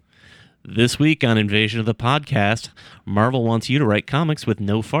This week on Invasion of the Podcast, Marvel wants you to write comics with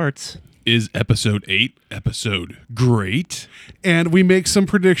no farts. Is episode 8 episode great? And we make some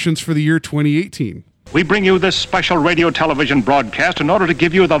predictions for the year 2018. We bring you this special radio television broadcast in order to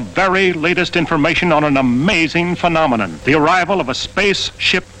give you the very latest information on an amazing phenomenon. The arrival of a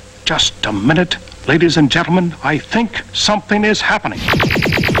spaceship. Just a minute. Ladies and gentlemen, I think something is happening.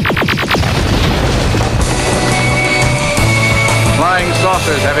 Flying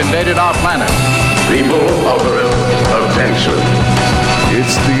saucers have invaded our planet. People of Earth, attention.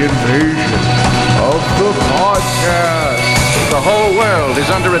 It's the invasion of the podcast. The whole world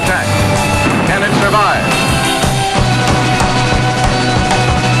is under attack. Can it survive?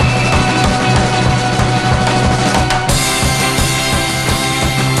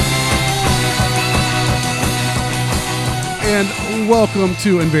 And welcome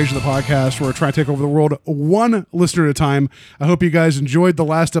to Invasion of the Podcast, where we're trying to take over the world one listener at a time. I hope you guys enjoyed the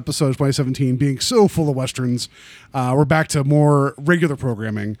last episode of 2017 being so full of Westerns. We're back to more regular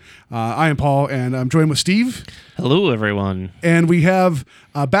programming. I am Paul, and I'm joined with Steve. Hello, everyone. And we have,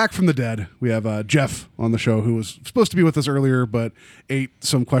 back from the dead, we have Jeff on the show, who was supposed to be with us earlier, but ate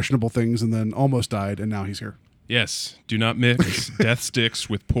some questionable things and then almost died, and now he's here. Yes, do not mix death sticks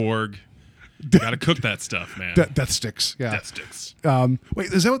with porg. Gotta cook that stuff, man. Death Sticks, yeah. Death sticks.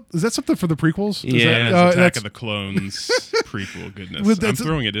 Wait, is that something for the prequels? Yeah, It's Attack of the Clones prequel. Goodness, I'm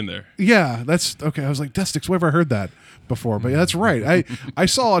throwing it in there. Yeah, that's okay. I was like, Death Sticks. Where have I heard that before? But yeah, that's right. I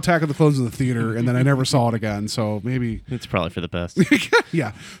saw Attack of the Clones in the theater, and then I never saw it again. So maybe It's probably for the best.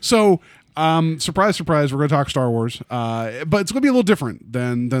 yeah. So. Surprise, surprise, we're going to talk Star Wars, but it's going to be a little different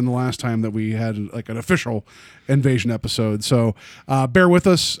than the last time that we had like an official Invasion episode. So bear with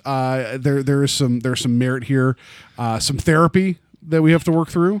us. There's some merit here, some therapy that we have to work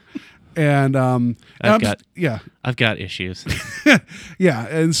through, and I've got issues. yeah,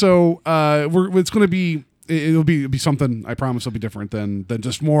 and so it's going to be. It'll be something, I promise it'll be different than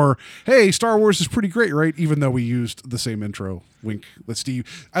just more, hey, Star Wars is pretty great, right? Even though we used the same intro. Wink with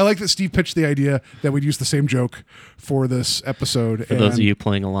Steve. I like that Steve pitched the idea that we'd use the same joke for this episode. For those of you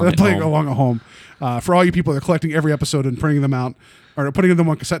playing along at home. For all you people that are collecting every episode and printing them out, or putting them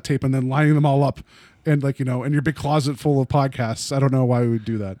on cassette tape and then lining them all up and in your big closet full of podcasts. I don't know why we would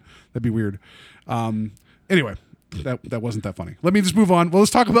do that. That'd be weird. Anyway. That wasn't that funny. Let me just move on. Well,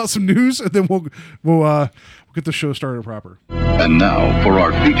 let's talk about some news, and then we'll get the show started proper. And now for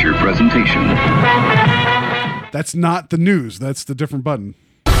our feature presentation. That's not the news. That's the different button.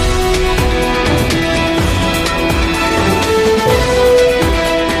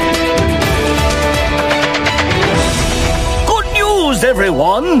 Good news,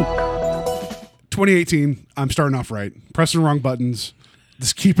 everyone! 2018. I'm starting off right. Pressing wrong buttons.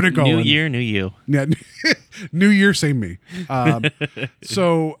 Just keeping it going. New year, new you. Yeah, new year, same me.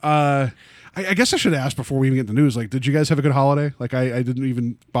 I guess I should ask before we even get the news. Like, did you guys have a good holiday? Like, I didn't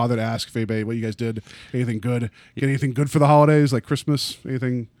even bother to ask Febe what you guys did. Anything good? Get anything good for the holidays? Like Christmas?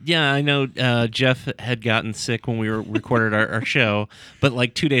 Anything? Yeah, I know Jeff had gotten sick when we recorded our show, but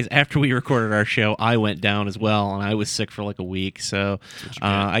like 2 days after we recorded our show, I went down as well, and I was sick for like a week. So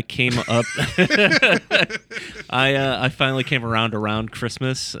I came up. I finally came around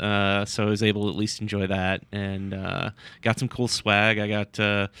Christmas, so I was able to at least enjoy that, and got some cool swag. I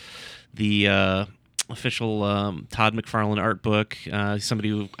got the official Todd McFarlane art book, somebody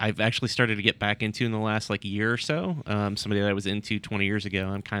who I've actually started to get back into in the last year or so, somebody that I was into 20 years ago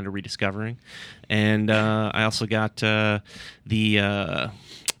I'm kind of rediscovering. And I also got the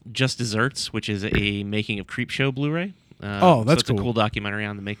Just Desserts, which is a Making of Creepshow Blu-ray. That's so it's cool. a cool documentary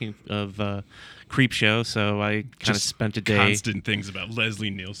on the making of Creepshow, so I kind of spent a day. Constant things about Leslie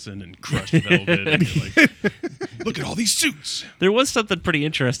Nielsen and Crushed Velvet. And you're like, look at all these suits. There was something pretty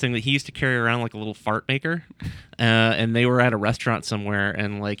interesting that he used to carry around like a little fart maker, and they were at a restaurant somewhere,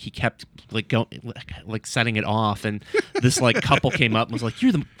 and he kept setting it off, and this couple came up and was like,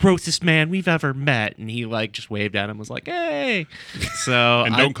 "You're the grossest man we've ever met," and he just waved at him, was like, "Hey," so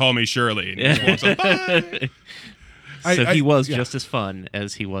and don't call me Shirley. And he just walks up, bye. So he was just as fun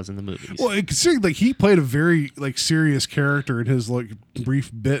as he was in the movies. Well, considering he played a very serious character in his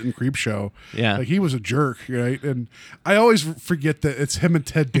brief bit in Creepshow. Yeah, he was a jerk, right? And I always forget that it's him and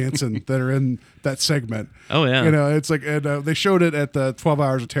Ted Danson that are in that segment. Oh yeah, it's and they showed it at the 12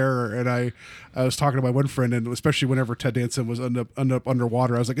 Hours of Terror, and I was talking to my one friend, and especially whenever Ted Danson was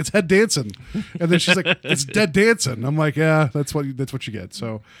underwater, I was like, "It's Ted Danson," and then she's like, "It's Ted Danson." I'm like, "Yeah, that's what you get."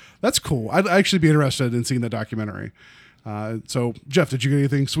 So that's cool. I'd actually be interested in seeing that documentary. So, Jeff, did you get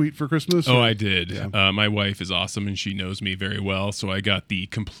anything sweet for Christmas? Oh, or- I did. Yeah. My wife is awesome, and she knows me very well. So I got the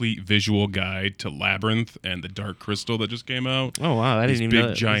complete visual guide to Labyrinth and the Dark Crystal that just came out. Oh wow, I These didn't even know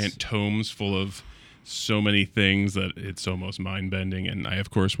big that giant was- tomes full of so many things that it's almost mind-bending. And I,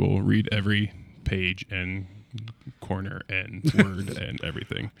 of course, will read every page and corner and word and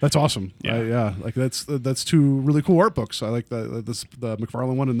everything. That's awesome. Yeah. Like that's two really cool art books. I like the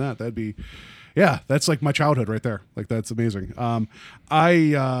McFarlane one and that. That'd be, yeah, that's like my childhood right there. Like that's amazing. I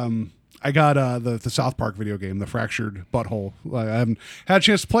got the South Park video game, The Fractured Butthole. I haven't had a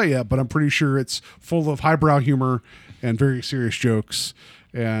chance to play it yet, but I'm pretty sure it's full of highbrow humor and very serious jokes.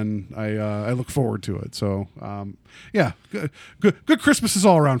 And I look forward to it. So yeah, good Christmases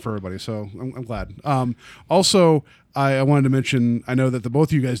all around for everybody. So I'm glad. Also, I wanted to mention, I know that the both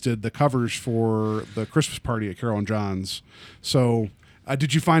of you guys did the covers for the Christmas party at Carol and John's. So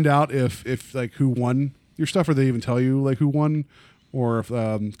did you find out if like who won your stuff, or they even tell you like who won, or if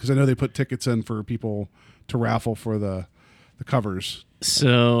because I know they put tickets in for people to raffle for the covers.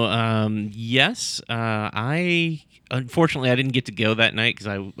 So yes, unfortunately I didn't get to go that night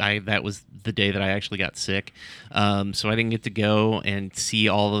because I that was the day that I actually got sick. So I didn't get to go and see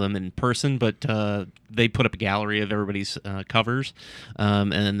all of them in person, but they put up a gallery of everybody's covers,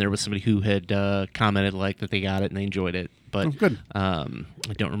 and then there was somebody who had commented like that they got it and they enjoyed it. But good. I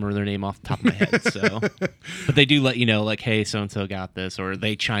don't remember their name off the top of my head. So, but they do let you know, like, hey, so and so got this, or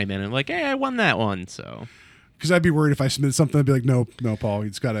they chime in and like, hey, I won that one. So. Because I'd be worried if I submitted something, I'd be like, no, Paul,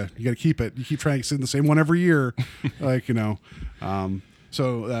 you gotta keep it. You keep trying to send the same one every year, like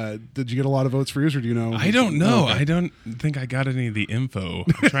So, did you get a lot of votes for yours, or do you know? I don't know. Okay. I don't think I got any of the info.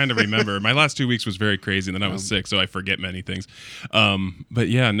 I'm trying to remember. My last 2 weeks was very crazy, and then I was sick, so I forget many things. But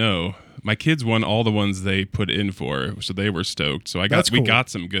yeah, no. My kids won all the ones they put in for, so they were stoked. So That's we cool. got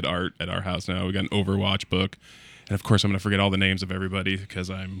some good art at our house now. We got an Overwatch book, and of course I'm going to forget all the names of everybody because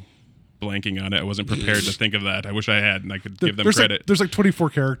I'm blanking on it. I wasn't prepared to think of that. I wish I had, and I could give them There's credit. There's like 24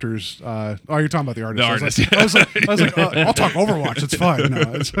 characters. You're talking about the artist. The artist. I was like, I'll talk Overwatch. It's fine. No,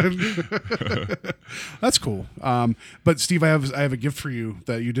 that's cool. But Steve, I have a gift for you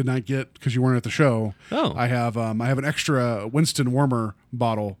that you did not get because you weren't at the show. Oh. I have an extra Winston Warmer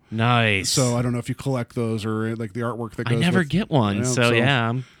bottle. Nice. So I don't know if you collect those or like the artwork that I goes. never with- get one. Yeah, So yeah,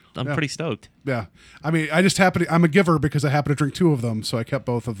 I'm yeah. pretty stoked. Yeah, I mean, I just happen to, I'm a giver because I happen to drink 2 of them, so I kept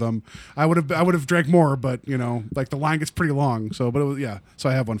both of them. I would have drank more, but like the line gets pretty long. So, but it was, yeah, so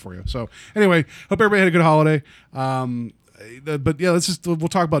I have one for you. So anyway, hope everybody had a good holiday. But yeah, we'll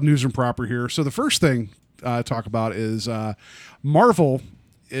talk about news and proper here. So the first thing to talk about is Marvel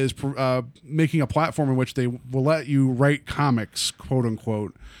is making a platform in which they will let you write comics, quote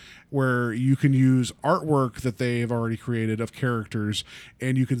unquote, where you can use artwork that they've already created of characters,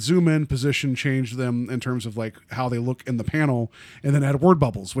 and you can zoom in, position, change them in terms of like how they look in the panel, and then add word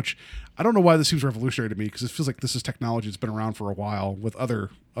bubbles, which I don't know why this seems revolutionary to me, because it feels like this is technology that's been around for a while with other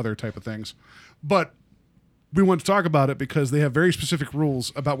type of things. But we want to talk about it because they have very specific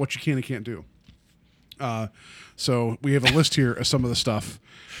rules about what you can and can't do. So we have a list here of some of the stuff,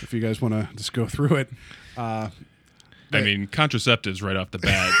 if you guys want to just go through it. I mean, contraceptives right off the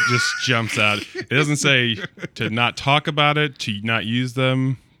bat just jumps out. It doesn't say to not talk about it, to not use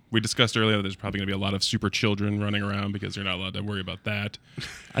them. We discussed earlier that there's probably going to be a lot of super children running around because you're not allowed to worry about that.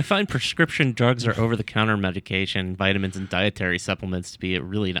 I find prescription drugs or over-the-counter medication, vitamins, and dietary supplements to be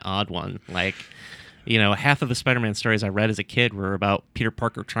really an odd one. Like, half of the Spider-Man stories I read as a kid were about Peter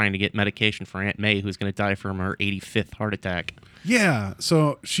Parker trying to get medication for Aunt May, who's going to die from her 85th heart attack. Yeah,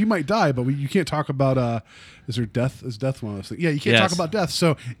 so she might die, but you can't talk about is death one of those things? Yeah, you can't Yes. talk about death.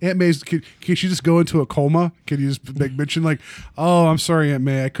 So Aunt May's can she just go into a coma? Can you just mention like, oh, I'm sorry, Aunt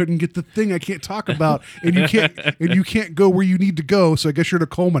May, I couldn't get the thing I can't talk about, and you can't go where you need to go, so I guess you're in a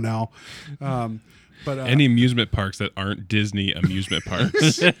coma now. But any amusement parks that aren't Disney amusement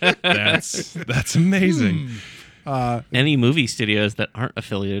parks, that's amazing. Any movie studios that aren't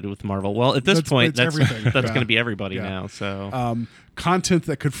affiliated with Marvel. Well, at this point, that's everything. that's Yeah. going to be everybody Yeah. now. So content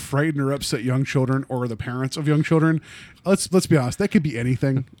that could frighten or upset young children or the parents of young children. Let's be honest, that could be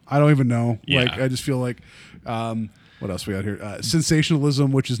anything. I don't even know. Yeah. Like I just feel like what else we got here?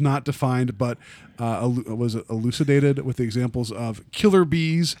 Sensationalism, which is not defined, but was elucidated with the examples of killer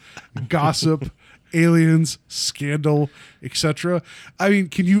bees, gossip, aliens, scandal, etc. I mean,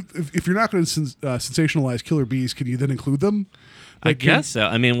 can you, if you're not going to sensationalize killer bees, can you then include them? I guess so.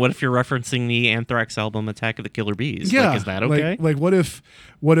 I mean, what if you're referencing the Anthrax album Attack of the Killer Bees? Yeah, like, is that okay? Like what if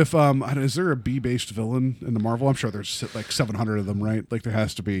is there a bee-based villain in the Marvel? I'm sure there's like 700 of them, right? Like there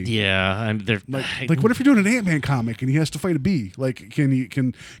has to be. Yeah, Like what if you're doing an Ant-Man comic and he has to fight a bee? Like can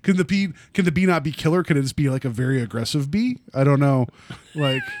the bee not be killer? Can it just be like a very aggressive bee? I don't know.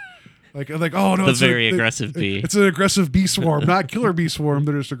 Like oh no, the very aggressive bee. It's an aggressive bee swarm, not killer bee swarm.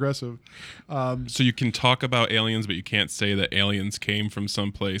 They're just aggressive. So you can talk about aliens, but you can't say that aliens came from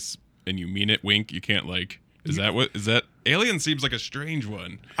someplace and you mean it. Wink. You can't like. Is that alien seems like a strange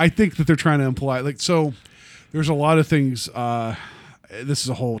one. I think that they're trying to imply so. There's a lot of things. This is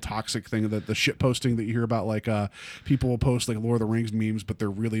a whole toxic thing that the shit posting that you hear about, like people will post like Lord of the Rings memes, but they're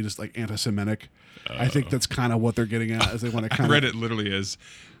really just like anti-Semitic. I think that's kind of what they're getting at, is they want to kind of. I read it literally as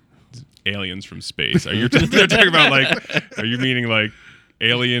aliens from space. Are you they're talking about like? Are you meaning like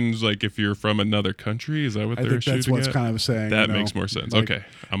aliens? Like if you're from another country, is that what I they're think shooting that's what's at? kind of saying. That makes more sense. Like, okay,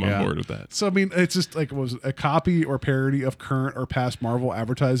 I'm on board with that. So I mean, it's just like was a copy or parody of current or past Marvel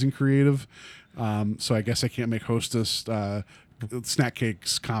advertising creative. So I guess I can't make Hostess Snack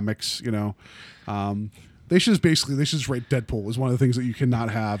Cakes comics. They should just write Deadpool is one of the things that you cannot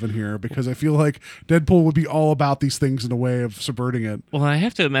have in here, because I feel like Deadpool would be all about these things in a way of subverting it. Well, I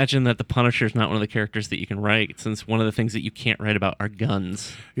have to imagine that the Punisher is not one of the characters that you can write, since one of the things that you can't write about are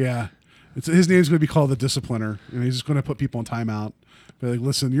guns. Yeah. His name's going to be called the Discipliner, and he's just going to put people in timeout. Be like,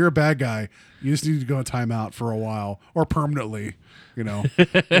 listen, you're a bad guy. You just need to go in timeout for a while or permanently.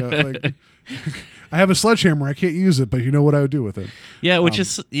 Like, I have a sledgehammer. I can't use it, but you know what I would do with it. Yeah, which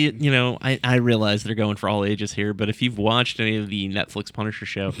is, I realize they're going for all ages here, but if you've watched any of the Netflix Punisher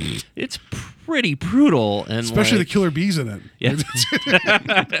show, it's pretty brutal. And especially the killer bees in it. Yeah.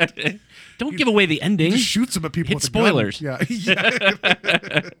 Don't give away the ending. He just shoots them at people. Hit spoilers. Yeah.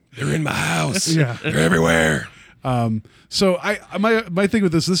 They're in my house. Yeah. They're everywhere. So my thing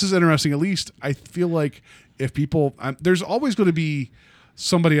with this is interesting. At least I feel like if people, there's always going to be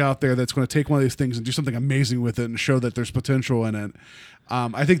somebody out there that's going to take one of these things and do something amazing with it and show that there's potential in it.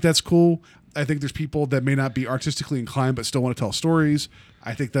 I think that's cool. I think there's people that may not be artistically inclined but still want to tell stories.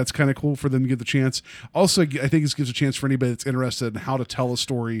 I think that's kind of cool for them to get the chance. Also, I think this gives a chance for anybody that's interested in how to tell a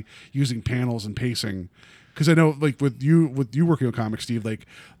story using panels and pacing. Because I know, like with you working on comics, Steve, like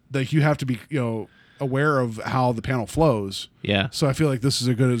you have to be, aware of how the panel flows. Yeah. So I feel like this is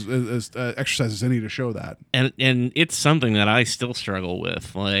a good as exercise as any to show that. And it's something that I still struggle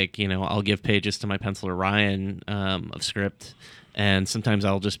with. Like, I'll give pages to my penciler Ryan of script, and sometimes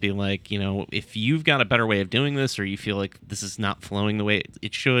I'll just be like, if you've got a better way of doing this, or you feel like this is not flowing the way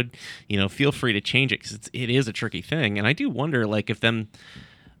it should, feel free to change it, because it is a tricky thing. And I do wonder, like, if them,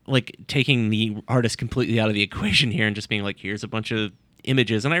 like, taking the artist completely out of the equation here and just being like, here's a bunch of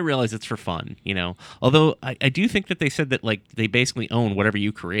images, and I realize it's for fun, although I do think that they said that, like, they basically own whatever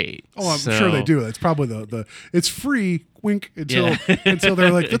you create. Oh, I'm sure they do. It's probably the it's free, wink, until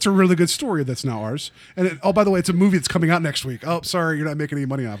they're like, that's a really good story that's now ours, and by the way, it's a movie that's coming out next week. Oh, sorry, you're not making any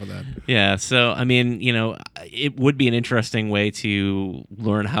money off of that. Yeah, so I mean, it would be an interesting way to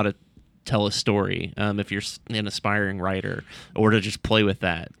learn how to tell a story if you're an aspiring writer, or to just play with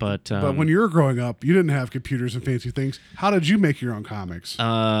that. But when you were growing up, you didn't have computers and fancy things. How did you make your own comics?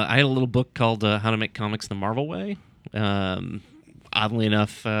 I had a little book called How to Make Comics the Marvel Way. Oddly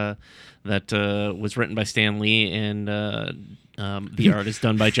enough, that was written by Stan Lee, and the art is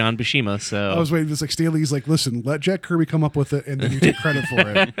done by John Buscema. So I was waiting. It's like Stan Lee's like, listen, let Jack Kirby come up with it, and then you take credit for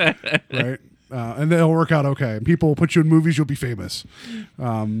it, right? And it'll work out okay. People will put you in movies, you'll be famous. But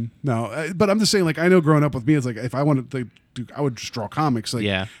I'm just saying, like, I know growing up with me, it's like, if I wanted to do, I would just draw comics,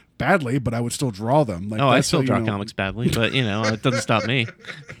 like, badly, but I would still draw them. Like, I still draw comics badly, but it doesn't stop me.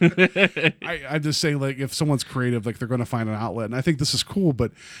 I'm just saying, like, if someone's creative, like, they're going to find an outlet, and I think this is cool.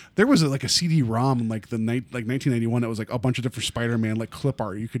 But there was a CD-ROM in like 1991 that was like a bunch of different Spider-Man like clip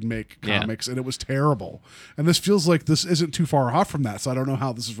art you could make comics, and it was terrible. And this feels like this isn't too far off from that, so I don't know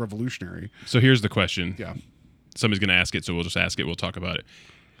how this is revolutionary. So here's the question. Yeah, somebody's going to ask it, so we'll just ask it. We'll talk about it.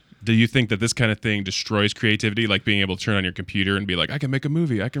 Do you think that this kind of thing destroys creativity, like being able to turn on your computer and be like, I can make a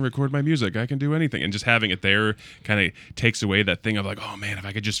movie, I can record my music, I can do anything, and just having it there kind of takes away that thing of like, oh man, if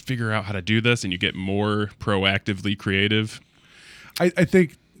I could just figure out how to do this, and you get more proactively creative? I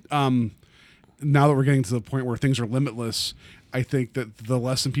think now that we're getting to the point where things are limitless, I think that the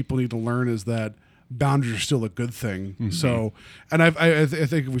lesson people need to learn is that boundaries are still a good thing. Mm-hmm. So, and I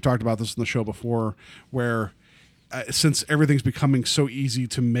think we've talked about this in the show before, where since everything's becoming so easy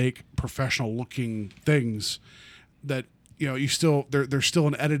to make professional looking things, that you still there's still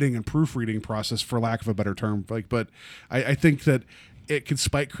an editing and proofreading process, for lack of a better term. But I think that it can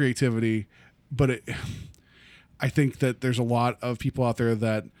spike creativity, but I think that there's a lot of people out there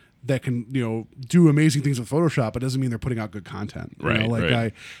that can, you know, do amazing things with Photoshop, but doesn't mean they're putting out good content. You know,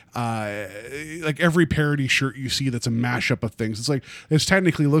 like like every parody shirt you see that's a mashup of things. It's like, it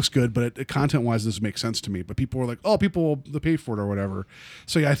technically looks good, but it content wise doesn't make sense to me. But people are like, oh, people will pay for it or whatever.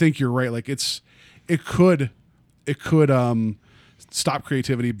 So yeah, I think you're right. Like it could stop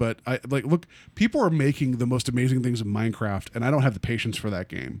creativity, but look, people are making the most amazing things in Minecraft, and I don't have the patience for that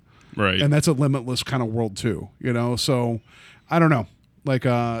game. Right. And that's a limitless kind of world too, you know? So I don't know. Like,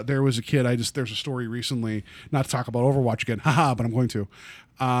 there was a kid, there's a story recently, not to talk about Overwatch again, but I'm going to.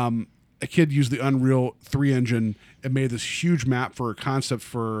 A kid used the Unreal 3 engine and made this huge map for a concept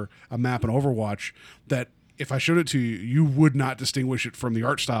for a map in Overwatch that if I showed it to you, you would not distinguish it from the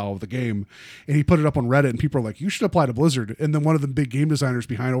art style of the game. And he put it up on Reddit, and people are like, you should apply to Blizzard. And then one of the big game designers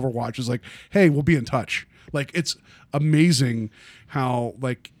behind Overwatch is like, hey, we'll be in touch. Like, it's amazing how,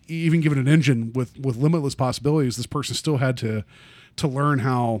 like, even given an engine with limitless possibilities, this person still had to learn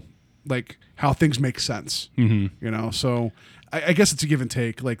how things make sense, you know? So I guess it's a give and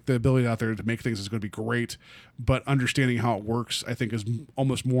take. Like, the ability out there to make things is going to be great, but understanding how it works, I think, is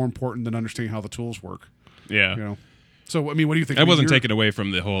almost more important than understanding how the tools work. Yeah. You know? So, I mean, what do you think? I wasn't taken away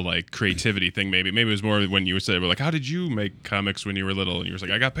from the whole, like, creativity thing, maybe. Maybe it was more when you said, like, how did you make comics when you were little? And you were like,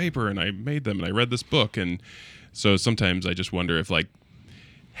 I got paper and I made them and I read this book. And so sometimes I just wonder if, like,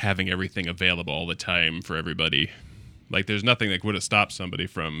 having everything available all the time for everybody, like, there's nothing that would have stopped somebody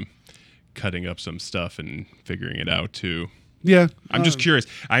from cutting up some stuff and figuring it out too. Yeah, I'm just curious.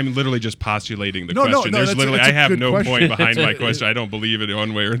 I'm literally just postulating the No, question. no, There's literally, that's a I have good no question. point behind my question. I don't believe it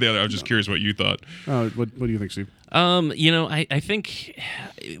one way or the other. I was just curious what you thought. What do you think, Steve? You know, I think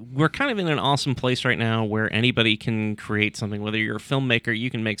we're kind of in an awesome place right now where anybody can create something. Whether you're a filmmaker, you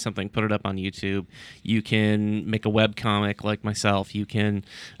can make something, put it up on YouTube. You can make a web comic like myself. You can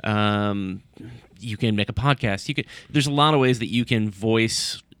make a podcast. There's a lot of ways that you can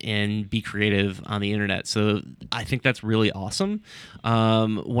voice and be creative on the internet. So I think that's really awesome.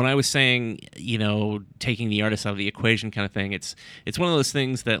 When I was saying, you know, taking the artist out of the equation kind of thing, it's one of those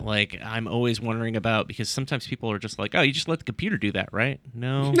things that, like, I'm always wondering about, because sometimes people are just like, oh, you just let the computer do that, right?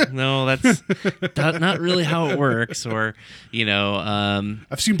 No, that's not really how it works. Or, you know,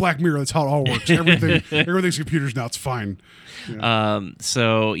 I've seen Black Mirror. That's how it all works. Everything's computers now. It's fine. Yeah.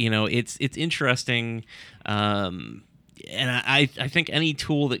 So, you know, it's interesting. And I think any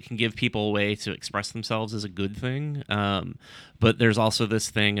tool that can give people a way to express themselves is a good thing. But there's also this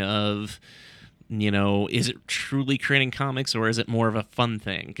thing of, you know, is it truly creating comics, or is it more of a fun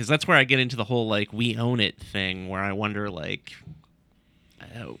thing? Because that's where I get into the whole, like, we own it thing, where I wonder, like,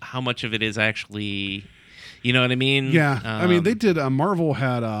 how much of it is actually, you know what I mean? Yeah. I mean, they did, Marvel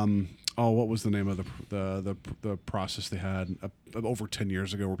had, what was the name of the process they had over 10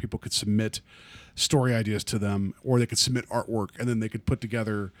 years ago, where people could submit story ideas to them, or they could submit artwork, and then they could put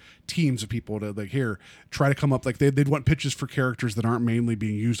together teams of people to, like, here, try to come up, like, they'd want pitches for characters that aren't mainly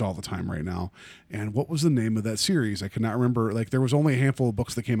being used all the time right now. And what was the name of that series? I could not remember. Like, there was only a handful of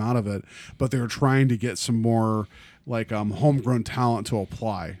books that came out of it, but they were trying to get some more, like, homegrown talent to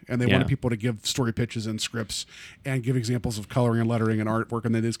apply, and they wanted people to give story pitches and scripts and give examples of coloring and lettering and artwork,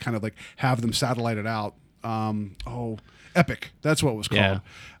 and they just kind of, like, have them satellited out. Epic, that's what it was called.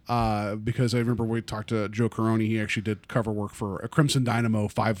 Because I remember we talked to Joe Caroni. He actually did cover work for a Crimson Dynamo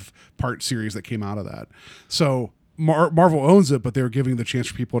 5-part series that came out of that. So Marvel owns it, but they were giving the chance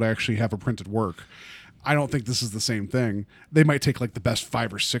for people to actually have a printed work. I don't think this is the same thing. They might take, like, the best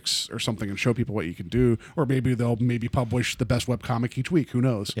 5 or 6 or something and show people what you can do, or maybe they'll publish the best webcomic each week. Who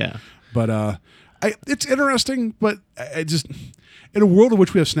knows? Yeah. But it's interesting, but I just, in a world in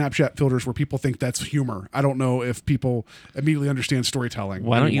which we have Snapchat filters where people think that's humor, I don't know if people immediately understand storytelling.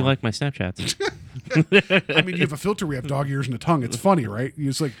 Why don't you like my Snapchats? I mean, you have a filter where you have dog ears and a tongue. It's funny, right? You're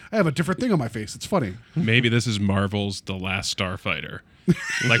just like, I have a different thing on my face. It's funny. Maybe this is Marvel's The Last Starfighter.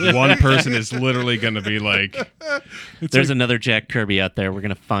 Like, one person is literally going to be like, there's another Jack Kirby out there. We're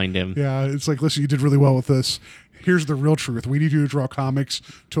going to find him. Yeah, it's like, listen, you did really well with this. Here's the real truth. We need you to draw comics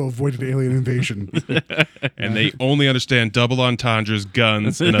to avoid an alien invasion. And they only understand double entendres,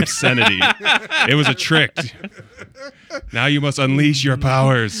 guns, and obscenity. It was a trick. Now you must unleash your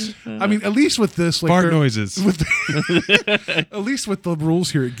powers. I mean, at least with this, like, fart noises. At least with the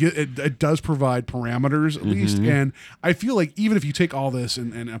rules here, it does provide parameters, at least. And I feel like even if you take all this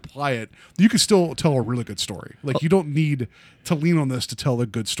and apply it, you can still tell a really good story. Like, you don't need to lean on this to tell a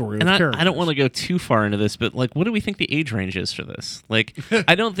good story with characters. I don't want to go too far into this, but, like, what do we think the age range is for this? Like,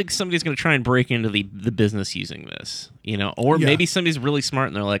 I don't think somebody's going to try and break into the business using this, you know, or maybe somebody's really smart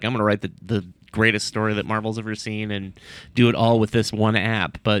and they're like, I'm going to write the greatest story that Marvel's ever seen and do it all with this one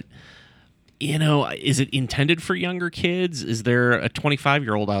app. But is it intended for younger kids? Is there a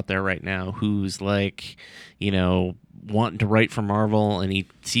 25-year-old out there right now who's like, wanting to write for Marvel and he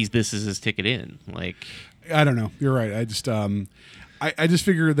sees this as his ticket in? Like, I don't know. You're right. I just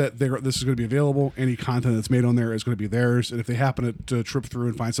figure that this is going to be available. Any content that's made on there is going to be theirs. And if they happen to trip through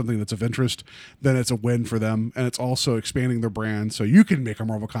and find something that's of interest, then it's a win for them. And it's also expanding their brand. So you can make a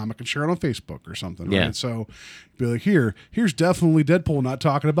Marvel comic and share it on Facebook or something. Yeah. Right? So be like, here's definitely Deadpool not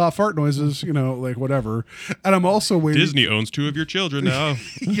talking about fart noises, like whatever. And I'm also waiting. Disney owns 2 of your children now.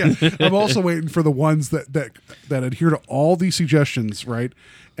 Yeah. I'm also waiting for the ones that adhere to all these suggestions, right?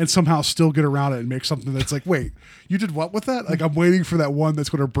 And somehow still get around it and make something that's like, wait, you did what with that? Like, I'm waiting for that one that's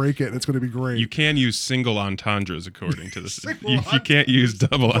going to break it and it's going to be great. You can use single entendres according to this. you can't use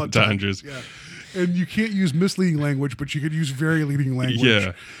double entendres. Yeah. And you can't use misleading language, but you could use very leading language.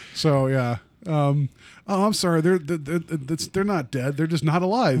 Yeah. So, yeah. I'm sorry. They're not dead. They're just not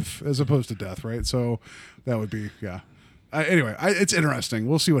alive as opposed to death, right? So that would be, yeah. Anyway, it's interesting.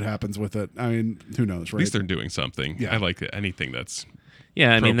 We'll see what happens with it. I mean, who knows, right? At least they're doing something. Yeah. I like anything that's...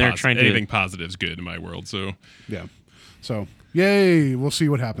 Yeah, I mean, they're trying to... Anything positive is good in my world, so... Yeah. So, yay. We'll see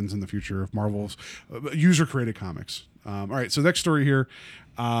what happens in the future of Marvel's user-created comics. All right, so next story here.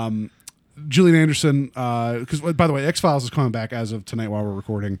 Gillian Anderson, because, by the way, X-Files is coming back as of tonight while we're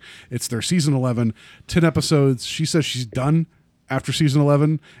recording. It's their season 11, 10 episodes. She says she's done after season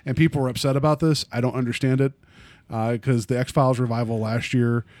 11, and people were upset about this. I don't understand it, because the X-Files revival last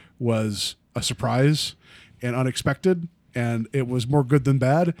year was a surprise and unexpected, and it was more good than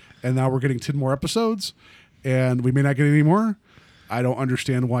bad, and now we're getting 10 more episodes, and we may not get any more. I don't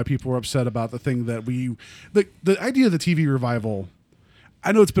understand why people are upset about the thing that the idea of the TV revival.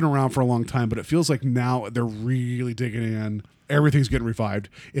 I know it's been around for a long time, but it feels like now they're really digging in. Everything's getting revived.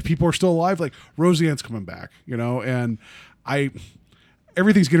 If people are still alive, like Roseanne's coming back, and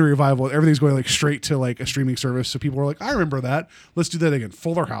everything's getting a revival. Everything's going like straight to like a streaming service. So people are like, I remember that. Let's do that again.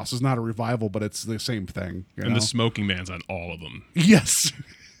 Fuller House is not a revival, but it's the same thing. And the Smoking Man's on all of them. Yes.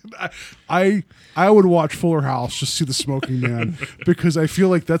 I would watch Fuller House just to see the Smoking Man because I feel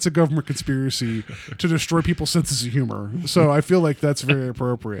like that's a government conspiracy to destroy people's senses of humor. So I feel like that's very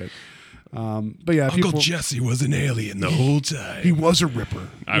appropriate. But yeah, Uncle Jesse was an alien the whole time. He was a ripper.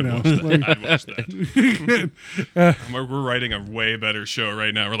 I'd watch that. We're writing a way better show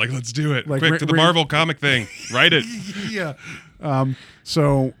right now. We're like, let's do it. Quick, to the Marvel comic thing. Write it. Yeah.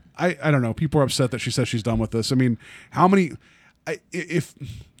 So I don't know. People are upset that she says she's done with this. I mean, how many...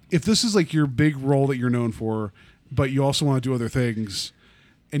 If this is like your big role that you're known for, but you also want to do other things,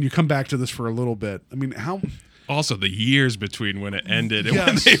 and you come back to this for a little bit, I mean, how... Also, the years between when it ended and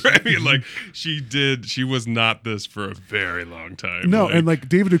Yes. when she was not this for a very long time. No, and like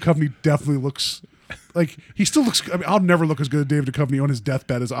David Duchovny definitely looks like he still looks. I mean, I'll never look as good as David Duchovny on his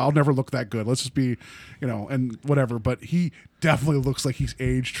deathbed as I'll never look that good. Let's just be, and whatever. But he definitely looks like he's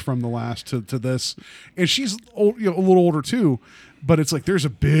aged from the last to this, and she's old, a little older too. But it's like there's a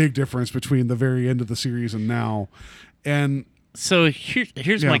big difference between the very end of the series and now, and. So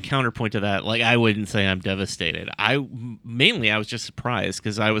here's my counterpoint to that. Like, I wouldn't say I'm devastated. I was just surprised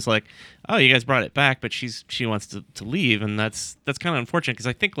because I was like, oh, you guys brought it back, but she wants to leave, and that's kind of unfortunate because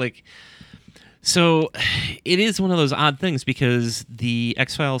I think so it is one of those odd things because the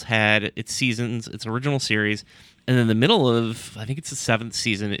X-Files had its seasons, its original series, and then the middle of, I think it's the 7th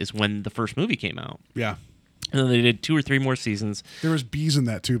season is when the first movie came out. Yeah. And then they did 2 or 3 more seasons. There was bees in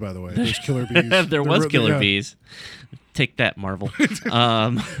that too, by the way. There's killer bees. there was killer bees. Take that, Marvel.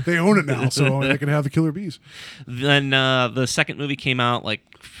 They own it now, so they can have the killer bees. Then the second movie came out,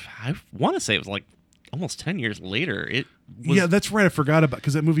 I want to say it was almost 10 years later. It was, that's right. I forgot about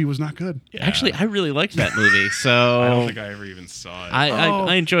because that movie was not good. Yeah. Actually, I really liked that movie. So I don't think I ever even saw it.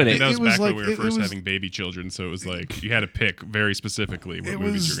 I enjoyed it. That was back when we were first having baby children, so it was like you had to pick very specifically what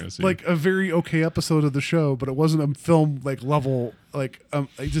movies you were going to see. Like a very okay episode of the show, but it wasn't a film level. I'll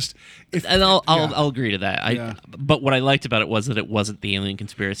agree to that. But what I liked about it was that it wasn't the alien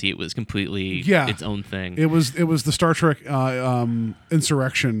conspiracy. It was completely its own thing. It was the Star Trek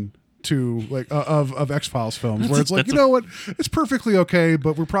insurrection to of X-Files films where it's like, you know what, it's perfectly okay,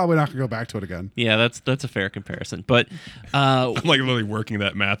 but we're probably not gonna go back to it again. Yeah, that's a fair comparison. But I'm literally working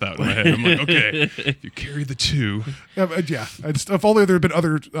that math out in my head. I'm like, okay, you carry the 2. If only there had been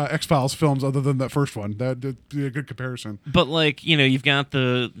other X-Files films other than that first one, that'd be a good comparison. But you've got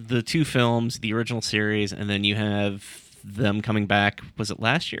the 2 films, the original series, and then you have them coming back. Was it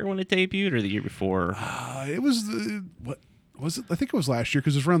last year when it debuted or the year before? It was Was it? I think it was last year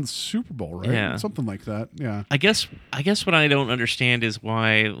because it was around the Super Bowl, right? Yeah. Something like that. Yeah. I guess what I don't understand is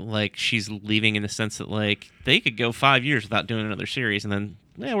why like she's leaving in the sense that like they could go 5 years without doing another series and then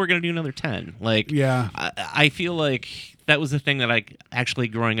we're gonna do another 10. Like Yeah. I feel like that was the thing that I actually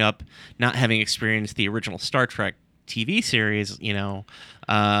growing up not having experienced the original Star Trek TV series,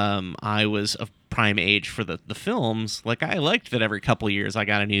 I was of prime age for the films. Like I liked that every couple years I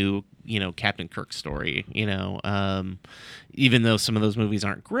got a new, Captain Kirk story, even though some of those movies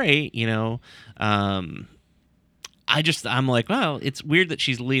aren't great, I'm like, wow, it's weird that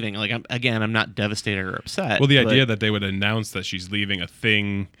she's leaving. Like, I'm not devastated or upset. Well, the idea that they would announce that she's leaving a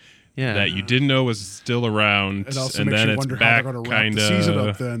thing that you didn't know was still around, It also and makes then you it's wonder how back they're going to wrap kind the season up.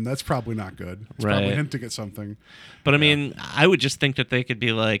 of. Then that's probably not good. It's Right. probably hinting at something. But I mean, I would just think that they could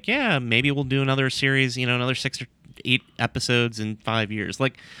be like, yeah, maybe we'll do another series, another 6 or 8 episodes in 5 years,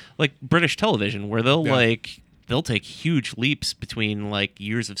 like British television, where they'll take huge leaps between like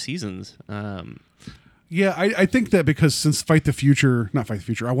years of seasons. Yeah, I think that because since not Fight the Future,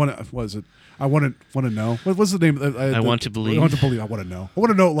 I want to. I want to know. What's the name? I Want to Believe. I want to believe. I want to know. I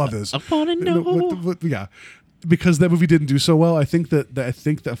want to know what love is. I want to know. Yeah, because that movie didn't do so well. I think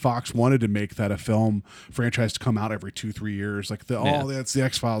that Fox wanted to make that a film franchise to come out every 2-3 years, like that's the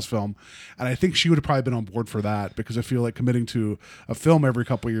X-Files film, and I think she would have probably been on board for that because I feel like committing to a film every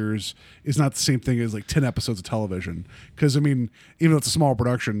couple of years is not the same thing as like 10 episodes of television. Because I mean, even though it's a small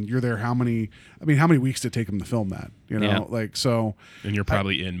production, you're there how many weeks did it take them to film that? Like so. And you're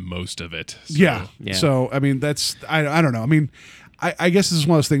probably in most of it. So. Yeah. Yeah. So I mean, that's I don't know. I mean, I guess this is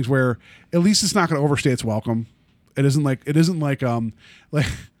one of those things where at least it's not going to overstay its welcome. It isn't like it's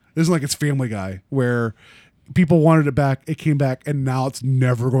Family Guy where people wanted it back, it came back, and now it's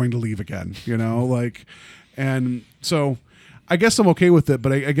never going to leave again. And so I guess I'm okay with it,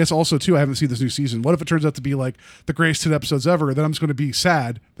 but I guess also too I haven't seen this new season. What if it turns out to be like the greatest 10 episodes ever? Then I'm just going to be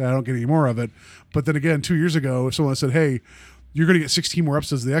sad that I don't get any more of it. But then again, 2 years ago, if someone said, "Hey, you're going to get 16 more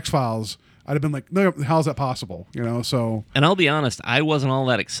episodes of the X-Files," I'd have been like, no, how is that possible? So. And I'll be honest, I wasn't all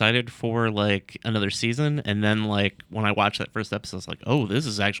that excited for like another season, and then like when I watched that first episode, I was like, oh, this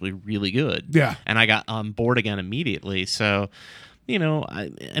is actually really good. Yeah. And I got on board again immediately. So, I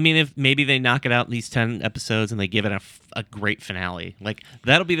mean, if maybe they knock it out in these 10 episodes and they give it a great finale, like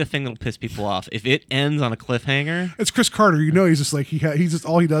that'll be the thing that'll piss people off. If it ends on a cliffhanger, it's Chris Carter. He's just like he's just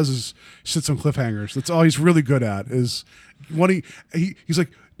all he does is sits on cliffhangers. That's all he's really good at. Is when he's like,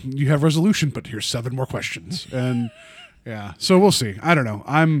 you have resolution, but here's 7 more questions. And yeah, so we'll see. I don't know.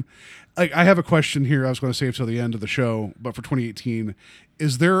 I have a question here I was going to save till the end of the show, but for 2018,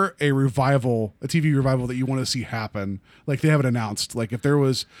 is there a TV revival that you want to see happen? Like they haven't announced, like if there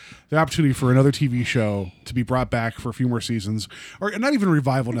was the opportunity for another TV show to be brought back for a few more seasons, or not even a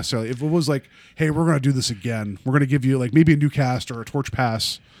revival necessarily, if it was like, hey, we're going to do this again, we're going to give you like maybe a new cast or a torch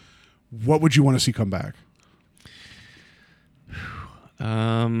pass, what would you want to see come back?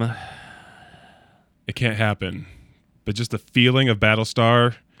 It can't happen, but just the feeling of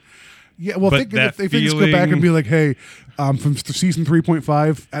Battlestar. Yeah, well, if they just go back and be like, hey, from season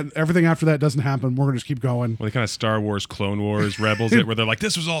 3.5, and everything after that doesn't happen, we're going to just keep going. Well, they kind of Star Wars, Clone Wars, Rebels it, where they're like,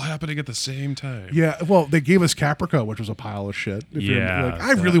 this was all happening at the same time. Yeah, well, they gave us Caprica, which was a pile of shit.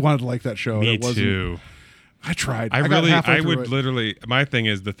 I really wanted to like that show. Me it wasn't, too. I tried. I would it. literally, my thing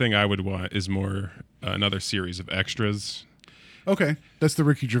is, the thing I would want is more another series of extras. Okay, that's the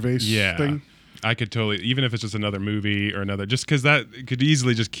Ricky Gervais thing. I could totally, even if it's just another movie or another, just because that could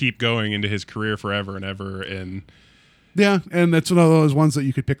easily just keep going into his career forever and ever. And yeah, and that's one of those ones that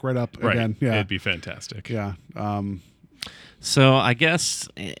you could pick right up again. Yeah, it'd be fantastic. Yeah. So I guess,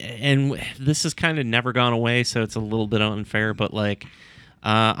 and this has kind of never gone away, so it's a little bit unfair, but like,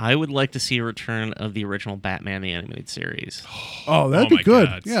 I would like to see a return of the original Batman the Animated Series. Oh, that'd be good.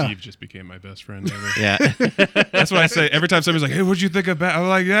 God, yeah. Steve just became my best friend ever. Yeah. That's what I say. Every time somebody's like, hey, what'd you think of Batman? I'm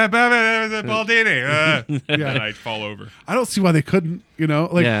like, yeah, Batman, Paul Dini. And I'd fall over. I don't see why they couldn't,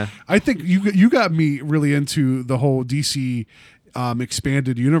 I think you got me really into the whole DC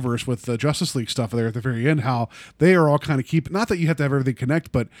expanded universe with the Justice League stuff there at the very end, how they are all kind of not that you have to have everything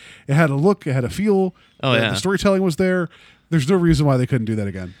connect, but it had a look, it had a feel. The storytelling was there. There's no reason why they couldn't do that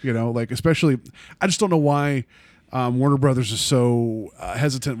again. Especially, I just don't know why Warner Brothers is so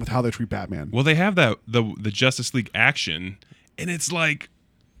hesitant with how they treat Batman. Well, they have the Justice League action, and it's like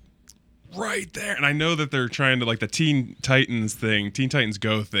right there. And I know that they're trying to, like, the Teen Titans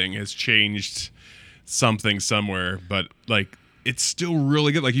Go thing has changed something somewhere, but like it's still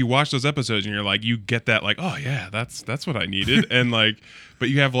really good. Like you watch those episodes and you're like, you get that, like, oh yeah, that's what I needed. And like, but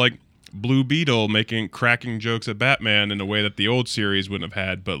you have like Blue Beetle cracking jokes at Batman in a way that the old series wouldn't have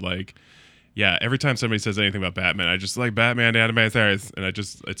had, but like Yeah, every time somebody says anything about Batman, I just like Batman animated series, and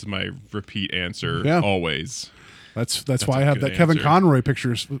it's my repeat answer always. That's why I have that Kevin Conroy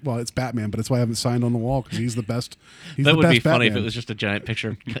pictures. Well, it's Batman, but that's why I haven't signed on the wall because he's the best. He's that the would best be funny Batman. if it was just a giant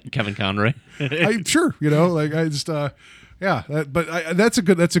picture of Kevin Conroy. Sure, like I just that's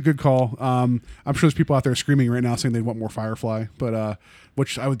a good call. I'm sure there's people out there screaming right now saying they want more Firefly, but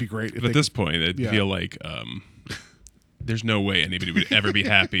which I would be great. But at this point, it'd feel like there's no way anybody would ever be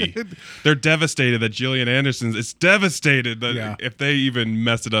happy. They're devastated that Gillian Anderson is devastated that if they even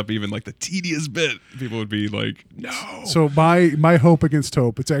messed it up, even like the tedious bit, people would be like, no. So my hope against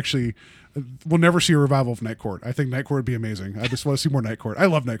hope, it's actually we'll never see a revival of Night Court. I think Night Court would be amazing. I just want to see more Night Court. I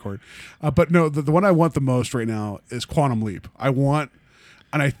love Night Court, but no, the one I want the most right now is Quantum Leap. And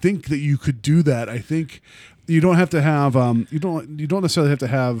I think that you could do that. I think you don't have to have you don't necessarily have to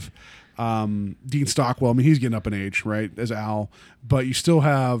have Dean Stockwell. I mean, he's getting up in age, right, as Al, but you still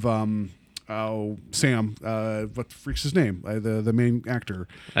have Sam. What the freak's his name? The main actor.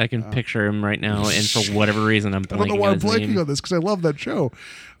 I can picture him right now, and for whatever reason, I'm blanking. I don't know why I'm blanking on this because I love that show.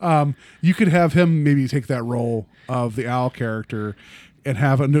 You could have him maybe take that role of the Al character and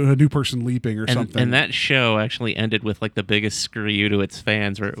have a new person leaping or something. And that show actually ended with like the biggest screw you to its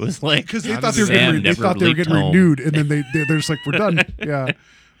fans, where it was like because they thought they were getting renewed, and then they're just like, we're done. Yeah.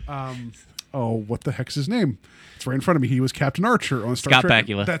 What the heck's his name? It's right in front of me. He was Captain Archer on Star Trek. Scott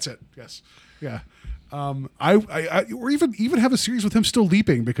Bakula. That's it. Yes. Yeah. Or even have a series with him still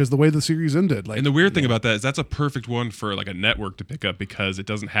leaping because the way the series ended. Like, and the weird thing about that is that's a perfect one for like a network to pick up because it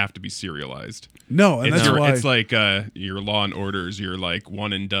doesn't have to be serialized. No, and that's why it's like your Law and Orders, your like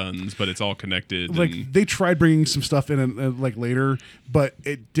one and dones, but it's all connected. Like they tried bringing some stuff in like later, but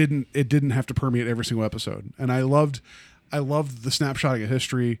it didn't have to permeate every single episode. And I loved the snapshotting of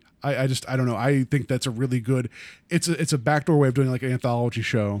history. I don't know. I think that's a really good. It's a backdoor way of doing like an anthology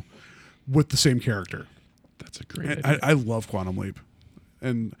show with the same character. That's a great idea. I love Quantum Leap,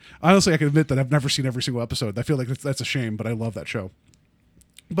 and honestly, I can admit that I've never seen every single episode. I feel like that's a shame, but I love that show.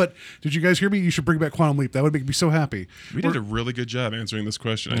 But did you guys hear me? You should bring back Quantum Leap. That would make me so happy. We did a really good job answering this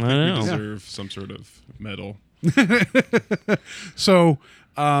question. I think we deserve some sort of medal. So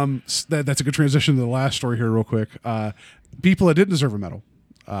that's a good transition to the last story here, real quick. People that didn't deserve a medal.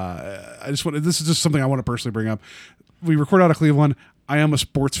 This is just something I want to personally bring up. We record out of Cleveland. I am a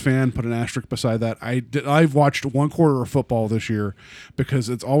sports fan. Put an asterisk beside that. I've watched one quarter of football this year because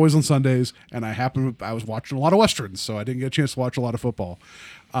it's always on Sundays, and I was watching a lot of Westerns, so I didn't get a chance to watch a lot of football.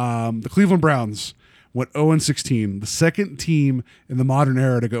 The Cleveland Browns went 0-16, the second team in the modern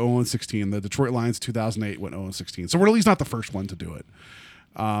era to go 0-16. The Detroit Lions 2008 went 0-16, so we're at least not the first one to do it.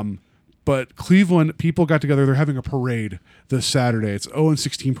 But Cleveland people got together. They're having a parade this Saturday. It's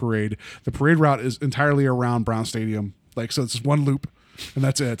 0-16 parade. The parade route is entirely around Brown Stadium. So it's just one loop, and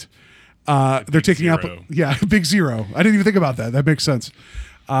that's it. They're taking out, big zero. I didn't even think about that. That makes sense.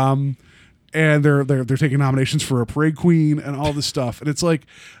 And they're taking nominations for a parade queen and all this stuff. And it's like,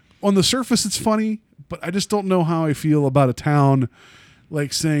 on the surface, it's funny, but I just don't know how I feel about a town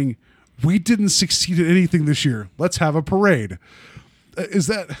like saying, we didn't succeed at anything this year. Let's have a parade. Is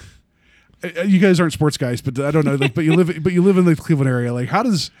that? You guys aren't sports guys, but I don't know. But you live in the Cleveland area. Like, how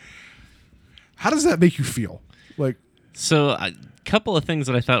does that make you feel? Like, so a couple of things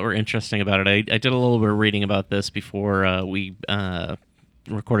that I thought were interesting about it. I did a little bit of reading about this before we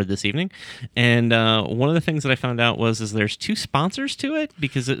recorded this evening, and one of the things that I found out is there's two sponsors to it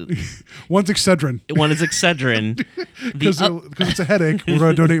because one's Excedrin. One is Excedrin because it's a headache. We're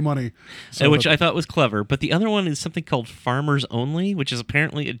going to donate money, which I thought was clever. But the other one is something called Farmers Only, which is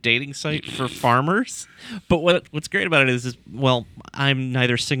apparently a dating site for farmers. But what's great about it is I'm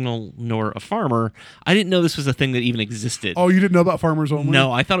neither Signal nor a farmer. I didn't know this was a thing that even existed. Oh, you didn't know about Farmers Only?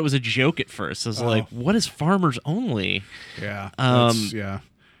 No, I thought it was a joke at first. I was like, what is Farmers Only? Yeah.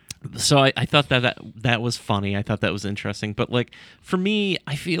 So I thought that was funny. I thought that was interesting. But for me,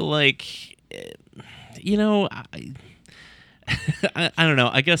 I feel like, I don't know.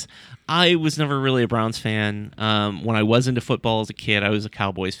 I guess I was never really a Browns fan. When I was into football as a kid, I was a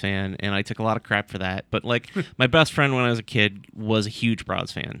Cowboys fan, and I took a lot of crap for that. But my best friend when I was a kid was a huge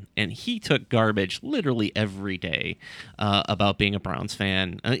Browns fan, and he took garbage literally every day about being a Browns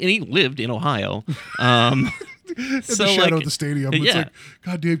fan, and he lived in Ohio. In the shadow of the stadium. It's like,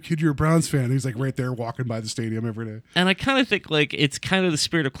 God damn kid, you're a Browns fan. He's right there walking by the stadium every day. And I kind of think it's kind of the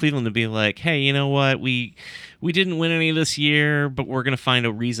spirit of Cleveland to be like, hey, you know what? We didn't win any this year, but we're going to find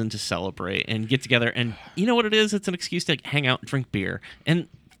a reason to celebrate and get together. And you know what it is? It's an excuse to hang out and drink beer. And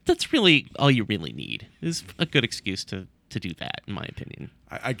that's really all you really need is a good excuse to to do that, in my opinion.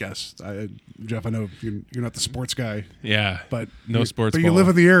 I guess, Jeff. I know you're not the sports guy, Yeah, but no sports. But you ball. live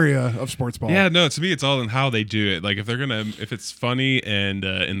in the area of sports ball. Yeah, no. To me, it's all in how they do it. Like if it's funny and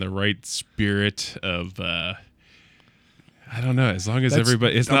in the right spirit of, I don't know. As long as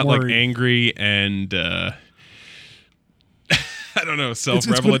everybody, it's not like angry and. I don't know,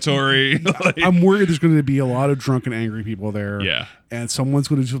 self-revelatory. I'm worried there's going to be a lot of drunken, angry people there. Yeah, and someone's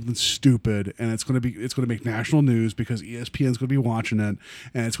going to do something stupid, and it's going to make national news because ESPN's going to be watching it,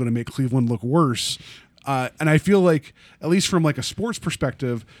 and it's going to make Cleveland look worse. And I feel like, at least from like a sports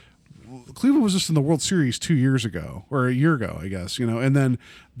perspective, Cleveland was just in the World Series 2 years ago, or a year ago, I guess. And then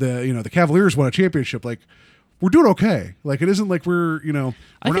the Cavaliers won a championship. Like, we're doing okay. Like, it isn't like we're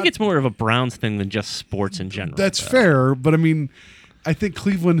I think it's more of a Browns thing than just sports in general. That's fair, but I mean, I think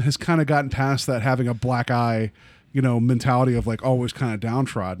Cleveland has kind of gotten past that having a black eye, mentality of like always kind of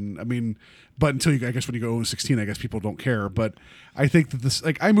downtrodden. I mean, but until I guess when you go 0-16, I guess people don't care. But I think that this,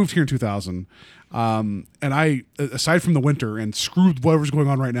 like, I moved here in 2000, and I, aside from the winter and screwed whatever's going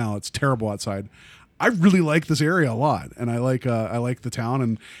on right now, it's terrible outside. I really like this area a lot, and I like the town,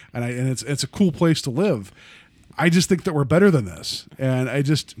 and it's a cool place to live. I just think that we're better than this, and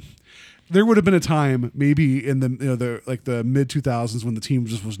there would have been a time maybe in the the mid 2000s when the team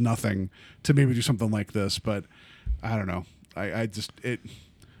just was nothing to maybe do something like this, but I don't know.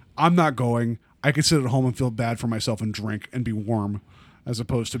 I'm not going. I could sit at home and feel bad for myself and drink and be warm, as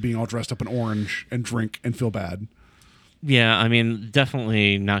opposed to being all dressed up in orange and drink and feel bad. Yeah, I mean,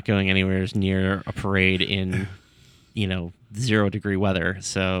 definitely not going anywhere near a parade in 0-degree weather.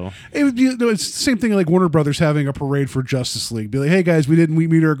 So it would be, it's the same thing like Warner Brothers having a parade for Justice League. Be like, hey guys, we didn't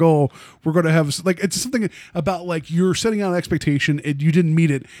meet our goal. We're going to have it's something about like you're setting out an expectation and you didn't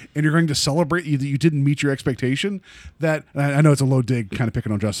meet it, and you're going to celebrate that you didn't meet your expectation. That I know it's a low dig, kind of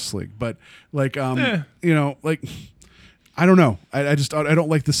picking on Justice League, but like like I don't know. I don't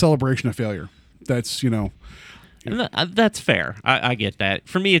like the celebration of failure. That's that's fair. I get that.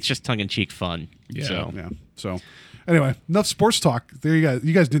 For me, it's just tongue-in-cheek fun. Yeah. So anyway, enough sports talk. There you guys.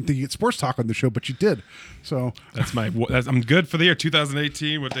 You guys didn't think you get sports talk on the show, but you did. So I'm good for the year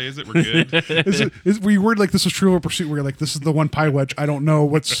 2018. What day is it? We're good. Were you worried like this was Trivial Pursuit? Where you're like, this is the one pie wedge. I don't know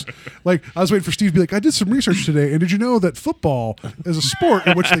what's like. I was waiting for Steve to be like, I did some research today, and did you know that football is a sport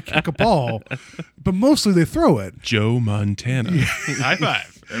in which they kick a ball, but mostly they throw it. Joe Montana. High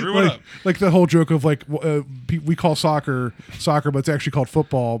five. Everyone up. Like the whole joke of like we call soccer, but it's actually called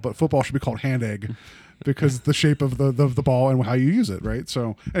football, but football should be called hand egg. Because the shape of the ball and how you use it, right?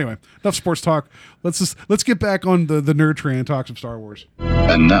 So anyway, enough sports talk. Let's get back on the nerd train and talk some Star Wars.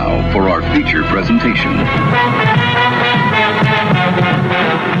 And now for our feature presentation.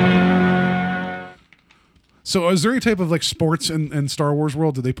 So is there any type of like sports in Star Wars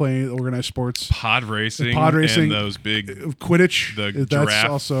world? Did they play any organized sports? Pod racing, and those big Quidditch.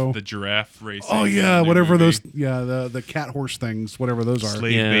 The giraffe racing. Oh yeah, whatever those. Yeah, the cat horse things, whatever those are.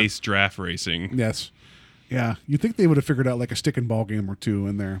 Slave-based giraffe racing. Yes. Yeah, you'd think they would have figured out like a stick and ball game or two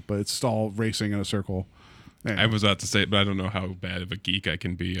in there, but it's all racing in a circle. Anyway. I was about to say it, but I don't know how bad of a geek I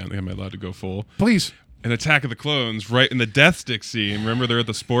can be. I think I'm allowed to go full. Please. An Attack of the Clones, right in the Death Stick scene. Remember they're at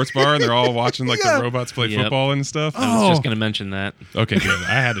the sports bar and they're all watching like the robots play football and stuff? I was just going to mention that. Okay, good.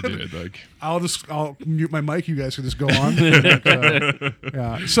 I had to do it. Like, I'll mute my mic. You guys can just go on.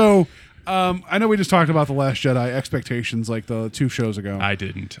 Yeah. So I know we just talked about The Last Jedi expectations like the 2 shows ago. I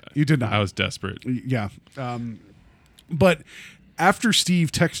didn't. You did not. I was desperate. Yeah. But after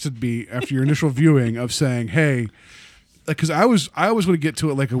Steve texted me after your initial viewing of saying, hey, because I was going to get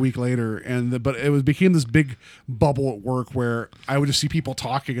to it like a week later, but it became this big bubble at work where I would just see people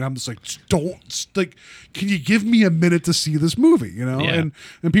talking, and I'm just like, can you give me a minute to see this movie? Yeah.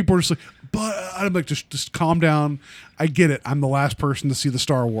 And people are just like, but I'm like, just calm down. I get it. I'm the last person to see the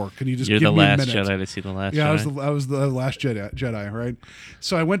Star Wars. Can you just You're give the me a last minute? Jedi to see the last? Yeah, Jedi. I was the last Jedi, right?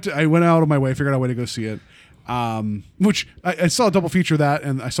 So I went out of my way, figured out a way to go see it. Which I saw a double feature of that,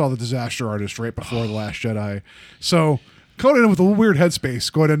 and I saw The Disaster Artist right before The Last Jedi. So going in with a little weird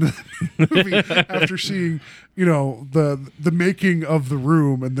headspace going into the movie after seeing, the making of The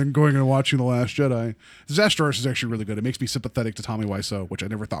Room and then going and watching The Last Jedi. Disaster Artist is actually really good. It makes me sympathetic to Tommy Wiseau, which I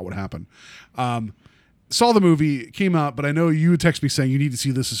never thought would happen. Saw the movie, it came out, but I know you text me saying you need to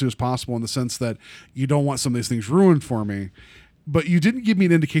see this as soon as possible in the sense that you don't want some of these things ruined for me. But you didn't give me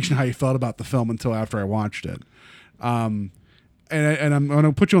an indication how you felt about the film until after I watched it. And I'm going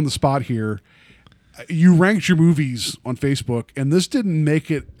to put you on the spot here. You ranked your movies on Facebook, and this didn't make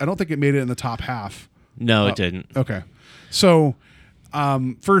it. I don't think it made it in the top half. No, it didn't. Okay. So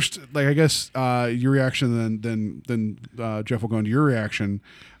first, like I guess your reaction, then Jeff will go into your reaction.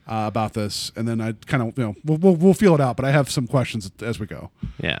 about this, and then I kind of we'll feel it out. But I have some questions as we go.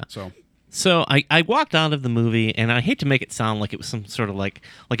 Yeah. So I walked out of the movie, and I hate to make it sound like it was some sort of like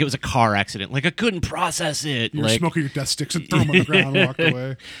it was a car accident. Like I couldn't process it. you're like, smoking your death sticks and throw them on the ground and walked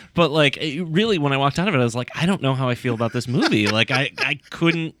away. But like really, when I walked out of it, I was like, I don't know how I feel about this movie. Like I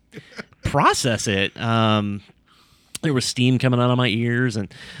couldn't process it. There was steam coming out of my ears,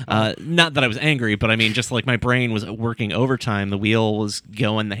 and not that I was angry, but I mean, just like my brain was working overtime. The wheel was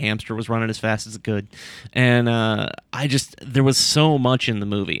going, the hamster was running as fast as it could, and there was so much in the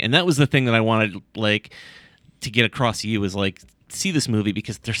movie, and that was the thing that I wanted, like, to get across to you is like, see this movie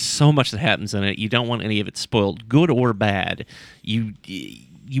because there's so much that happens in it. You don't want any of it spoiled, good or bad. You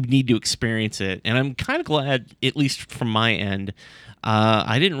need to experience it, and I'm kind of glad, at least from my end.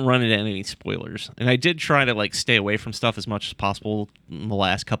 I didn't run into any spoilers, and I did try to like stay away from stuff as much as possible in the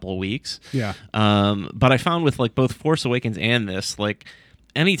last couple of weeks. Yeah. But I found with like both Force Awakens and this, like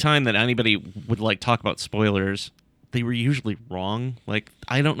anytime that anybody would like talk about spoilers, they were usually wrong. Like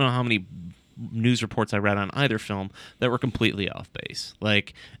I don't know how many news reports I read on either film that were completely off base.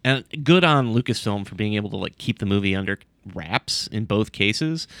 Like, and good on Lucasfilm for being able to like keep the movie under wraps in both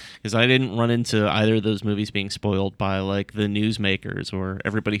cases, because I didn't run into either of those movies being spoiled by like the newsmakers or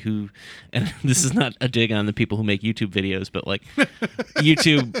everybody who, and this is not a dig on the people who make YouTube videos, but like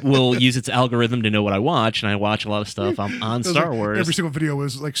YouTube will use its algorithm to know what I watch, and I watch a lot of stuff on Star Wars. Every single video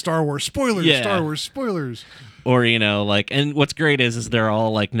was like Star Wars spoilers, Yeah. Star Wars spoilers. Or, like, and what's great is they're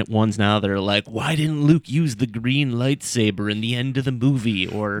all like ones now that are like, why didn't Luke use the green lightsaber in the end of the movie?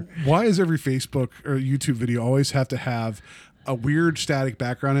 Or why does every Facebook or YouTube video always have to have a weird static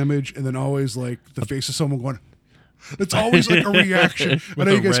background image and then always like the face of someone going? It's always like a reaction. with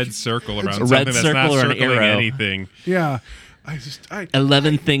a red circle around a something red that's circle not or an circling arrow. anything. Yeah.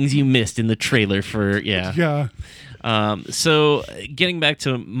 11 things you missed in the trailer for, Yeah. So getting back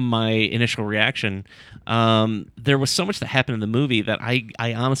to my initial reaction, there was so much that happened in the movie that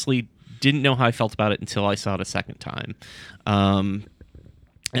I honestly didn't know how I felt about it until I saw it a second time. And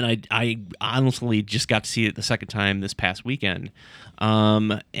I honestly just got to see it the second time this past weekend.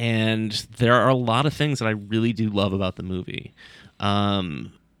 And there are a lot of things that I really do love about the movie. Are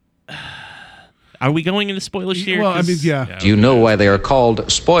we going into spoilers here? Well, I mean, yeah. Do you know why they are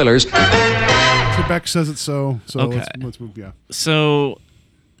called spoilers? Trebek says it so Okay. let's move, yeah. So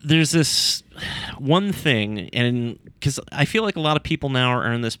there's this one thing, and because I feel like a lot of people now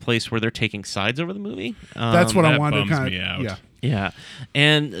are in this place where they're taking sides over the movie. That's what I that wanted to bums kind me of, out. yeah. Yeah.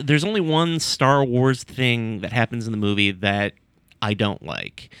 And there's only one Star Wars thing that happens in the movie that I don't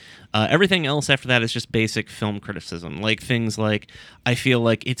like. Everything else after that is just basic film criticism. Like things like, I feel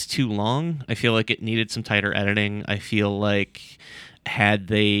like it's too long. I feel like it needed some tighter editing. I feel like had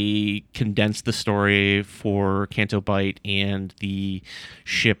they condensed the story for Canto Bight and the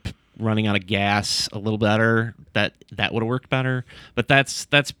ship running out of gas a little better, that would have worked better. But that's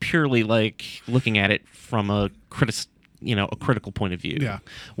purely like looking at it from a critical point of view. Yeah.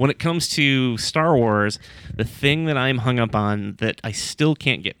 When it comes to Star Wars, the thing that I'm hung up on that I still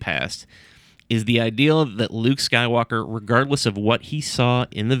can't get past is the idea that Luke Skywalker, regardless of what he saw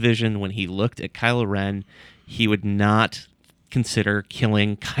in the vision when he looked at Kylo Ren, he would not consider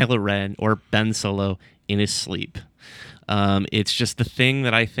killing Kylo Ren or Ben Solo in his sleep. It's just the thing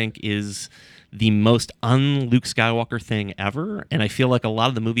that I think is the most un-Luke Skywalker thing ever, and I feel like a lot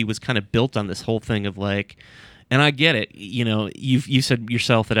of the movie was kind of built on this whole thing of like, and I get it, you said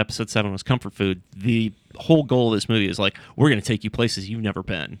yourself that Episode 7 was comfort food. The whole goal of this movie is like, we're going to take you places you've never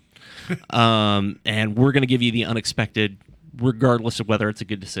been, and we're going to give you the unexpected, regardless of whether it's a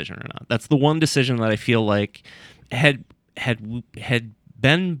good decision or not. That's the one decision that I feel like had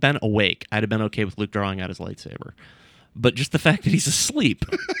Ben been awake, I'd have been okay with Luke drawing out his lightsaber. But just the fact that he's asleep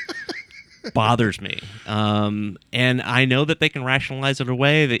bothers me. And I know that they can rationalize it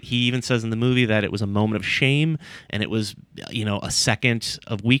away, that he even says in the movie that it was a moment of shame and it was, a second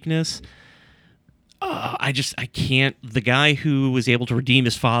of weakness. I can't. The guy who was able to redeem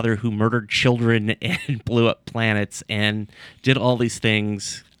his father, who murdered children and blew up planets and did all these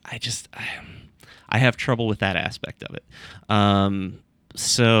things, I have trouble with that aspect of it.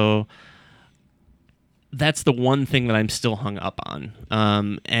 So that's the one thing that I'm still hung up on.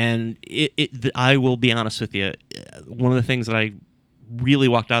 And I will be honest with you. One of the things that I really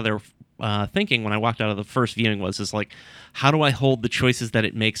walked out of there thinking when I walked out of the first viewing was like, how do I hold the choices that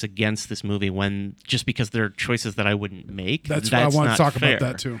it makes against this movie when just because they're choices that I wouldn't make? That's what I want to talk about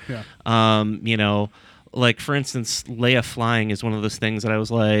that too. Yeah. Like for instance, Leia flying is one of those things that I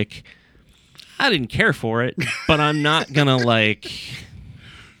was like, I didn't care for it, but I'm not gonna like.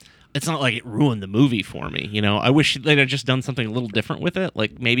 it's not like it ruined the movie for me. You know, I wish they'd have just done something a little different with it.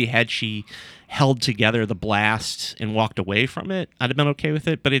 Like maybe had she held together the blast and walked away from it, I'd have been okay with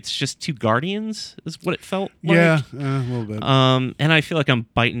it. But it's just two Guardians is what it felt like. Yeah, a little bit. And I feel like I'm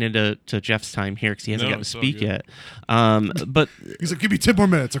biting into Jeff's time here because he hasn't gotten to speak yet. But he's like, give me 10 more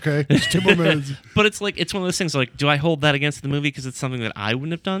minutes, okay? Just 10 more minutes. But it's like it's one of those things. Like, do I hold that against the movie because it's something that I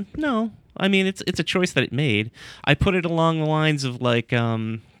wouldn't have done? No. I mean, it's a choice that it made. I put it along the lines of like.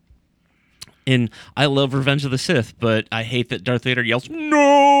 I love Revenge of the Sith, but I hate that Darth Vader yells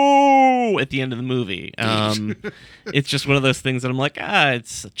 "No" at the end of the movie. It's just one of those things that I'm like,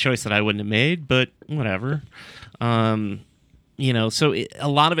 it's a choice that I wouldn't have made, but whatever. You know, so a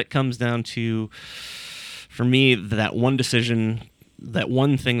lot of it comes down to, for me, that one decision, that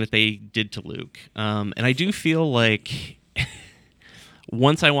one thing that they did to Luke. And I do feel like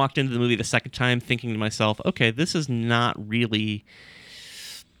once I walked into the movie the second time thinking to myself, okay, this is not really...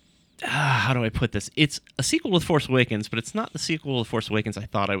 how do I put this? It's a sequel to The Force Awakens, but it's not the sequel to The Force Awakens I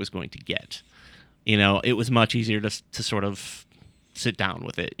thought I was going to get. You know, it was much easier to sort of sit down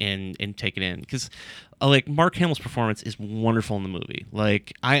with it and take it in. Because, like, Mark Hamill's performance is wonderful in the movie.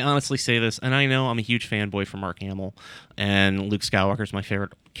 Like, I honestly say this, and I know I'm a huge fanboy for Mark Hamill, and Luke Skywalker is my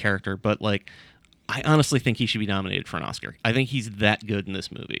favorite character, but, like, I honestly think he should be nominated for an Oscar. I think he's that good in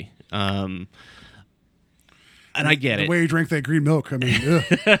this movie. And I get the it. way he drank that green milk, I mean,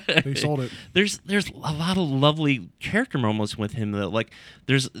 they sold it. There's a lot of lovely character moments with him though. Like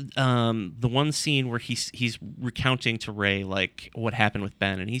there's the one scene where he's recounting to Rey like what happened with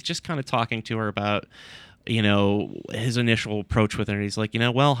Ben, and he's just kind of talking to her about, you know, his initial approach with her. And he's like, you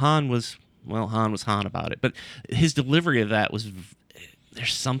know, Han was Han about it, but his delivery of that was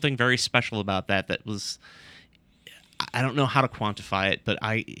there's something very special about that was, I don't know how to quantify it, but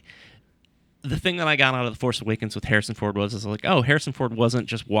the thing that I got out of The Force Awakens with Harrison Ford was like, oh, Harrison Ford wasn't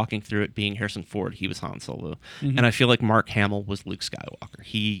just walking through it being Harrison Ford. He was Han Solo. Mm-hmm. And I feel like Mark Hamill was Luke Skywalker.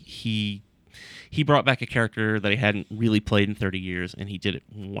 He brought back a character that he hadn't really played in 30 years, and he did it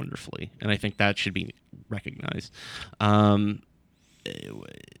wonderfully. And I think that should be recognized. The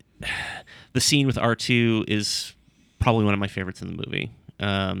scene with R2 is probably one of my favorites in the movie.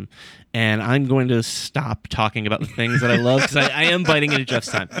 And I'm going to stop talking about the things that I love because I am biting into Jeff's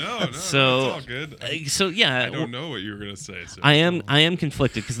time. No, so it's all good. So yeah, I don't know what you were going to say. So. I am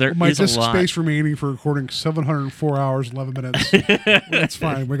conflicted because there is a lot. My disk space remaining for recording 704 hours 11 minutes. That's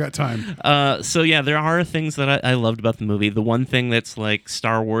fine. We got time. So yeah, there are things that I loved about the movie. The one thing that's like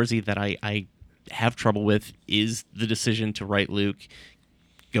Star Warsy that I have trouble with is the decision to write Luke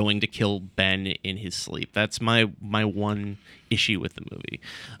going to kill Ben in his sleep. That's my one issue with the movie.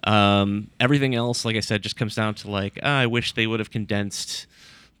 Everything else, like I said, just comes down to like, I wish they would have condensed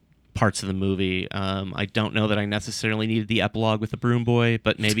parts of the movie. I don't know that I necessarily needed the epilogue with the broom boy,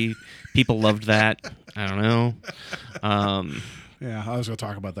 but maybe people loved that. I don't know. Yeah, I was going to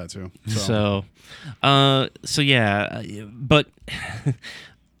talk about that too. So yeah, but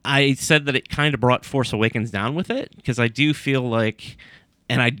I said that it kind of brought Force Awakens down with it because I do feel like,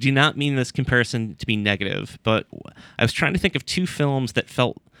 and I do not mean this comparison to be negative, but I was trying to think of two films that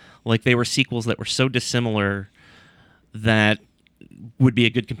felt like they were sequels that were so dissimilar that would be a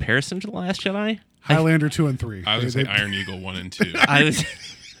good comparison to The Last Jedi. Highlander 2 and 3. I was going to say Iron Eagle 1 and 2. I was...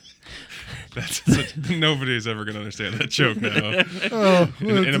 Nobody's ever going to understand that joke now.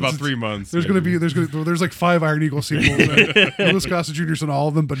 In about 3 months. There's like 5 Iron Eagle sequels. Louis Gossett Jr.'s in all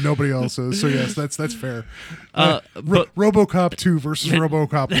of them, but nobody else is. So yes, that's fair. But RoboCop 2 versus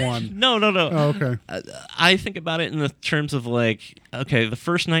RoboCop 1. No. Oh, okay. I think about it in the terms of like, okay, the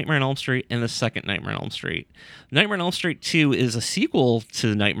first Nightmare on Elm Street and the second Nightmare on Elm Street. Nightmare on Elm Street 2 is a sequel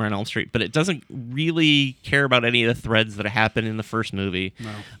to Nightmare on Elm Street, but it doesn't really care about any of the threads that happen in the first movie.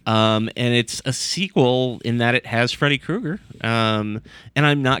 No. And it's a sequel in that it has Freddy Krueger. And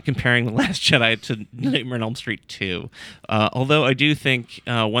I'm not comparing The Last Jedi to Nightmare on Elm Street 2. Although I do think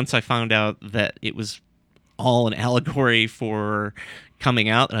once I found out that it was all an allegory for coming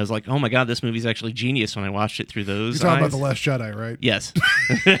out, and I was like, oh my God, this movie's actually genius when I watched it through those You're talking eyes. about The Last Jedi, right? Yes.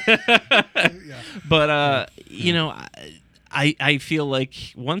 Yeah. But, you know, I feel like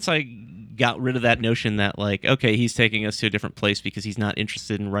once I got rid of that notion that, like, okay, he's taking us to a different place because he's not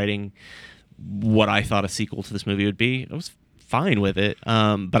interested in writing what I thought a sequel to this movie would be, I was fine with it.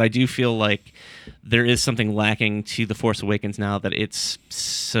 But I do feel like there is something lacking to The Force Awakens now that it's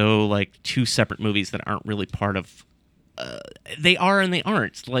so, like, two separate movies that aren't really part of... they are and they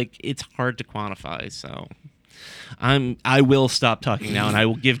aren't. Like, it's hard to quantify, so... I will stop talking now, and I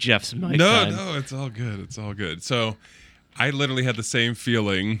will give Jeff some mic time. No, it's all good. It's all good. So, I literally had the same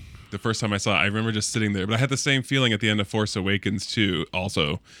feeling the first time I saw it. I remember just sitting there, but I had the same feeling at the end of Force Awakens too.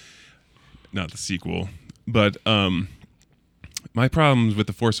 Also, not the sequel. But my problems with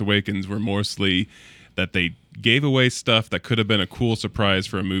The Force Awakens were mostly that they gave away stuff that could have been a cool surprise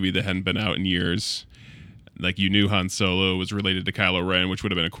for a movie that hadn't been out in years. Like, you knew Han Solo was related to Kylo Ren, which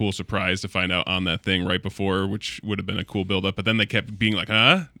would have been a cool surprise to find out on that thing right before, which would have been a cool build-up. But then they kept being like,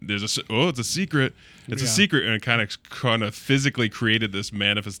 it's a secret. It's a secret. And it kind of physically created this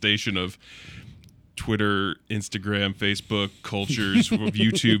manifestation of Twitter, Instagram, Facebook cultures, of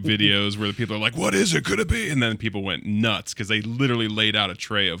YouTube videos where the people are like, what is it? Could it be? And then people went nuts because they literally laid out a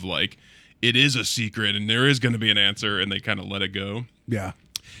tray of like, it is a secret and there is going to be an answer, and they kind of let it go. Yeah.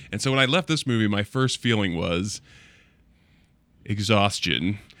 And so when I left this movie, my first feeling was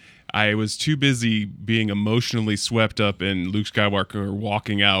exhaustion. I was too busy being emotionally swept up in Luke Skywalker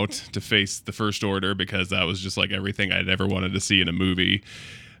walking out to face the First Order, because that was just like everything I'd ever wanted to see in a movie.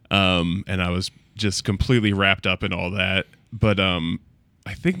 And I was just completely wrapped up in all that. But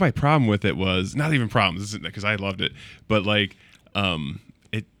I think my problem with it was not even problems, because I loved it, but like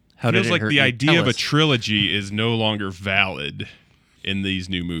it feels like the idea of a trilogy is no longer valid in these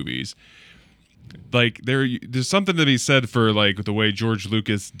new movies. Like there's something to be said for like the way George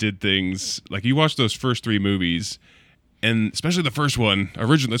Lucas did things. Like, you watch those first 3 movies, and especially the first one,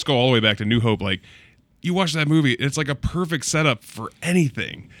 original. Let's go all the way back to New Hope. Like, you watch that movie, it's like a perfect setup for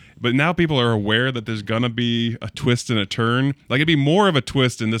anything. But now people are aware that there's gonna be a twist and a turn. Like, it'd be more of a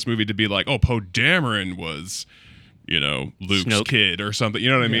twist in this movie to be like, oh, Poe Dameron was, Luke's Snoke kid or something. You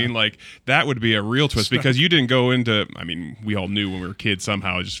know what I mean? Like, that would be a real twist, because you didn't go into, I mean, we all knew when we were kids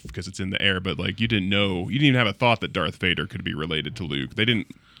somehow just because it's in the air, but like, you didn't even have a thought that Darth Vader could be related to Luke. They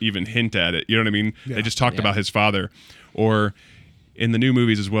didn't even hint at it. You know what I mean? Yeah. They just talked about his father. Or in the new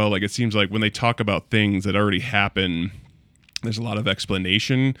movies as well, like, it seems like when they talk about things that already happen, there's a lot of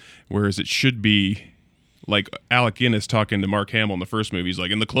explanation, whereas it should be like Alec Guinness talking to Mark Hamill in the first movie. He's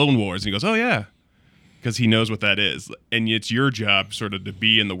like, in the Clone Wars, and he goes, oh yeah, because he knows what that is. And it's your job sort of to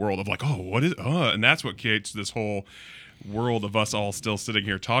be in the world of like, oh, what is, and that's what creates this whole world of us all still sitting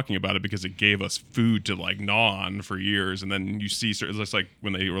here talking about it, because it gave us food to like gnaw on for years. And then you see, it's just like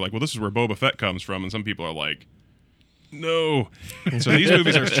when they were like, well, this is where Boba Fett comes from, and some people are like, no. So these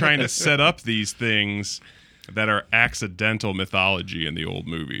movies are trying to set up these things that are accidental mythology in the old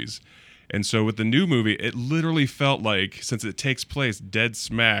movies. And so with the new movie, it literally felt like, since it takes place dead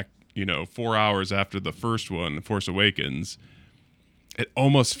smack, 4 hours after the first one, Force Awakens, it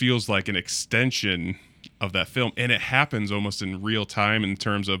almost feels like an extension of that film. And it happens almost in real time in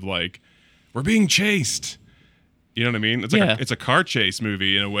terms of like, we're being chased. You know what I mean? It's like it's a car chase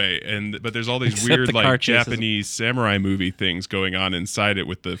movie in a way, but there's all these weird like Japanese samurai movie things going on inside it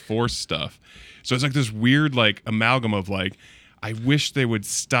with the Force stuff. So it's like this weird like amalgam of like, I wish they would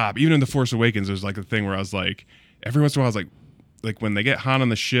stop. Even in The Force Awakens, there's like a thing where I was like, every once in a while I was like when they get Han on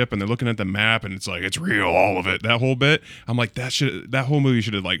the ship and they're looking at the map and it's like, it's real, all of it, that whole bit. I'm like, that whole movie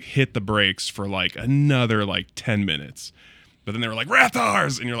should have like hit the brakes for like another like 10 minutes. But then they were like,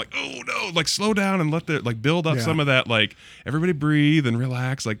 Rathars! And you're like, oh no, like slow down and let the like build up some of that, like everybody breathe and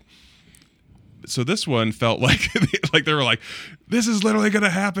relax. Like, so this one felt like like they were like, this is literally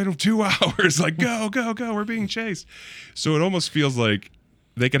gonna happen in 2 hours. Like, go, we're being chased. So it almost feels like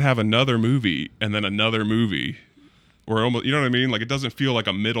they could have another movie and then another movie. Or almost, you know what I mean? Like, it doesn't feel like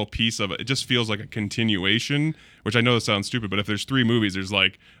a middle piece of it. It just feels like a continuation, which I know this sounds stupid, but if there's 3 movies, there's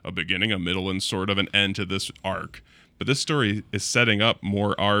like a beginning, a middle, and sort of an end to this arc. But this story is setting up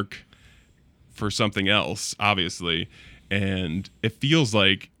more arc for something else, obviously. And it feels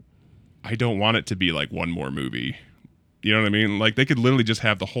like I don't want it to be like one more movie. You know what I mean? Like, they could literally just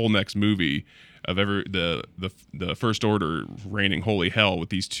have the whole next movie of the First Order reigning holy hell with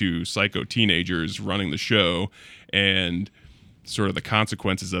these 2 psycho teenagers running the show and sort of the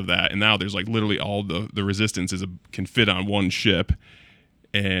consequences of that. And now there's like literally all the resistance can fit on one ship.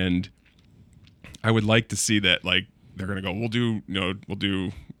 And I would like to see that, like, they're going to go, we'll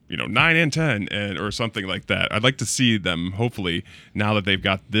do 9 and 10 or something like that. I'd like to see them, hopefully, now that they've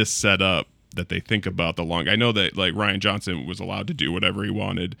got this set up, that they think about the long. I know that like Rian Johnson was allowed to do whatever he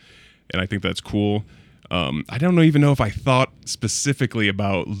wanted, and I think that's cool. I don't even know if I thought specifically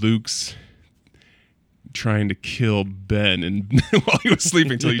about Luke's trying to kill Ben and while he was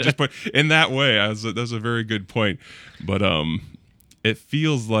sleeping until you just put in that way. That was a very good point. But it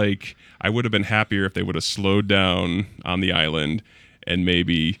feels like I would have been happier if they would have slowed down on the island and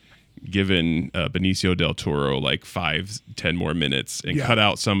maybe given Benicio del Toro like 5-10 more minutes and cut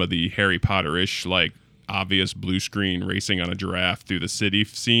out some of the Harry Potter-ish like obvious blue screen racing on a giraffe through the city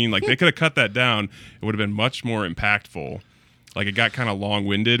scene. Like, they could have cut that down. It would have been much more impactful. Like, it got kind of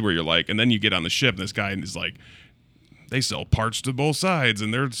long-winded where you're like, and then you get on the ship and this guy is like they sell parts to both sides,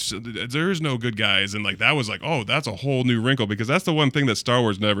 and there's no good guys, and like that was like, oh, that's a whole new wrinkle, because that's the one thing that Star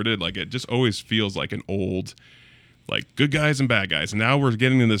Wars never did. Like, it just always feels like an old, like, good guys and bad guys, and now we're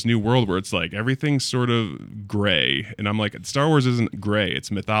getting in this new world where it's like everything's sort of gray, and I'm like, Star Wars isn't gray, it's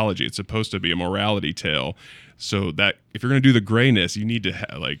mythology, it's supposed to be a morality tale, so that if you're going to do the grayness, you need to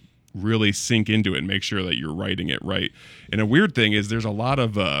like really sink into it and make sure that you're writing it right. And a weird thing is there's a lot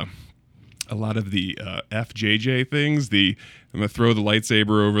of the FJJ things. I'm gonna throw the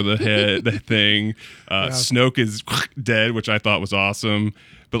lightsaber over the head, the thing. Snoke is dead, which I thought was awesome.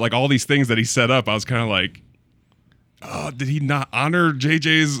 But like all these things that he set up, I was kind of like, oh, did he not honor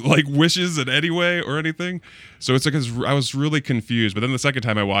JJ's like wishes in any way or anything? So it's like I was really confused. But then the second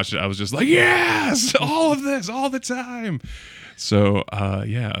time I watched it, I was just like, yes, all of this, all the time. So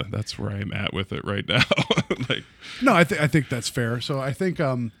yeah, that's where I'm at with it right now. Like, no, I think that's fair. So I think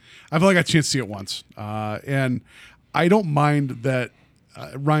I've only got a chance to see it once, and I don't mind that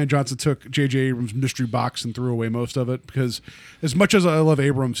Rian Johnson took J.J. Abrams' mystery box and threw away most of it, because as much as I love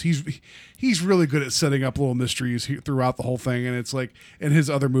Abrams, he's really good at setting up little mysteries throughout the whole thing, and it's like in his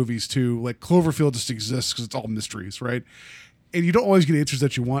other movies too. Like Cloverfield just exists because it's all mysteries, right? And you don't always get answers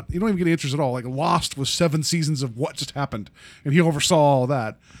that you want. You don't even get answers at all. Like Lost was 7 seasons of what just happened, and he oversaw all of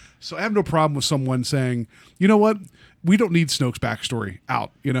that. So I have no problem with someone saying, you know what, we don't need Snoke's backstory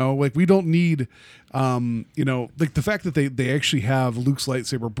out. You know, like we don't need, you know, like the fact that they actually have Luke's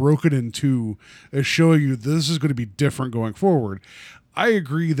lightsaber broken in two is showing you this is going to be different going forward. I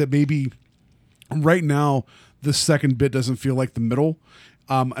agree that maybe right now the second bit doesn't feel like the middle.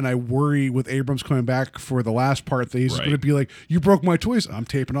 And I worry with Abrams coming back for the last part that he's going to be like, "You broke my toys. I'm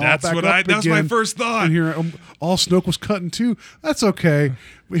taping all back up again." That's my first thought. And here, all Snoke was cut in two. That's okay.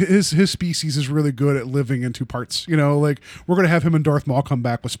 His species is really good at living in two parts. You know, like we're going to have him and Darth Maul come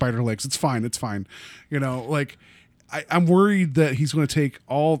back with spider legs. It's fine. It's fine. You know, like I'm worried that he's going to take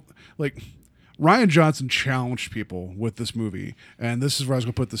all like. Rian Johnson challenged people with this movie, and this is where I was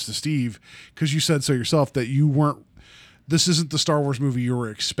going to put this to Steve, because you said so yourself that you weren't. This isn't the Star Wars movie you were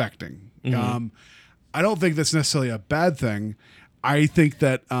expecting. Mm-hmm. I don't think that's necessarily a bad thing. I think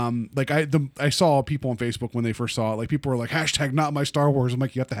that like I saw people on Facebook when they first saw it, like people were like hashtag not my Star Wars. I'm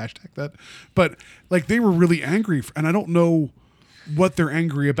like, you have to hashtag that, but like they were really angry, and I don't know what they're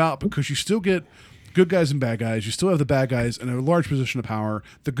angry about, because you still get good guys and bad guys. You still have the bad guys in a large position of power.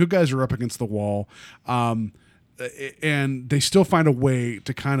 The good guys are up against the wall, and they still find a way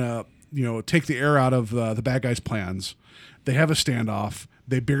to kind of, you know, take the air out of the bad guys' plans. They have a standoff.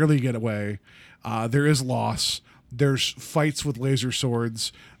 They barely get away. There is loss. There's fights with laser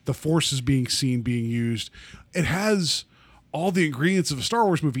swords. The Force is being used. It has all the ingredients of a Star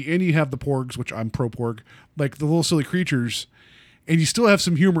Wars movie, and you have the Porgs, which I'm pro Porg, like the little silly creatures, and you still have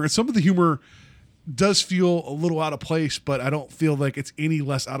some humor. And some of the humor does feel a little out of place, but I don't feel like it's any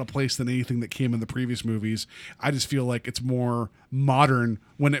less out of place than anything that came in the previous movies. I just feel like it's more modern.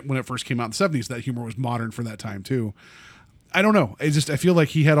 When it first came out in the 70s, that humor was modern for that time too. I don't know. I feel like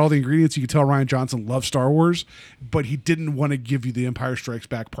he had all the ingredients. You could tell Rian Johnson loved Star Wars, but he didn't want to give you The Empire Strikes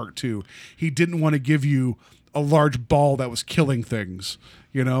Back Part 2. He didn't want to give you a large ball that was killing things.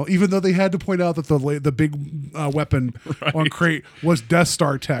 You know, even though they had to point out that the big weapon on Crate was Death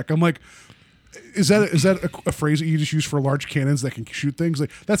Star tech. I'm like, is that a phrase that you just use for large cannons that can shoot things?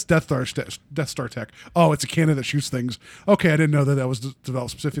 Like, that's Death Star tech. Oh, it's a cannon that shoots things. Okay, I didn't know that was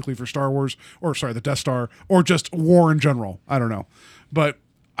developed specifically for Star Wars, or sorry, the Death Star, or just war in general. I don't know, but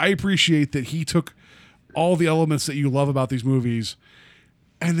I appreciate that he took all the elements that you love about these movies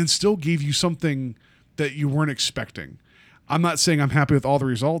and then still gave you something that you weren't expecting. I'm not saying I'm happy with all the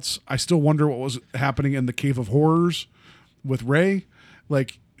results. I still wonder what was happening in the Cave of Horrors with Rey.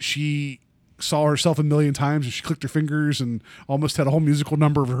 Like, she saw herself a million times and she clicked her fingers and almost had a whole musical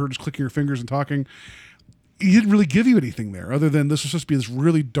number of her just clicking her fingers and talking. He didn't really give you anything there other than this was supposed to be this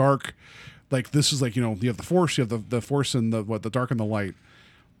really dark, like this is like, you know, you have the Force, you have the Force and the dark and the light.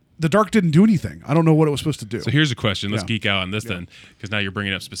 The dark didn't do anything. I don't know what it was supposed to do. So here's a question. Let's geek out on this then, because now you're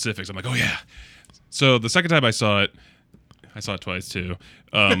bringing up specifics. I'm like, oh yeah. So the second time I saw it twice too.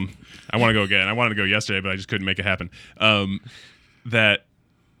 I want to go again. I wanted to go yesterday, but I just couldn't make it happen. That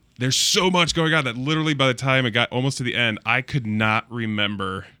there's so much going on that literally by the time it got almost to the end, I could not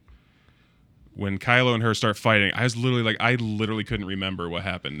remember when Kylo and her start fighting. I literally couldn't remember what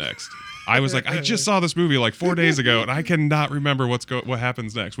happened next. I was like, I just saw this movie like 4 days ago, and I cannot remember what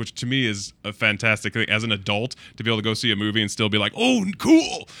happens next, which to me is a fantastic thing as an adult to be able to go see a movie and still be like, oh,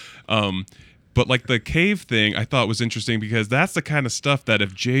 cool. But like the cave thing, I thought was interesting because that's the kind of stuff that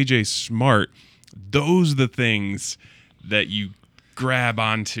if JJ's smart, those are the things that you grab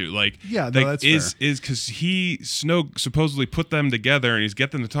onto. Like, Yeah, no, that's fair. is because Snoke supposedly put them together and he's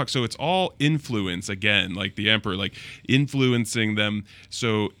get them to talk. So it's all influence again, like the Emperor, like influencing them.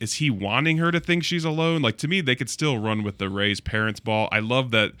 So is he wanting her to think she's alone? Like, to me, they could still run with the Rey's parents' ball. I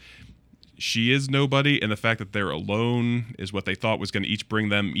love that she is nobody, and the fact that they're alone is what they thought was going to each bring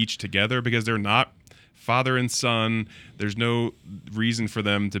them each together, because they're not father and son. There's no reason for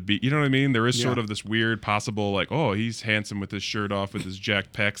them to be, you know what I mean? There is sort of this weird possible, like, oh, he's handsome with his shirt off with his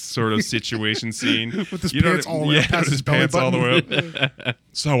jacked pecs sort of situation scene. With his pants all the way up past his belly pants all the way up.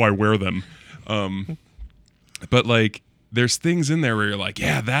 That's how I wear them. But like, there's things in there where you're like,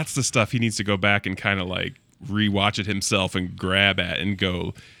 yeah, that's the stuff he needs to go back and kind of like rewatch it himself and grab at and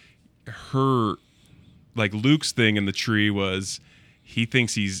go, her, like Luke's thing in the tree was he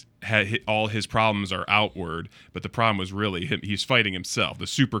thinks all his problems are outward, but the problem was really him. He's fighting himself. The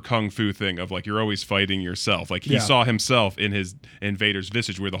super kung fu thing of like, you're always fighting yourself. Like, he saw himself in Vader's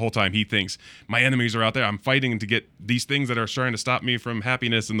visage, where the whole time he thinks, my enemies are out there. I'm fighting to get these things that are trying to stop me from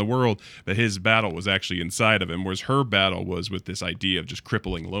happiness in the world. But his battle was actually inside of him, whereas her battle was with this idea of just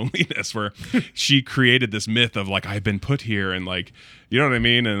crippling loneliness, where she created this myth of like, I've been put here, and like, you know what I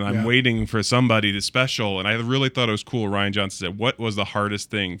mean? And I'm waiting for somebody to special. And I really thought it was cool. Rian Johnson said, what was the hardest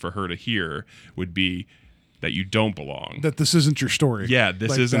thing for her to hear would be that you don't belong. That this isn't your story. Yeah,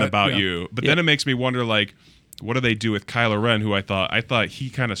 this like isn't about you. But then it makes me wonder, like, what do they do with Kylo Ren, who I thought he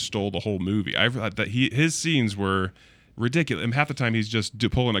kind of stole the whole movie. I thought that his scenes were ridiculous. And half the time he's just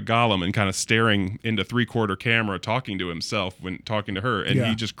pulling a Gollum and kind of staring into 3/4 camera, talking to himself when talking to her, and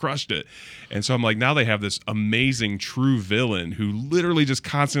he just crushed it. And so I'm like, now they have this amazing true villain who literally just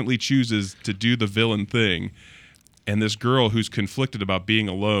constantly chooses to do the villain thing, and this girl who's conflicted about being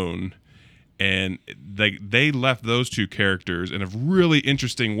alone. And they left those two characters in a really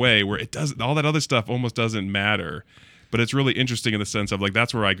interesting way, where it doesn't, all that other stuff almost doesn't matter. But it's really interesting in the sense of like,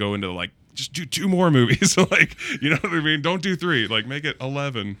 that's where I go into like, just do 2 more movies. Like, you know what I mean? Don't do 3. Like, make it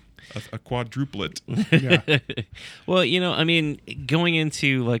 11, a quadruplet. Yeah. Well, you know, I mean, going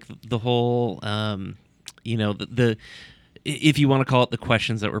into like the whole, you know, the if you want to call it the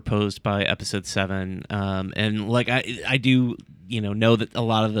questions that were posed by episode 7, and like I do, you know that a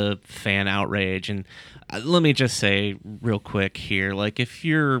lot of the fan outrage, and let me just say real quick here, like, if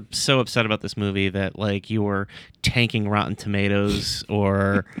you're so upset about this movie that like you're tanking Rotten Tomatoes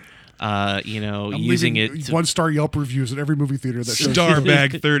or you know, using it to 1-star Yelp reviews at every movie theater that shows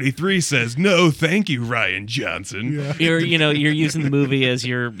Starbag 33 says, no, thank you, Rian Johnson. Yeah. you're using the movie as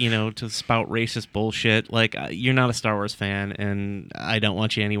your, you know, to spout racist bullshit. Like, you're not a Star Wars fan, and I don't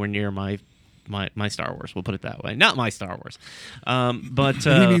want you anywhere near my Star Wars. We'll put it that way. Not my Star Wars. But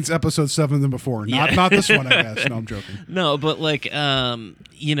he means episode 7 than before. Not this one, I guess. No, I'm joking. No, but like,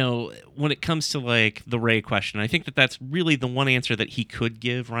 you know, when it comes to like the Rey question, I think that that's really the one answer that he could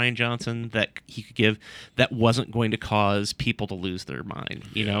give, Rian Johnson, that he could give that wasn't going to cause people to lose their mind,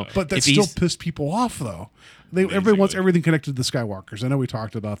 you know. But that If still he's- pissed people off, though. Everyone wants everything connected to the Skywalkers. I know we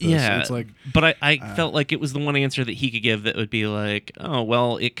talked about this. Yeah, It's like, but I felt like it was the one answer that he could give that would be like, oh,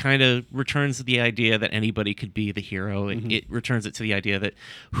 well, it kind of returns to the idea that anybody could be the hero. It returns it to the idea that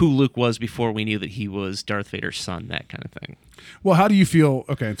who Luke was before we knew that he was Darth Vader's son, that kind of thing. well, how do you feel?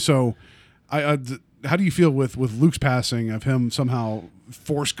 Okay, so how do you feel with Luke's passing, of him somehow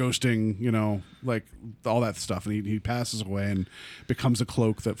force ghosting, you know, like all that stuff, and he passes away and becomes a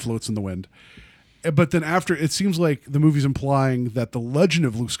cloak that floats in the wind? But then after, it seems like the movie's implying that the legend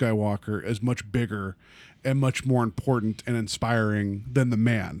of Luke Skywalker is much bigger and much more important and inspiring than the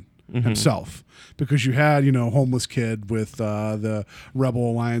man himself. Because you had, you know, homeless kid with the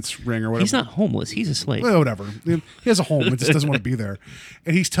Rebel Alliance ring or whatever. He's not homeless. He's a slave. Well, whatever. He has a home. It just doesn't want to be there.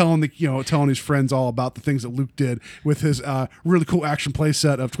 And he's telling his friends all about the things that Luke did with his really cool action play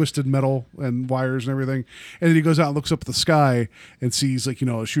set of twisted metal and wires and everything. And then he goes out and looks up at the sky and sees, like, you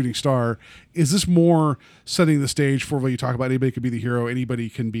know, a shooting star. Is this more setting the stage for what you talk about? Anybody could be the hero. Anybody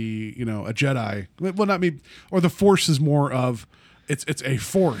can be, you know, a Jedi. Well, not me. Or the Force is more of, it's a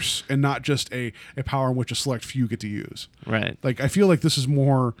force and not just a power in which a select few get to use. Right. Like, I feel like this is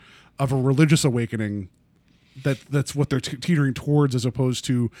more of a religious awakening that's what they're teetering towards, as opposed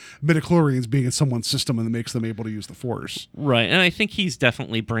to midichlorians being in someone's system and that makes them able to use the Force. Right. And I think he's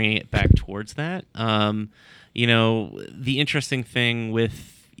definitely bringing it back towards that. You know, the interesting thing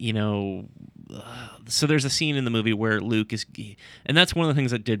with, you know, so there's a scene in the movie where Luke is, and that's one of the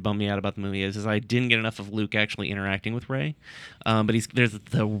things that did bum me out about the movie is I didn't get enough of Luke actually interacting with Rey. But there's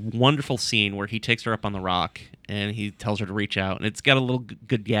the wonderful scene where he takes her up on the rock and he tells her to reach out, and it's got a little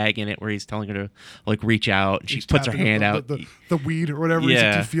good gag in it where he's telling her to like reach out, and she puts her hand out, the weed or whatever.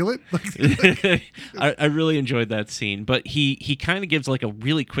 Yeah. He's like, do you feel it? I really enjoyed that scene, but he kind of gives like a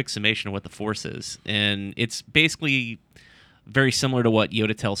really quick summation of what the Force is, and it's basically very similar to what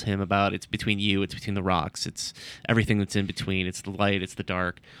Yoda tells him about it's between you, it's between the rocks, it's everything that's in between, it's the light, it's the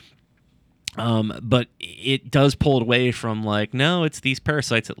dark. But it does pull it away from like, no, it's these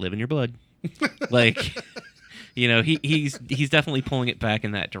parasites that live in your blood. Like, you know, he's definitely pulling it back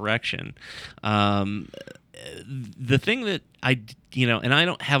in that direction. The thing that and I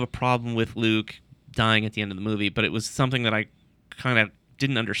don't have a problem with Luke dying at the end of the movie, but it was something that I kind of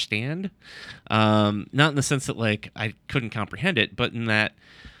didn't understand. Not in the sense that like I couldn't comprehend it, but in that.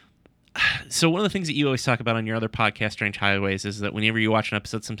 So one of the things that you always talk about on your other podcast, Strange Highways, is that whenever you watch an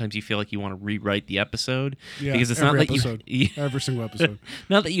episode, sometimes you feel like you want to rewrite the episode because it's not that every single episode.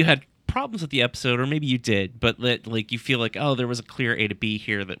 Not that you had problems with the episode, or maybe you did, but that like you feel like, oh, there was a clear A to B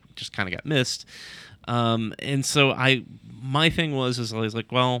here that just kind of got missed. And so my thing was I was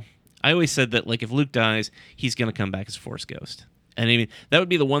like, well, I always said that like if Luke dies, he's going to come back as a Force ghost. And I mean, that would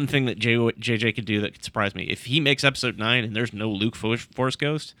be the one thing that JJ could do that could surprise me. If he makes episode 9 and there's no Luke Force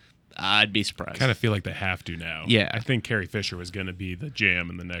ghost, I'd be surprised. Kind of feel like they have to now. Yeah. I think Carrie Fisher was going to be the jam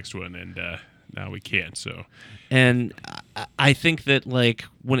in the next one, and now we can't. So, and I think that like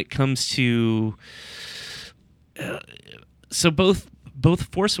when it comes to so both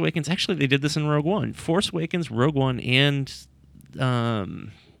Force Awakens, actually they did this in Rogue One. Force Awakens, Rogue One, and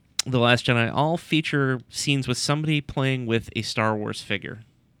The Last Jedi all feature scenes with somebody playing with a Star Wars figure.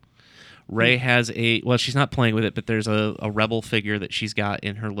 Rey has she's not playing with it, but there's a Rebel figure that she's got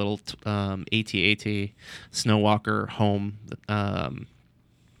in her little AT-AT Snowwalker home.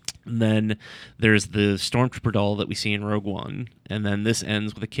 Then there's the Stormtrooper doll that we see in Rogue One, and then this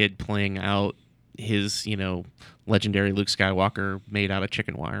ends with a kid playing out his, legendary Luke Skywalker made out of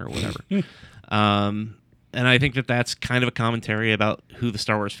chicken wire or whatever. And I think that that's kind of a commentary about who the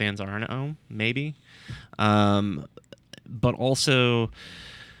Star Wars fans are now, maybe. But also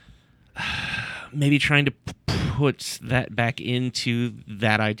maybe trying to put that back into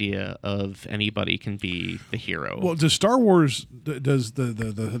that idea of anybody can be the hero. Well, does Star Wars, does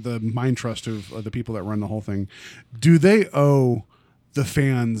the mind trust of the people that run the whole thing, do they owe the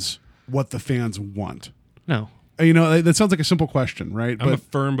fans what the fans want? No. That sounds like a simple question, right? I'm a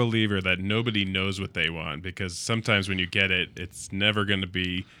firm believer that nobody knows what they want, because sometimes when you get it, it's never going to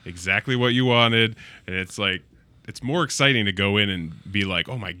be exactly what you wanted. And it's like, it's more exciting to go in and be like,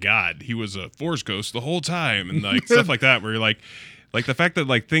 oh my God, he was a Force ghost the whole time. And like stuff like that, where you're like the fact that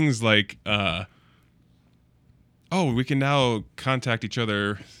like things like, we can now contact each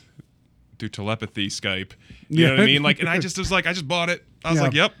other through telepathy, Skype. You know what I mean? Like, and I just bought it. I was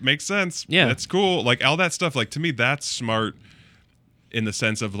like, yep, makes sense. Yeah. That's cool. Like all that stuff, like to me, that's smart in the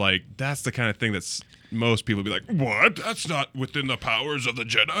sense of like, that's the kind of thing that's most people be like, what? That's not within the powers of the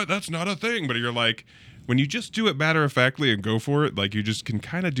Jedi. That's not a thing. But you're like, when you just do it matter-of-factly and go for it, like you just can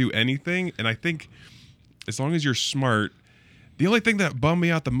kind of do anything. And I think as long as you're smart, the only thing that bummed me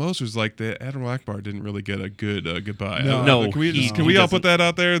out the most was like the Admiral Akbar didn't really get a good goodbye. No, can we all put that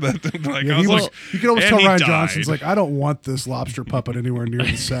out there? That like, Yeah, I was like, you can always and tell he Ryan died. Johnson's like, I don't want this lobster puppet anywhere near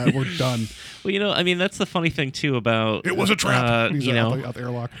the set. We're done. Well, I mean, that's the funny thing too about It was a trap. He's out the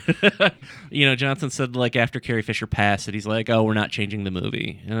airlock. Johnson said like after Carrie Fisher passed that he's like, oh, we're not changing the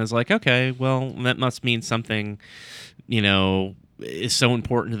movie, and I was like, okay, well, that must mean something, is so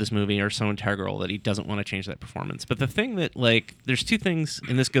important to this movie or so integral that he doesn't want to change that performance. But the thing that like, there's two things,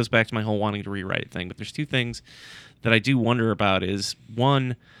 and this goes back to my whole wanting to rewrite it thing, but there's two things that I do wonder about is,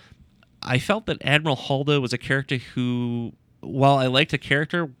 one, I felt that Admiral Halda was a character who, while I liked the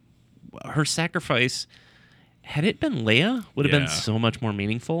character, her sacrifice, had it been Leia, would have been so much more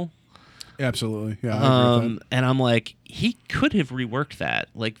meaningful. Absolutely. Yeah. I agree with that. And I'm like, he could have reworked that.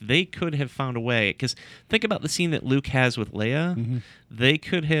 Like, they could have found a way. Because think about the scene that Luke has with Leia. Mm-hmm. They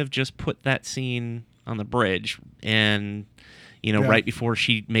could have just put that scene on the bridge and, right before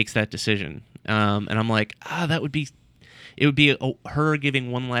she makes that decision. And I'm like, that would be... It would be her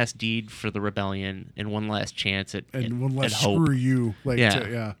giving one last deed for the rebellion and one last chance at one last hope. screw you. Like,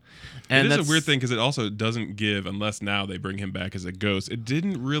 And it is a weird thing because it also doesn't give, unless now they bring him back as a ghost, it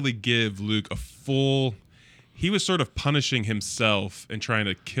didn't really give Luke a full... He was sort of punishing himself and trying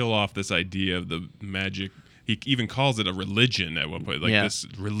to kill off this idea of the magic. He even calls it a religion at one point, like this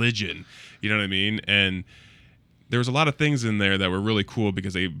religion. You know what I mean? And there was a lot of things in there that were really cool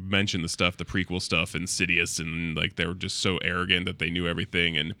because they mentioned the prequel stuff, Insidious, and like they were just so arrogant that they knew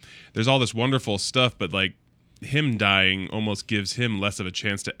everything. And there's all this wonderful stuff, but like him dying almost gives him less of a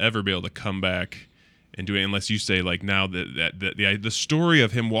chance to ever be able to come back and do it, unless you say like now the story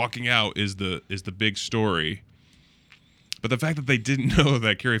of him walking out is the big story. But the fact that they didn't know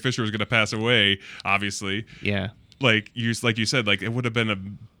that Carrie Fisher was going to pass away, obviously, Yeah. like you said, like it would have been a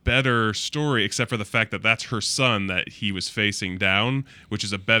better story, except for the fact that that's her son that he was facing down, which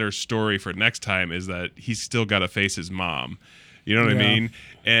is a better story for next time, is that he's still got to face his mom. You know what I mean?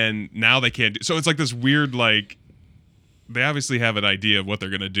 And now they can't do, so it's like this weird, like, they obviously have an idea of what they're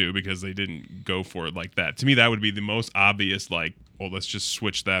going to do because they didn't go for it like that. To me, that would be the most obvious, like, well, let's just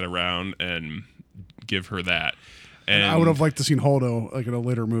switch that around and give her that. And I would have liked to seen Holdo like in a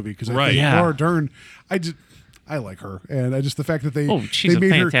later movie because Right. Laura Dern, I like her, and I just the fact that she's a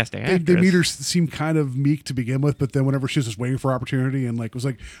fantastic they actress. made her seem kind of meek to begin with, but then whenever she was just waiting for opportunity and like was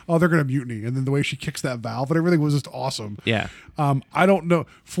like, oh, they're gonna mutiny, and then the way she kicks that valve and everything was just awesome. Yeah. I don't know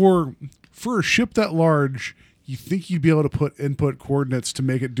for a ship that large. You think you'd be able to put input coordinates to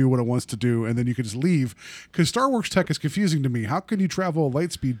make it do what it wants to do, and then you could just leave. Because Star Wars tech is confusing to me. How can you travel at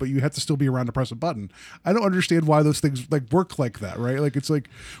light speed, but you have to still be around to press a button? I don't understand why those things like work like that, right? Like it's like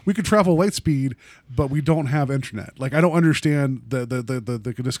we could travel light speed, but we don't have internet. Like I don't understand the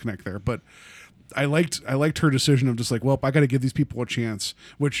disconnect there. But I liked her decision of just like, well, I got to give these people a chance,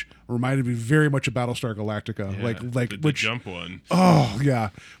 which reminded me very much of Battlestar Galactica, the which jump one. Oh yeah,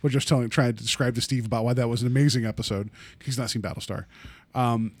 we're just trying to describe to Steve about why that was an amazing episode. He's not seen Battlestar,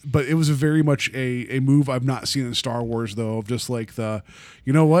 but it was a very much a move I've not seen in Star Wars though. Of just like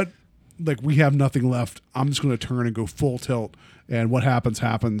you know what, like we have nothing left. I'm just going to turn and go full tilt, and what happens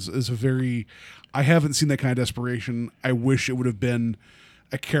is a very. I haven't seen that kind of desperation. I wish it would have been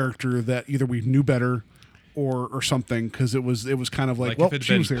a character that either we knew better or something, because it was kind of like well, if it'd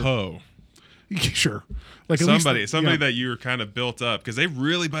she was been there. Poe. Sure, like at Somebody least, yeah. that you were kind of built up, because they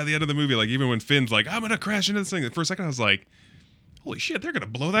really, by the end of the movie, like even when Finn's like, I'm gonna crash into this thing, for a second I was like, holy shit, they're gonna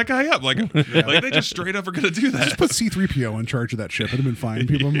blow that guy up, like they just straight up are gonna do that. Just put C-3PO in charge of that ship. It'd have been fine.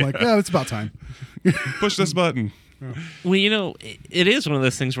 People are like, yeah, it's about time. Push this button. Well, you know, it is one of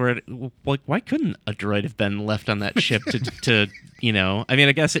those things where, like, why couldn't a droid have been left on that ship to you know? I mean,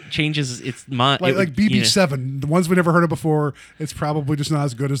 I guess it changes its mind. Like BB-7, the ones we never heard of before. It's probably just not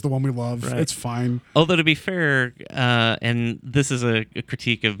as good as the one we love. Right. It's fine. Although to be fair, and this is a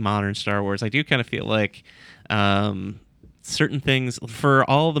critique of modern Star Wars, I do kind of feel like certain things for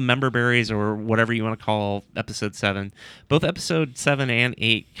all the member berries or whatever you want to call episode 7, both episode 7 and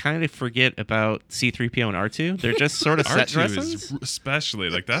 8 kind of forget about C-3PO and R2. They're just sort of set R2 dressings. is especially,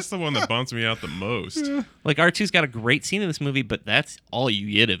 like, that's the one that bumps me out the most. Like R2's got a great scene in this movie, but that's all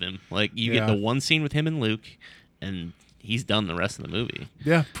you get of him. Like you get the one scene with him and Luke, and he's done the rest of the movie.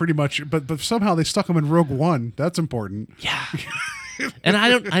 Yeah, pretty much. But somehow they stuck him in Rogue One. That's important. Yeah. And I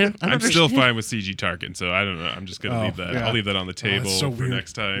don't I'm still understand. fine with CG Tarkin, so I don't know. I'm just gonna leave that. yeah. I'll leave that on the table that's so for weird.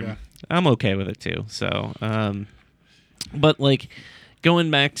 next time. Yeah. I'm okay with it too. So, but like going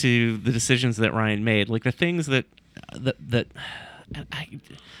back to the decisions that Ryan made, like the things that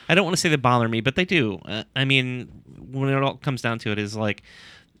I don't want to say that bother me, but they do. I mean, when it all comes down to it, is like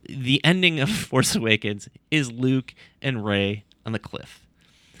the ending of Force Awakens is Luke and Rey on the cliff.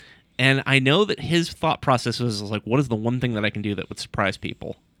 And I know that his thought process was like, what is the one thing that I can do that would surprise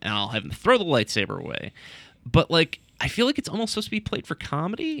people? And I'll have him throw the lightsaber away. But, like, I feel like it's almost supposed to be played for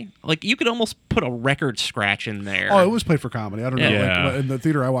comedy. Like, you could almost put a record scratch in there. Oh, it was played for comedy. I don't know. Yeah. Like, in the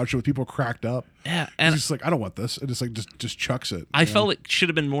theater I watched it with people cracked up. Yeah, And and it's just like, I don't want this. It just chucks it. I felt it should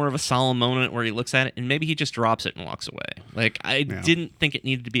have been more of a solemn moment where he looks at it and maybe he just drops it and walks away. Like, I didn't think it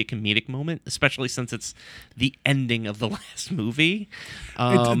needed to be a comedic moment, especially since it's the ending of the last movie.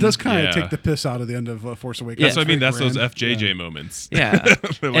 It does kind of yeah. take the piss out of the end of Force Awakens. That's what I mean. That's Very those grand. FJJ moments. Yeah.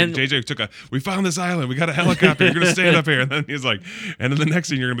 Like And- JJ we found this island. We got a helicopter. You're gonna stand up here, and then he's like, and then the next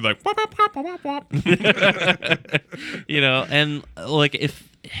thing you're gonna be like, wop, wop, wop, wop, wop. You know, and like if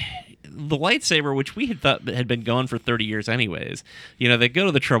the lightsaber, which we had thought had been gone for 30 years anyways, you know, they go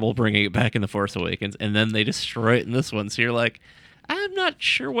to the trouble bringing it back in The Force Awakens, and then they destroy it in this one. So you're like, I'm not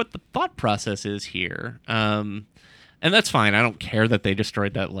sure what the thought process is here. And that's fine. I don't care that they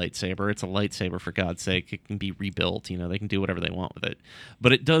destroyed that lightsaber. It's a lightsaber, for God's sake. It can be rebuilt. You know, they can do whatever they want with it.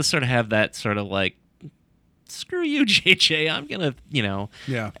 But it does sort of have that sort of like, screw you, JJ. I'm going to, you know.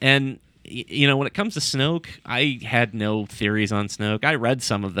 Yeah. And, you know, when it comes to Snoke, I had no theories on Snoke. I read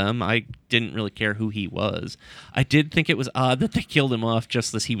some of them. I didn't really care who he was. I did think it was odd that they killed him off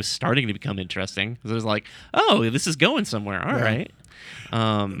just as he was starting to become interesting. Because it was like, oh, this is going somewhere. All right.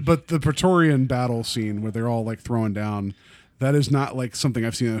 But the Praetorian battle scene where they're all like throwing down, that is not like something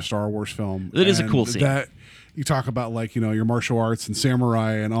I've seen in a Star Wars film. It is a And cool scene. That you talk about like, your martial arts and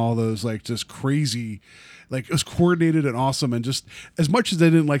samurai and all those like just crazy, like it was coordinated and awesome. And just as much as I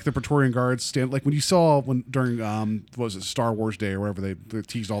didn't like the Praetorian Guards stand, like when you saw during what was it, Star Wars Day or whatever, they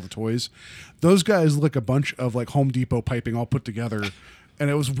teased all the toys, those guys look a bunch of like Home Depot piping all put together, and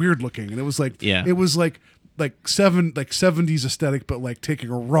it was weird looking, and it was like it was like 70s aesthetic, but like taking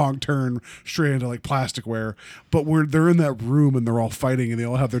a wrong turn straight into like plasticware. But they're in that room and they're all fighting and they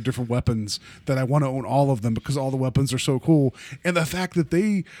all have their different weapons that I want to own all of them because all the weapons are so cool. And the fact that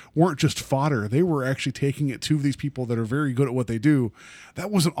they weren't just fodder, they were actually taking it to these people that are very good at what they do.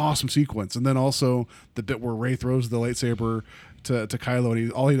 That was an awesome sequence. And then also the bit where Rey throws the lightsaber to Kylo,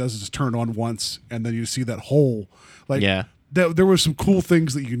 and all he does is just turn on once, and then you see that hole. Like, there were some cool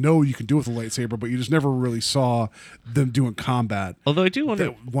things that you can do with a lightsaber, but you just never really saw them doing combat. Although I do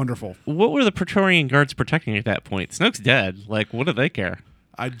wonder, wonderful. What were the Praetorian Guards protecting at that point? Snoke's dead. Like, what do they care?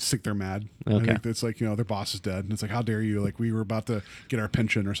 I just think they're mad. Okay. I think it's like, their boss is dead, and it's like, how dare you? Like, we were about to get our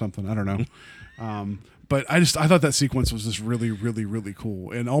pension or something. I don't know. But I thought that sequence was just really, really, really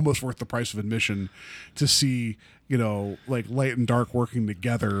cool, and almost worth the price of admission to see, like light and dark working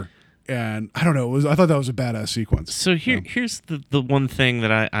together. And I don't know, I thought that was a badass sequence. So here's the one thing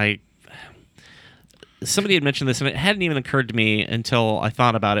that I somebody had mentioned this, and it hadn't even occurred to me until I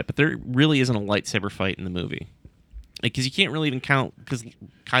thought about it, but there really isn't a lightsaber fight in the movie. Because you can't really even count, because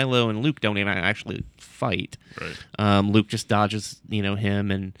Kylo and Luke don't even actually fight. Right. Luke just dodges,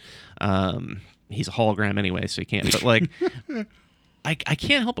 him, and he's a hologram anyway, so he can't. But like, I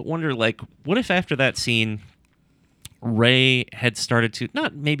can't help but wonder, like, what if after that scene, Rey had started to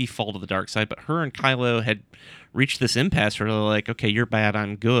not maybe fall to the dark side, but her and Kylo had reached this impasse where they're like, okay, you're bad,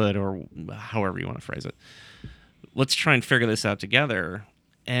 I'm good, or however you want to phrase it. Let's try and figure this out together.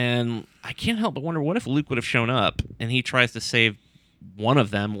 And I can't help but wonder, what if Luke would have shown up and he tries to save one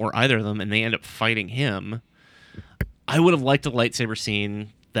of them or either of them and they end up fighting him? I would have liked a lightsaber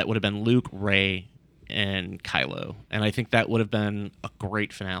scene that would have been Luke, Rey, and Kylo. And I think that would have been a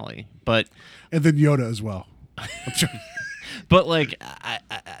great finale. And then Yoda as well. I'm sure. But like,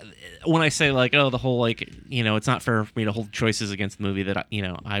 when I say like, the whole like, it's not fair for me to hold choices against the movie that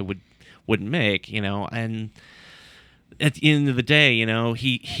I wouldn't make, and at the end of the day,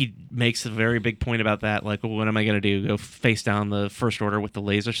 he makes a very big point about that. Like, well, what am I going to do? Go face down the First Order with the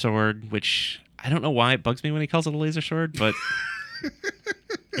laser sword? Which I don't know why it bugs me when he calls it a laser sword, but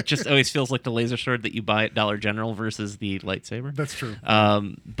it just always feels like the laser sword that you buy at Dollar General versus the lightsaber. That's true.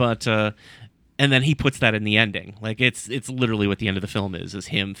 And then he puts that in the ending. Like, it's literally what the end of the film is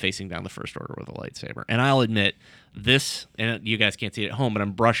him facing down the First Order with a lightsaber. And I'll admit, this, and you guys can't see it at home, but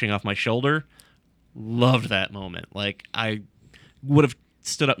I'm brushing off my shoulder. Loved that moment. Like, I would have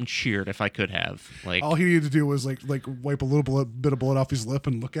stood up and cheered if I could have. Like, all he needed to do was like wipe a little bit of blood off his lip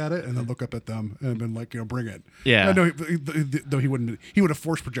and look at it, and then look up at them and been like, bring it. Yeah. I know, though he wouldn't. He would have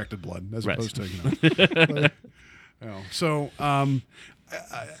force projected blood as opposed to So,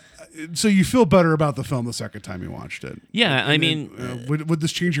 so you feel better about the film the second time you watched it? Yeah, I mean, would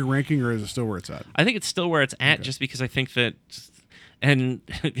this change your ranking, or is it still where it's at? I think it's still where it's at, just because I think that, and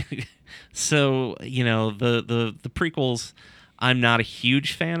so the prequels, I'm not a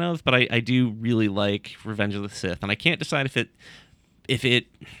huge fan of, but I do really like Revenge of the Sith, and I can't decide if it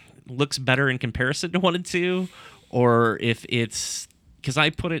looks better in comparison to 1 and 2, or if it's, because I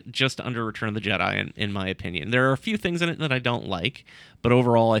put it just under Return of the Jedi, in my opinion. There are a few things in it that I don't like, but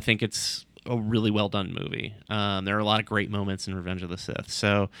overall I think it's a really well done movie. There are a lot of great moments in Revenge of the Sith.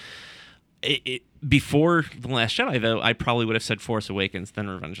 So before The Last Jedi, though, I probably would have said Force Awakens, then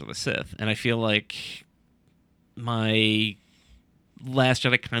Revenge of the Sith. And I feel like my Last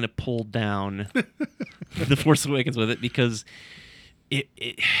Jedi kind of pulled down The Force Awakens with it, because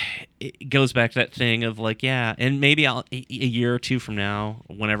it goes back to that thing of like, yeah, and maybe a year or two from now,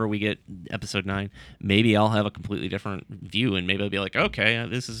 whenever we get Episode 9, maybe I'll have a completely different view, and maybe I'll be like, okay,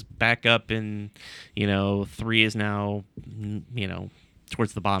 this is back up, and 3 is now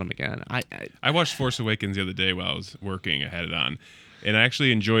towards the bottom again. I watched Force Awakens the other day while I was working. I had it on, and I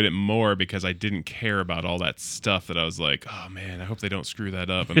actually enjoyed it more because I didn't care about all that stuff that I was like, oh man, I hope they don't screw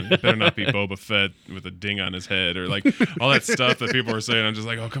that up, and it better not be Boba Fett with a ding on his head, or like all that stuff that people were saying. I'm just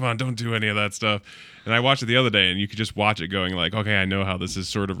like, oh come on, don't do any of that stuff. And I watched it the other day, and you could just watch it going like, okay, I know how this is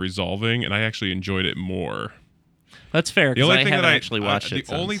sort of resolving, and I actually enjoyed it more. That's fair, because I haven't actually watched it.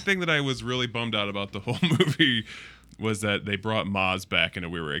 The only thing that I was really bummed out about the whole movie was that they brought Maz back in a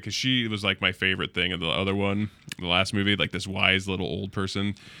weird way, because she was like my favorite thing of the other one, the last movie, like this wise little old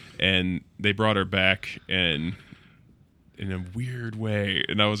person, and they brought her back, and in a weird way,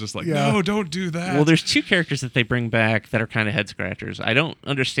 and I was just like, Yeah. no, don't do that. Well, there's two characters that they bring back that are kind of head scratchers. I don't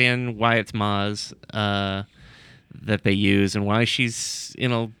understand why it's Maz that they use and why she's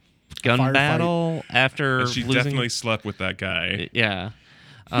in a gun Firefight. battle after and she losing. definitely slept with that guy. Yeah.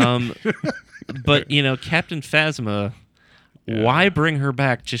 But, Captain Phasma, why bring her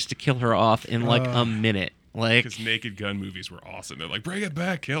back just to kill her off in like a minute? Like, Because Naked Gun movies were awesome. They're like, bring it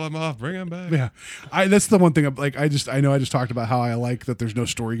back, kill him off, bring him back. Yeah, that's the one thing. I just talked about how I like that there's no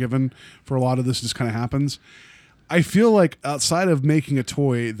story given for a lot of this. It just kind of happens. I feel like outside of making a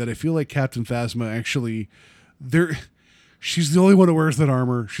toy, that I feel like Captain Phasma actually, she's the only one that wears that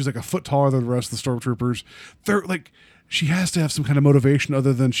armor. She's like a foot taller than the rest of the stormtroopers. They're like, she has to have some kind of motivation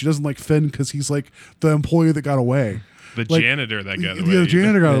other than she doesn't like Finn because he's like the employee that got away. The Like, janitor that got away. Yeah, the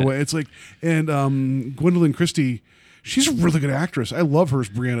janitor got away. It's like, and Gwendolyn Christie, she's a really good actress. I love her as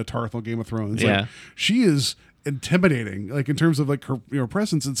Brianna Tarth on Game of Thrones. Yeah. Like, she is intimidating, like in terms of like her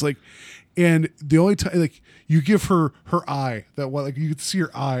presence. It's like, and the only time like you give her eye, you can see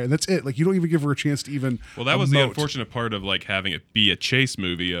her eye, and that's it. Like you don't even give her a chance to even. Well, that was the emote. unfortunate part of like having it be a chase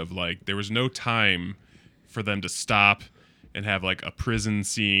movie of like there was no time for them to stop and have like a prison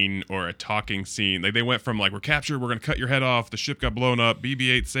scene or a talking scene. Like they went from like, we're captured, we're gonna cut your head off, the ship got blown up,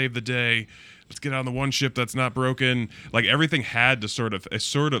 BB-8 saved the day, let's get on the one ship that's not broken. Like everything had to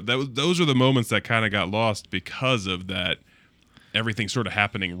those are the moments that kind of got lost because of that. Everything sort of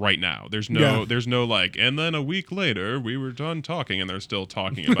happening right now. There's no like, and then a week later we were done talking, and they're still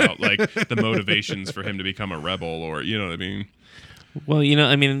talking about like the motivations for him to become a rebel, or you know what I mean. well,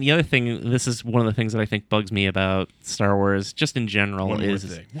 the other thing, this is one of the things that I think bugs me about Star Wars, just in general, One more is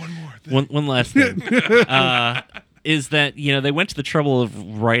thing. one last thing. Is that, they went to the trouble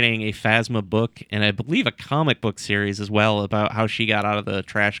of writing a Phasma book and I believe a comic book series as well about how she got out of the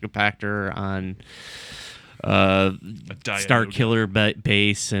trash compactor on Star Killer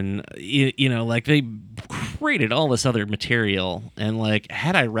base, and like they created all this other material, and like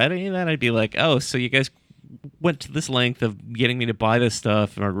had I read any of that, I'd be like, oh, so you guys went to this length of getting me to buy this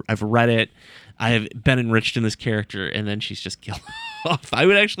stuff, or I've read it, I have been enriched in this character, and then she's just killed off. I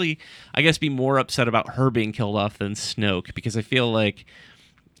would actually, I guess, be more upset about her being killed off than Snoke, because I feel like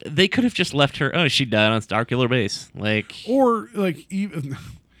they could have just left her. Oh, she died on Star Killer base, or like even.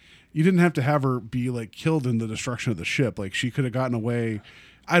 You didn't have to have her be like killed in the destruction of the ship. Like she could have gotten away.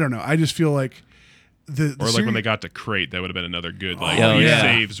 I don't know. I just feel like when they got to Crate, that would have been another good like Oh, he yeah.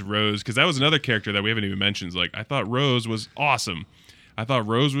 saves Rose, because that was another character that we haven't even mentioned. Like I thought Rose was awesome. I thought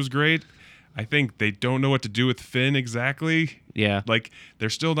Rose was great. I think they don't know what to do with Finn exactly. Yeah. Like they're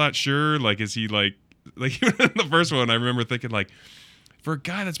still not sure. Like is he like even in the first one? I remember thinking like, for a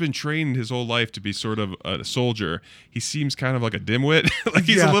guy that's been trained his whole life to be sort of a soldier, he seems kind of like a dimwit. Like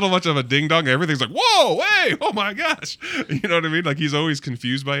he's a little much of a ding dong. Everything's like, whoa, hey, oh my gosh. You know what I mean? Like he's always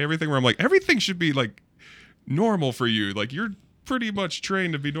confused by everything, where I'm like, everything should be like normal for you. Like you're pretty much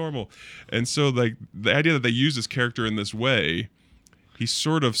trained to be normal. And so like the idea that they use this character in this way, he's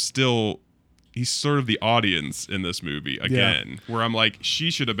sort of the audience in this movie again, where I'm like, she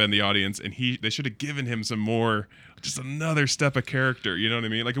should have been the audience, and they should have given him some more, just another step of character. You know what I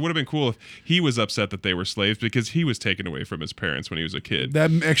mean? Like it would have been cool if he was upset that they were slaves because he was taken away from his parents when he was a kid.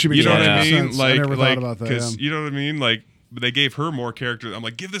 That actually makes you know what I sense. mean? Like, I never thought about that. because you know what I mean? Like they gave her more character. I'm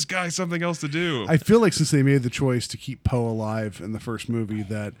like, give this guy something else to do. I feel like since they made the choice to keep Poe alive in the first movie,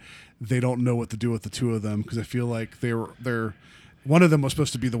 that they don't know what to do with the two of them, because I feel like they're one of them was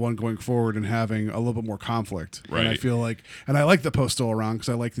supposed to be the one going forward and having a little bit more conflict. Right. And I feel like, and I like that Poe's still around, because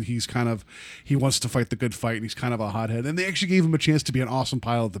I like that he wants to fight the good fight, and he's kind of a hothead. And they actually gave him a chance to be an awesome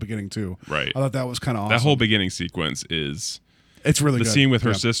pilot at the beginning too. Right. I thought that was kind of awesome. That whole beginning sequence it's really the good. scene with her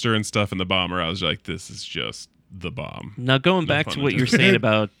Yeah. sister and stuff in the bomber. I was like, this is just the bomb. Now, going No back pun to what you're intended.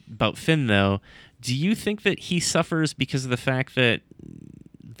 saying about Finn, though, do you think that he suffers because of the fact that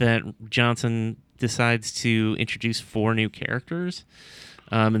Johnson decides to introduce 4 new characters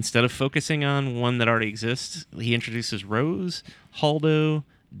instead of focusing on one that already exists? He introduces Rose, Haldo,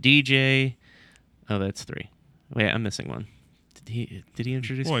 DJ. Oh, that's 3. Wait, I'm missing one. Did he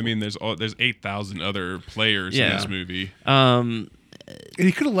introduce? Well, I mean, there's 8,000 other players in Yeah. this movie. And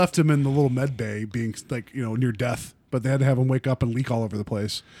he could have left him in the little med bay, being like, near death, but they had to have him wake up and leak all over the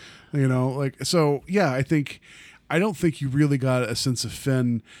place. So yeah, I don't think you really got a sense of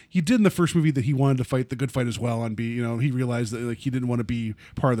Finn. You did in the first movie that he wanted to fight the good fight as well, and be, he realized that he didn't want to be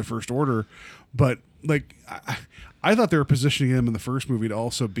part of the First Order, but I thought they were positioning him in the first movie to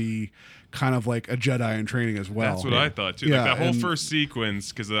also be kind of like a Jedi in training as well. That's what I thought too. Yeah, Like that whole and- first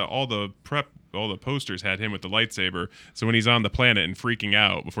sequence, because all the posters had him with the lightsaber. So when he's on the planet and freaking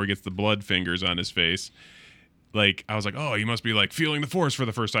out before he gets the blood fingers on his face, like I was like, oh, you must be like feeling the Force for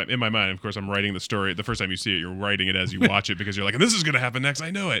the first time in my mind. Of course, I'm writing the story. The first time you see it, you're writing it as you watch it because you're like, and this is gonna happen next.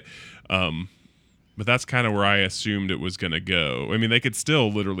 I know it. But that's kind of where I assumed it was gonna go. I mean, they could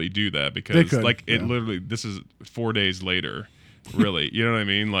still literally do that because it literally this is 4 days later. Really, you know what I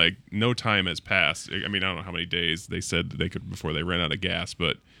mean? Like no time has passed. I mean, I don't know how many days they said they could before they ran out of gas,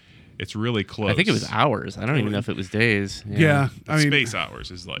 but it's really close. I think it was hours. I don't even know if it was days. Yeah, I mean, space hours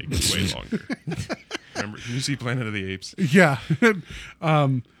is like way longer. Remember, can you see Planet of the Apes? Yeah.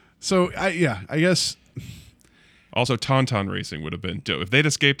 So I guess. Also, Tauntaun racing would have been dope if they'd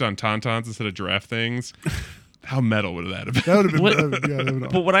escaped on Tauntauns instead of giraffe things. How metal would that have been? That would have been. What- that would have been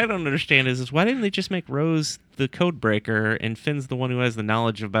But what I don't understand is why didn't they just make Rose the code breaker and Finn's the one who has the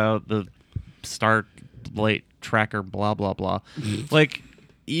knowledge about the Starlight tracker, blah, blah, blah. Like,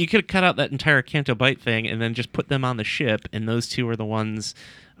 you could have cut out that entire Canto Bight thing and then just put them on the ship, and those two are the ones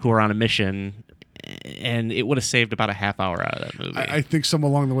who are on a mission, and it would have saved about a half hour out of that movie. I think some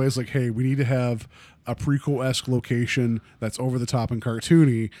along the way is like, hey, we need to have a prequel-esque location that's over the top and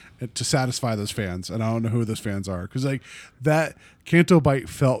cartoony to satisfy those fans. And I don't know who those fans are. Because like that Canto Bight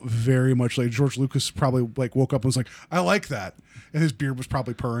felt very much like George Lucas probably like woke up and was like, I like that. And his beard was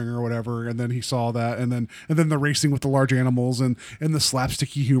probably purring or whatever. And then he saw that. And then the racing with the large animals and the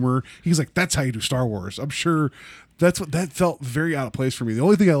slapsticky humor. He's like, that's how you do Star Wars. I'm sure that felt very out of place for me. The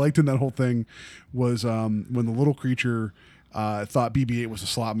only thing I liked in that whole thing was when the little creature thought BB-8 was a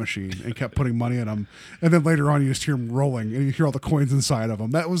slot machine and kept putting money in him, and then later on you just hear him rolling and you hear all the coins inside of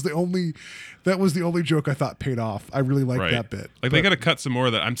him. That was the only joke I thought paid off. I really liked that bit. Like they got to cut some more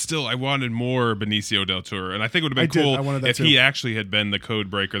of that. I wanted more Benicio del Toro, and I think it would have been cool if he actually had been the code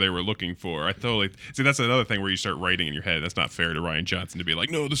breaker they were looking for. I totally see that's another thing where you start writing in your head. That's not fair to Rian Johnson to be like,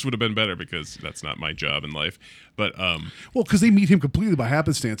 no, this would have been better because that's not my job in life. But well, because they meet him completely by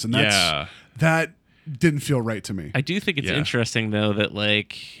happenstance, and that didn't feel right to me. I do think it's interesting though that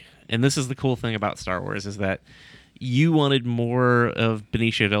like, and this is the cool thing about Star Wars is that you wanted more of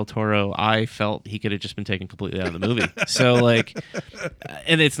Benicio del Toro. I felt he could have just been taken completely out of the movie. So like,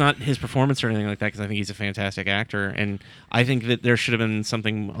 and it's not his performance or anything like that because I think he's a fantastic actor, and I think that there should have been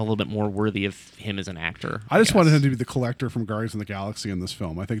something a little bit more worthy of him as an actor. I just wanted him to be the Collector from Guardians of the Galaxy in this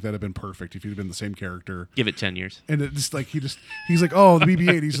film. I think that'd have been perfect if he'd been the same character. Give it 10 years. And it just like he's like, oh, the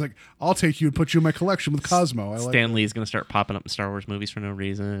BB-8. He's like, I'll take you and put you in my collection with Cosmo. Stan Lee's going to start popping up in Star Wars movies for no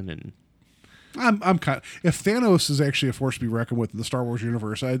reason, and I'm kind of, if Thanos is actually a force to be reckoned with in the Star Wars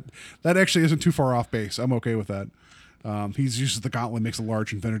universe, that actually isn't too far off base. I'm okay with that. He uses the gauntlet, makes a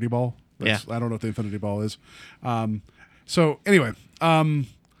large infinity ball. I don't know what the infinity ball is. So anyway, I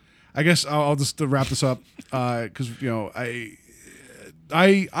guess I'll just wrap this up because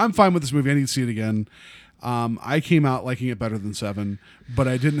I'm fine with this movie. I need to see it again. I came out liking it better than 7, but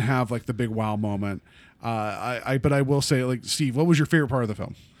I didn't have like the big wow moment. But I will say, like, Steve, what was your favorite part of the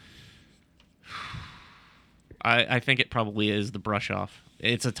film? I think it probably is the brush off.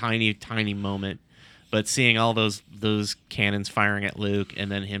 It's a tiny, tiny moment, but seeing all those cannons firing at Luke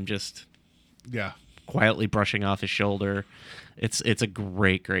and then him just quietly brushing off his shoulder, it's a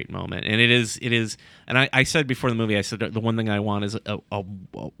great moment. And it is. And I said before the movie, I said the one thing I want is a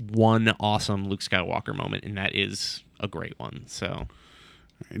one awesome Luke Skywalker moment, and that is a great one. So.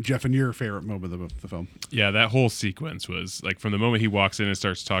 And Jeff, and your favorite moment of the film? Yeah, that whole sequence was like from the moment he walks in and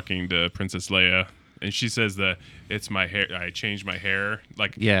starts talking to Princess Leia. And she says that it's my hair. I changed my hair.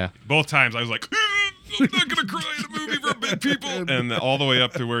 Like, both times I was like, I'm not gonna cry in a movie for big people. And all the way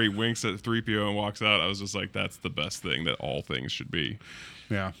up to where he winks at 3PO and walks out, I was just like, that's the best thing that all things should be.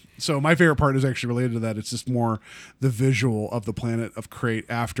 Yeah. So my favorite part is actually related to that. It's just more the visual of the planet of Crate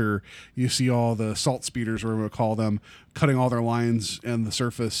after you see all the salt speeders, or whatever we call them, cutting all their lines in the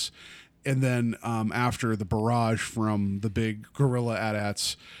surface. And then after the barrage from the big gorilla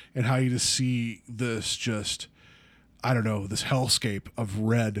AT-ATs, and how you just see this just, I don't know, this hellscape of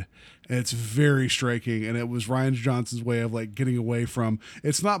red. And it's very striking. And it was Rian Johnson's way of like getting away from,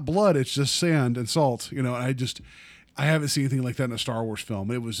 it's not blood, it's just sand and salt. You know, and I haven't seen anything like that in a Star Wars film.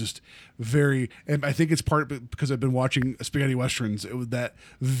 It was just very, and I think it's part of it because I've been watching spaghetti westerns. It was that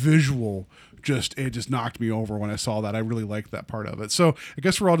visual, it just knocked me over when I saw that. I really liked that part of it. So I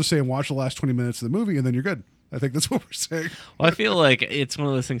guess we're all just saying watch the last 20 minutes of the movie and then you're good. I think that's what we're saying. Well, I feel like it's one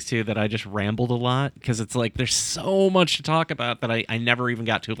of those things too that I just rambled a lot because it's like there's so much to talk about that I never even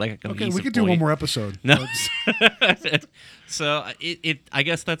got to like a cohesive Okay, we could do one more episode. No. So I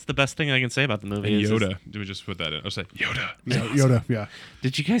guess that's the best thing I can say about the movie. And Yoda. Do we just put that in? I'll say Yoda. Yoda, yeah.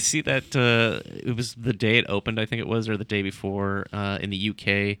 Did you guys see that? It was the day it opened, I think it was, or the day before in the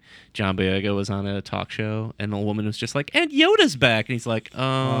UK. John Boyega was on a talk show, and the woman was just like, "And Yoda's back," and he's like,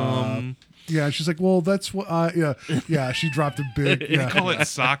 Yeah, and she's like, well, that's what. Yeah. She dropped a big. They Yeah. call it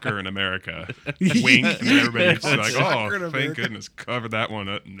soccer in America. Wink, and everybody's like, Soccer in "Oh, thank America." goodness, covered that one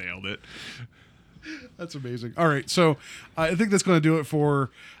up, nailed it." That's amazing. All right, so I think that's going to do it for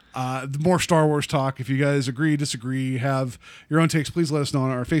the more Star Wars talk. If you guys agree, disagree, have your own takes, please let us know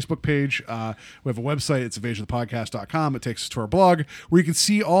on our Facebook page. We have a website. It's invasionofthepodcast.com. It takes us to our blog where you can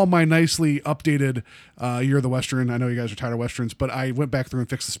see all my nicely updated Year of the Western. I know you guys are tired of Westerns, but I went back through and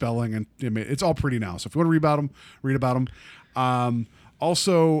fixed the spelling, and it's all pretty now. So if you want to read about them.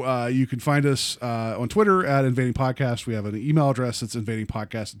 Also, you can find us on Twitter at Invading Podcast. We have an email address. It's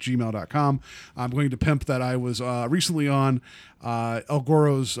invadingpodcast@gmail.com. I'm going to pimp that I was recently on El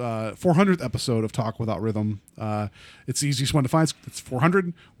Goro's 400th episode of Talk Without Rhythm. It's the easiest one to find. It's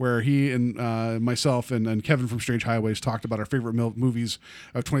 400, where he and myself and Kevin from Strange Highways talked about our favorite movies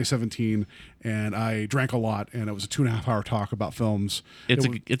of 2017, and I drank a lot, and it was a 2.5 hour talk about films.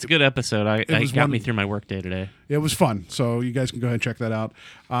 It's a good episode. It got me through my workday today. It was fun, so you guys can go ahead and check that out.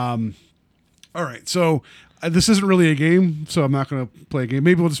 All right, so this isn't really a game, so I'm not going to play a game.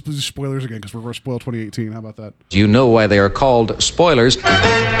 Maybe we'll just do spoilers again because we're going to spoil 2018. How about that? Do you know why they are called spoilers?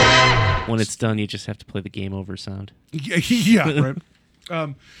 When it's done, you just have to play the game over sound. Yeah, right.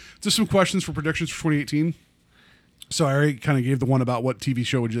 Just some questions for predictions for 2018. So I already kind of gave the one about what TV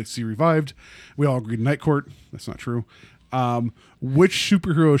show would you like to see revived. We all agreed Night Court. That's not true. Which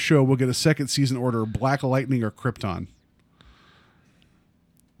superhero show will get a second season order, Black Lightning or Krypton?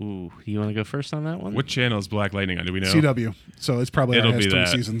 Ooh, you want to go first on that one? What channel is Black Lightning on? Do we know? CW. So it's probably It'll has be 3 that.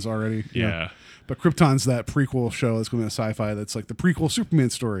 seasons already. Yeah. But Krypton's that prequel show that's going to be a sci-fi that's like the prequel Superman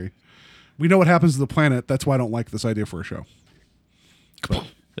story. We know what happens to the planet. That's why I don't like this idea for a show. But,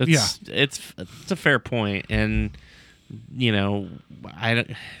 It's a fair point, and you know,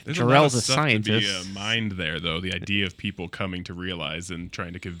 There's a lot of Jarrell's a stuff scientist. to be mined there, though. The idea of people coming to realize and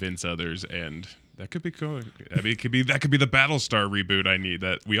trying to convince others, and that could be cool. I mean, that could be the Battlestar reboot I need.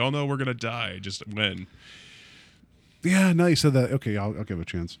 That we all know we're gonna die. Just when. Yeah, now you said that. Okay, I'll give it a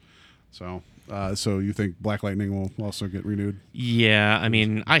chance. So you think Black Lightning will also get renewed? Yeah, I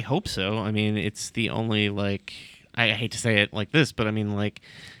mean, I hope so. I mean, it's the only, like, I hate to say it like this, but I mean, like,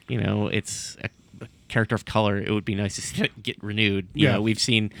 you know, it's a character of color. It would be nice to see it get renewed. You know, we've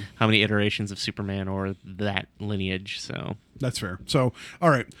seen how many iterations of Superman or that lineage, so. That's fair. So, all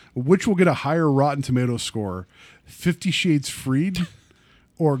right, which will get a higher Rotten Tomatoes score, 50 Shades Freed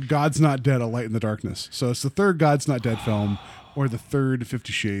or God's Not Dead, A Light in the Darkness? So it's the third God's Not Dead film or the third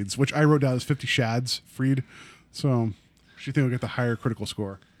 50 Shades, which I wrote down as 50 Shads Freed. So, do you think will get the higher critical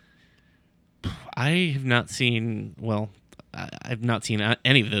score? I have not seen, I've not seen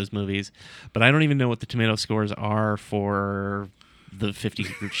any of those movies, but I don't even know what the tomato scores are for the 50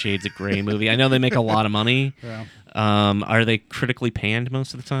 Shades of Grey movie. I know they make a lot of money. Yeah. Are they critically panned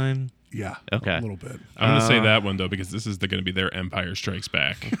most of the time? Yeah. Okay. A little bit. I'm going to say that one, though, because this is going to be their Empire Strikes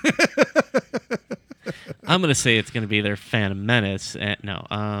Back. I'm going to say it's going to be their Phantom Menace.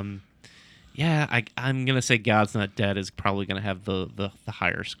 I'm going to say God's Not Dead is probably going to have the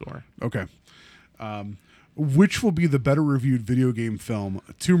higher score. Okay. Which will be the better reviewed video game film,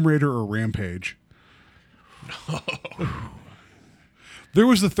 Tomb Raider or Rampage? There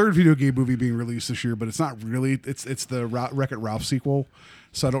was the third video game movie being released this year, but it's not really. It's the Wreck-It Ralph sequel,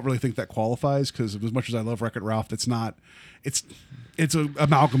 so I don't really think that qualifies because as much as I love Wreck-It Ralph, it's not. It's an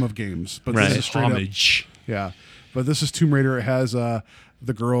amalgam of games, but this is straight Homage. up. Yeah, but this is Tomb Raider. It has the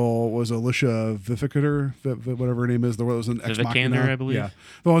girl was Alicia Vikander, whatever her name is. There was an Ex Machina, Vikander, I believe. Yeah,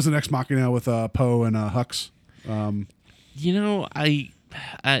 there was an Ex Machina with Poe and Hux. You know, I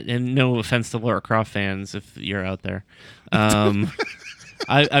and no offense to Lara Croft fans if you're out there.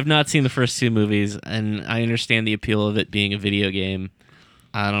 I've not seen the first 2 movies, and I understand the appeal of it being a video game.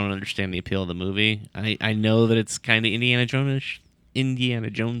 I don't understand the appeal of the movie. I know that it's kind of Indiana Jones-ish,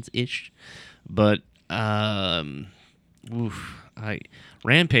 but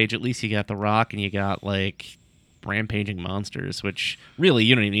Rampage, at least you got The Rock and you got like rampaging monsters, which really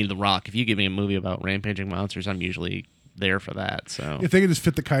you don't even need The Rock. If you give me a movie about rampaging monsters, I'm usually there for that. So if they could just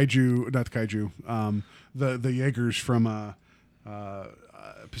fit the the Jaegers from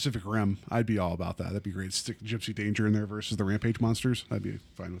Pacific Rim, I'd be all about that. That'd be great. Stick Gypsy Danger in there versus the Rampage monsters. I'd be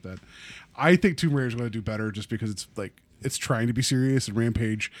fine with that. I think Tomb Raider is going to do better just because it's trying to be serious, and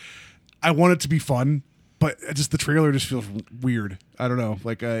Rampage, I want it to be fun, but just the trailer just feels weird. I don't know.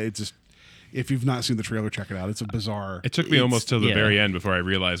 It's just, if you've not seen the trailer, check it out. It's a bizarre. It took me almost till the very end before I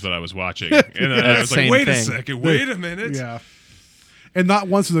realized what I was watching. And I was like, wait a second, wait a minute. Yeah. And not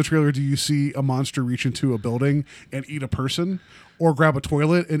once in the trailer do you see a monster reach into a building and eat a person, or grab a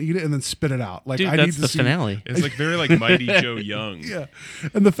toilet and eat it and then spit it out. Like, Dude, I that's need to the see finale. It's like very like Mighty Joe Young. Yeah,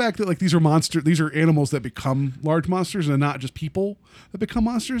 and the fact that like these are animals that become large monsters and not just people that become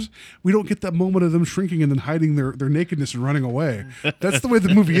monsters. We don't get that moment of them shrinking and then hiding their nakedness and running away. That's the way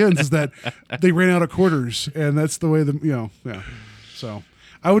the movie ends. Is that they ran out of quarters, and that's the way yeah. So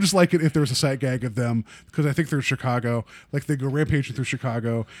I would just like it if there was a sight gag of them, because I think they're in Chicago. Like they go rampaging through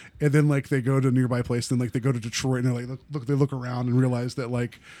Chicago, and then like they go to a nearby place, then like they go to Detroit, and they're like they look around and realize that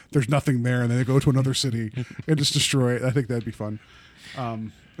like there's nothing there, and then they go to another city and just destroy it. I think that'd be fun. All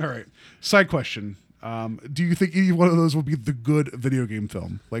right, side question. Do you think any one of those will be the good video game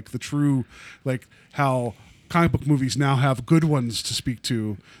film, like the true, like how comic book movies now have good ones to speak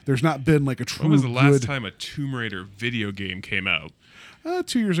to? There's not been like a true. When was the last good, time a Tomb Raider video game came out?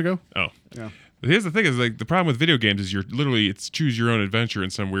 2 years ago. Oh, yeah. But here's the thing: is like the problem with video games is it's choose your own adventure in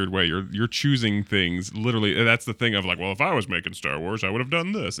some weird way. You're choosing things literally. And that's the thing of like, well, if I was making Star Wars, I would have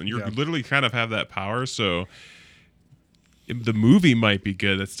done this, and you literally kind of have that power. So the movie might be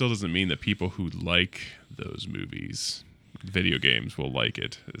good. That still doesn't mean that people who like those movies, video games, will like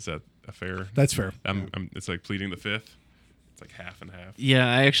it. Is that a fair? That's fair. It's like pleading the fifth. It's like half and half. Yeah,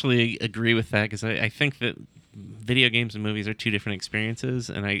 I actually agree with that, because I think that video games and movies are two different experiences,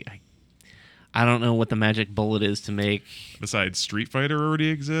 and I don't know what the magic bullet is to make. Besides, Street Fighter already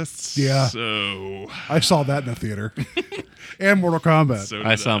exists. Yeah. So I saw that in the theater, and Mortal Kombat. So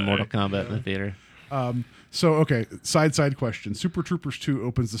I saw Mortal Kombat in the theater. So okay, side question. Super Troopers 2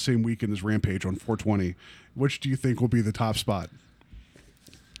 opens the same weekend as Rampage on 4/20. Which do you think will be the top spot?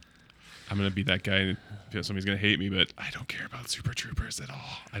 I'm gonna be that guy, and somebody's gonna hate me, but I don't care about Super Troopers at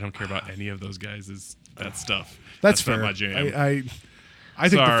all. I don't care about any of those guys' that stuff. That's not fair. my jam. I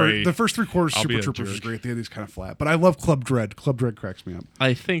think Sorry. the first 3 quarters of I'll be Super a Troopers is jerk. great. The ending's kind of flat, but I love Club Dread. Club Dread cracks me up.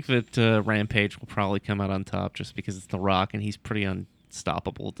 I think that Rampage will probably come out on top just because it's The Rock, and he's pretty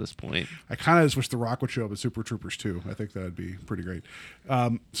unstoppable at this point. I kind of just wish The Rock would show up in Super Troopers 2. I think that would be pretty great.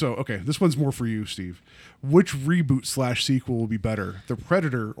 So, okay, this one's more for you, Steve. Which reboot / sequel will be better, The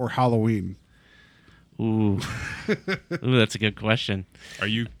Predator or Halloween? Ooh, that's a good question. Are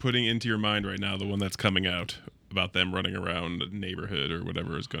you putting into your mind right now the one that's coming out about them running around a neighborhood or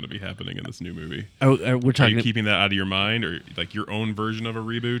whatever is going to be happening in this new movie? Oh, we're Are talking. you keeping that out of your mind, or like your own version of a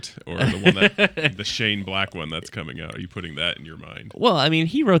reboot, or the one that the Shane Black one that's coming out? Are you putting that in your mind? Well, I mean,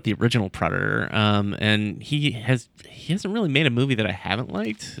 he wrote the original Predator, and he hasn't really made a movie that I haven't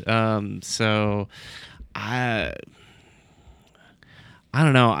liked. So I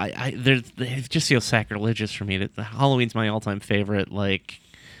don't know. It just feels sacrilegious for me. The Halloween's my all-time favorite, like,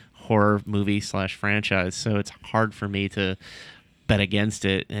 horror movie / franchise. So it's hard for me to bet against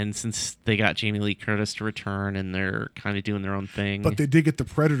it. And since they got Jamie Lee Curtis to return, and they're kind of doing their own thing, But they did get the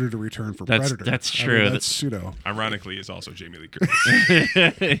Predator to return for Predator. That's I true. mean, that's Ironically, it's also Jamie Lee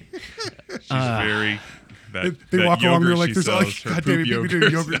Curtis. She's very. They walk along, they're like, "There's "There's God damn it, beat me to a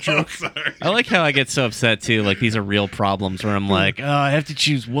yogurt joke." I like how I get so upset too. Like, these are real problems where I'm like, oh, I have to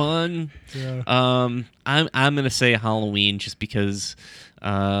choose one. Yeah. I'm gonna say Halloween just because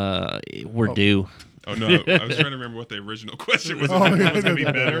we're due. Oh no! I was trying to remember what the original question was. Oh, If yeah, it was going to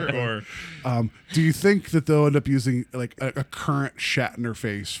be better, or Do you think that they'll end up using like a current Shatner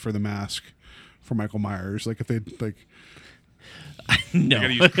face for the mask for Michael Myers? Like if they like. No. I got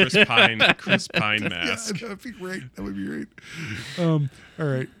to use Chris Pine mask. Yeah, that'd be great. That would be great. All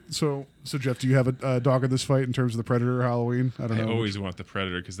right. So Jeff, do you have a dog in this fight in terms of the Predator or Halloween? I don't know. I always want the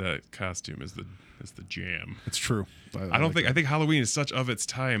Predator because that costume is the jam. It's true. I think Halloween is such of its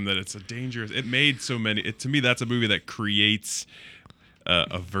time that it's a dangerous. It made so many. To me, that's a movie that creates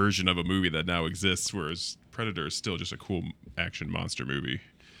a version of a movie that now exists, whereas Predator is still just a cool action monster movie.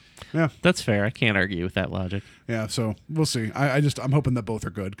 Yeah, that's fair. I can't argue with that logic. Yeah, so we'll see. I'm hoping that both are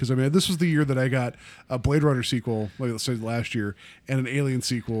good, because I mean this was the year that I got a Blade Runner sequel, like let's say last year, and an Alien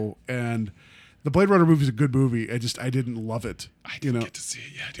sequel, and the Blade Runner movie is a good movie. I didn't love it. I didn't get to see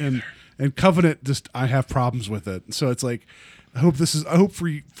it yet either. And Covenant, I have problems with it. So it's like, I hope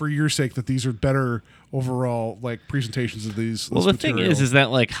for your sake that these are better overall like presentations of these. Well, the thing is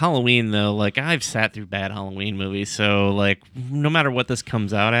that like Halloween though, like I've sat through bad Halloween movies, so like no matter what this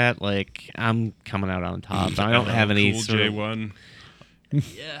comes out at, like I'm coming out on top. I don't have any Cool sort of J1.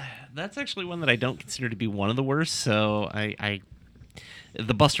 Yeah, that's actually one that I don't consider to be one of the worst. So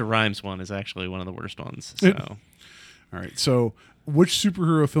the Busta Rhymes one is actually one of the worst ones. So, all right. So, which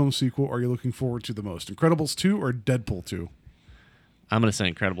superhero film sequel are you looking forward to the most? Incredibles 2 or Deadpool 2? I'm gonna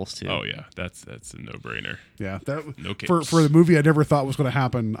say Incredibles 2. Oh yeah, that's a no-brainer. Yeah, that No case. for the movie I never thought was going to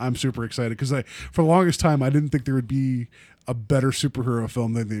happen. I'm super excited because for the longest time I didn't think there would be a better superhero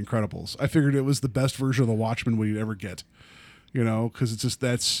film than The Incredibles. I figured it was the best version of the Watchmen we'd ever get. You know, because it's just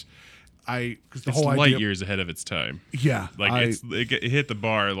because the It's whole light idea. years ahead of its time. Yeah, Like it hit the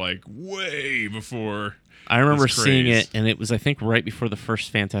bar like way before. I remember this seeing craze. it, and it was, I think, right before the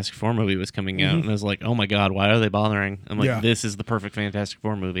first Fantastic Four movie was coming out, and I was like, "Oh my god, why are they bothering?" I'm like, Yeah. "This is the perfect Fantastic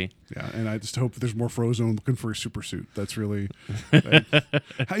Four movie." Yeah, and I just hope there's more Frozone looking for a super suit. That's really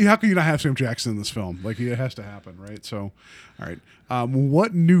how can you not have Sam Jackson in this film? Like it has to happen, right? So, all right,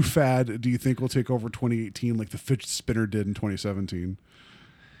 what new fad do you think will take over 2018, like the fidget spinner did in 2017?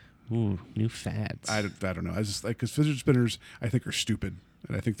 Ooh, new fads. I don't know. I just like because fidget spinners I think are stupid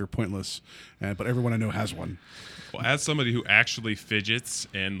and I think they're pointless. But everyone I know has one. Well, as somebody who actually fidgets,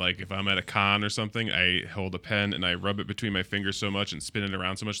 and like if I'm at a con or something, I hold a pen and I rub it between my fingers so much and spin it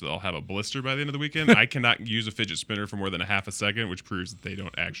around so much that I'll have a blister by the end of the weekend. I cannot use a fidget spinner for more than a half a second, which proves that they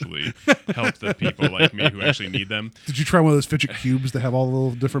don't actually help the people like me who actually need them. Did you try one of those fidget cubes that have all the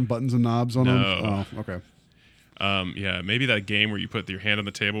little different buttons and knobs on them? No. Oh, okay. Yeah, maybe that game where you put your hand on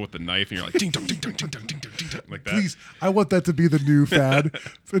the table with the knife and you're like ding dong ding dong ding dong ding dong ding dong like that. Please, I want that to be the new fad.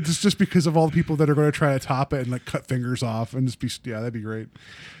 It's just because of all the people that are going to try to top it and like cut fingers off and just be that'd be great.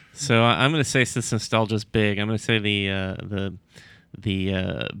 So I'm going to say, since nostalgia's big, I'm going to say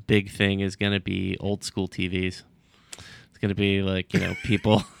the big thing is going to be old school TVs. It's going to be like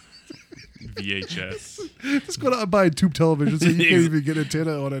people. VHS. Just go out and buy a tube television so you can't even get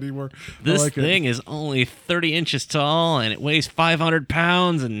antenna on anymore. This I like thing is only 30 inches tall and it weighs 500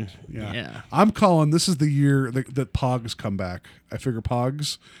 pounds. And Yeah. I'm calling this is the year that Pogs come back. I figure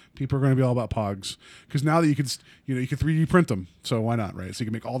Pogs, people are going to be all about Pogs because now that you can 3D print them, so why not, right? So you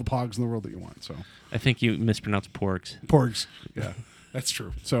can make all the Pogs in the world that you want. So I think you mispronounced porgs. Porgs, yeah, that's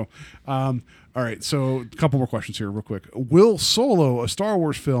true. So, all right. So a couple more questions here, real quick. Will Solo, a Star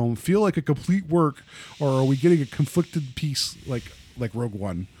Wars film, feel like a complete work, or are we getting a conflicted piece like Rogue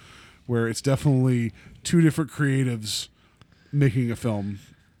One, where it's definitely two different creatives making a film?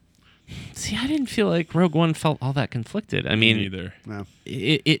 See, I didn't feel like Rogue One felt all that conflicted. I mean, Neither. No.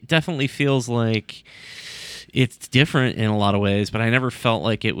 It definitely feels like it's different in a lot of ways, but I never felt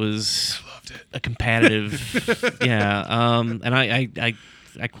like it was a competitive. Yeah, and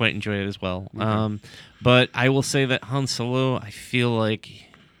I quite enjoy it as well. Okay. But I will say that Han Solo, I feel like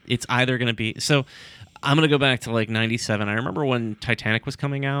it's either going to be so. I'm going to go back to like 97. I remember when Titanic was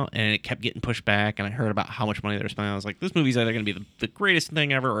coming out and it kept getting pushed back, and I heard about how much money they were spending. I was like, this movie's either going to be the greatest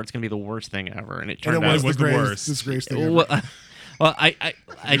thing ever or it's going to be the worst thing ever. And it turned out it was the worst. This greatest thing ever. Well, I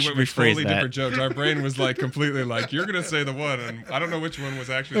We should went with rephrase totally that. different jokes. Our brain was like completely like, you're going to say the one, and I don't know which one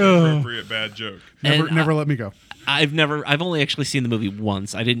was actually the appropriate bad joke. Never let me go. I've only actually seen the movie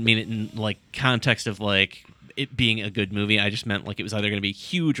once. I didn't mean it in like context of like it being a good movie. I just meant like it was either going to be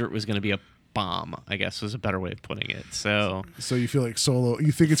huge or it was going to be a bomb, I guess was a better way of putting it. So you feel like Solo,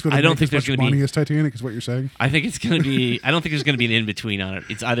 you think it's going to I don't make think as there's much gonna money be- as Titanic is what you're saying? I think it's going to be, I don't think there's going to be an in-between on it.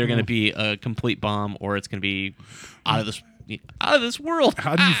 It's either going to be a complete bomb or it's going to be out of this world.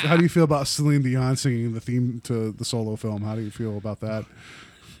 How do you feel about Celine Dion singing the theme to the Solo film? How do you feel about that?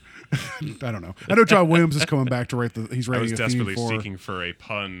 I don't know. I know John Williams is coming back to write he's I writing was a theme desperately for. seeking for a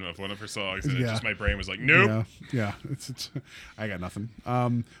pun of one of her songs, and Yeah. my brain was like, nope. Yeah. It's I got nothing.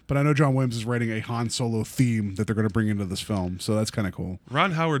 But I know John Williams is writing a Han Solo theme that they're going to bring into this film, so that's kind of cool.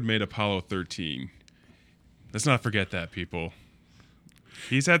 Ron Howard made Apollo 13. Let's not forget that, people.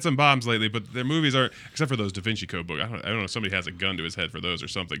 He's had some bombs lately, but their movies aren't, except for those Da Vinci Code books. I don't know if somebody has a gun to his head for those or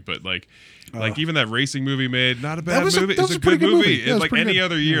something, but like even that racing movie made, not a bad movie. that was It's a a pretty good good movie. movie. Yeah, it It's was like pretty any good.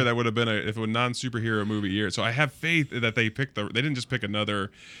 other year that would have been if a non-superhero movie year. So I have faith that they picked they didn't just pick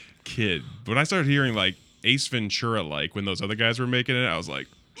another kid. But when I started hearing like Ace Ventura, like when those other guys were making it, I was like,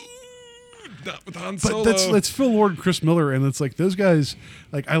 not with Han Solo. But that's Phil Lord and Chris Miller, and it's like those guys.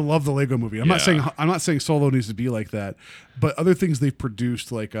 Like I love the Lego Movie. I'm not saying Solo needs to be like that, but other things they've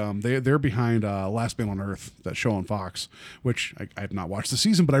produced, like they're behind Last Man on Earth, that show on Fox, which I have not watched the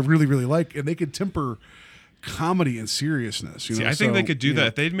season, but I really really like, and they could temper comedy and seriousness. You know, I think they could do you that know.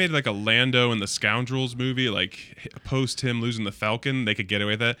 if they'd made like a Lando and the Scoundrels movie, like post him losing the Falcon, they could get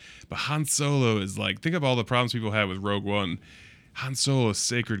away with that. But Han Solo is like, think of all the problems people had with Rogue One. Han Solo is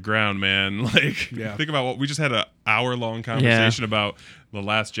sacred ground, man. Like, think about what we just had an hour-long conversation about The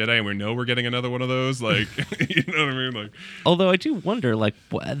Last Jedi, and we know we're getting another one of those. Like, you know what I mean? Like, Although I do wonder, like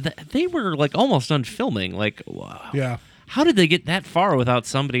they were like almost done filming. Like, Yeah. how did they get that far without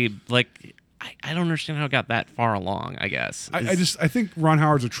somebody like? I don't understand how it got that far along. I guess I think Ron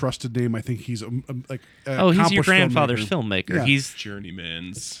Howard's a trusted name. I think he's he's your grandfather's filmmaker. Yeah. He's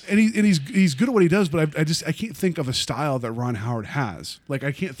journeyman's, and he's good at what he does. But I can't think of a style that Ron Howard has. Like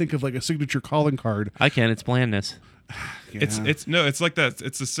I can't think of like a signature calling card. I can. It's blandness. Yeah. It's like that.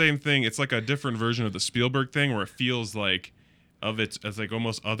 It's the same thing. It's like a different version of the Spielberg thing where it feels like as like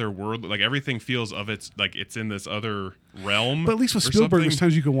almost otherworldly. Like everything feels of it's like it's in this other realm. But at least with or Spielberg, something. there's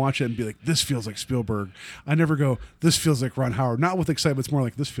times you can watch it and be like, "This feels like Spielberg." I never go, "This feels like Ron Howard." Not with excitement. It's more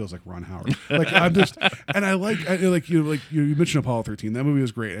like, "This feels like Ron Howard." Like I'm just, and I like you mentioned Apollo 13. That movie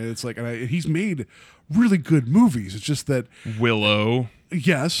was great, and it's like, he's made really good movies. It's just that Willow.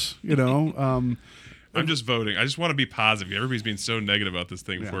 Yes, I'm just voting. I just want to be positive. Everybody's being so negative about this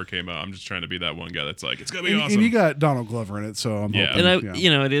thing before it came out. I'm just trying to be that one guy that's like, it's gonna be awesome. And you got Donald Glover in it, so I'm hoping.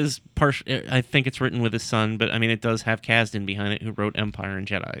 And it is partial. I think it's written with his son, but I mean, it does have Kasdan behind it, who wrote Empire and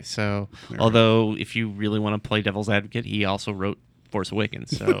Jedi. So, although if you really want to play devil's advocate, he also wrote Force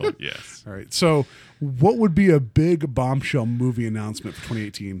Awakens. So, yes. All right. So, what would be a big bombshell movie announcement for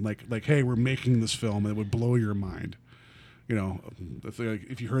 2018? Like, hey, we're making this film, and it would blow your mind.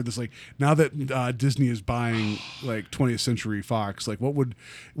 If you heard this, like now that Disney is buying like 20th Century Fox, like what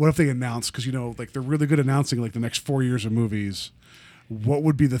if they announce, because like they're really good announcing like the next 4 years of movies. What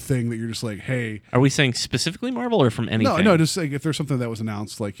would be the thing that you're just like, hey? Are we saying specifically Marvel or from anything? No, just like if there's something that was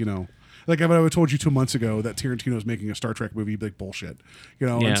announced, like like if I would have told you 2 months ago that Tarantino is making a Star Trek movie, you'd be like bullshit,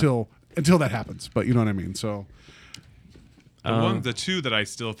 until that happens. But you know what I mean, so. The two that I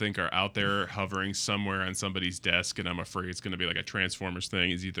still think are out there hovering somewhere on somebody's desk, and I'm afraid it's going to be like a Transformers thing,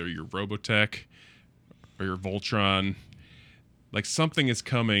 is either your Robotech or your Voltron. Like something is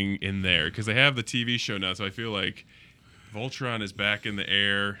coming in there because they have the TV show now, so I feel like Voltron is back in the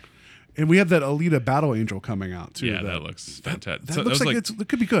air. And we have that Alita Battle Angel coming out too. Yeah, that looks fantastic. That looks like it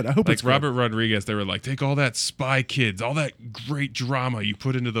could be good. I hope it's good. Robert Rodriguez. They were like, take all that Spy Kids, all that great drama you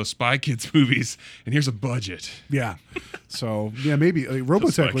put into those Spy Kids movies, and here's a budget. Yeah. So yeah, maybe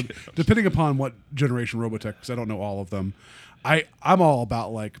Robotech. Depending upon what generation Robotech, because I don't know all of them. I'm all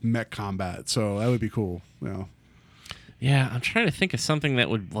about like mech combat, so that would be cool. Yeah, I'm trying to think of something that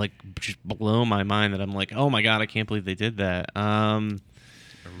would like just blow my mind. That I'm like, oh my god, I can't believe they did that.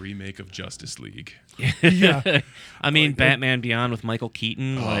 A remake of Justice League. Yeah. I mean, Batman Beyond with Michael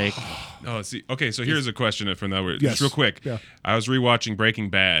Keaton. Okay, so here's a question from that. Yes. Just real quick. Yeah. I was rewatching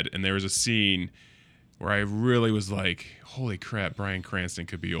Breaking Bad, and there was a scene where I really was like, holy crap, Bryan Cranston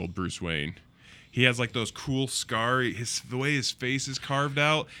could be old Bruce Wayne. He has like those cool the way his face is carved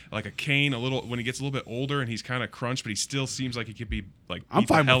out, like a cane, when he gets a little bit older and he's kind of crunched, but he still seems like he could be like I'm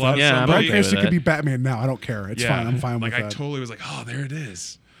fine with that. Yeah, Bryan Cranston with could be Batman now. I don't care. It's fine. I'm fine with that. I totally was like, oh, there it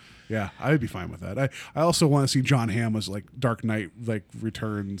is. Yeah, I would be fine with that. I also want to see John Hamm as like Dark Knight, like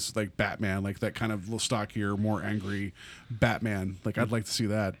Returns, like Batman, like that kind of little stockier, more angry Batman. Like I'd like to see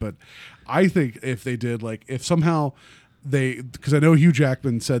that. But I think if they did, like if somehow because I know Hugh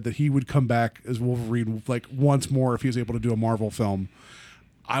Jackman said that he would come back as Wolverine like once more if he was able to do a Marvel film.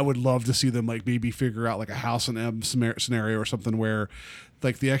 I would love to see them like maybe figure out like a House and M scenario or something where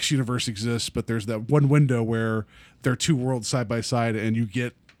like the X universe exists, but there's that one window where there are two worlds side by side and you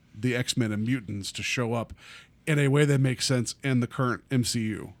get the X-Men and mutants to show up in a way that makes sense in the current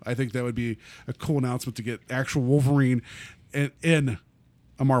MCU. I think that would be a cool announcement to get actual Wolverine in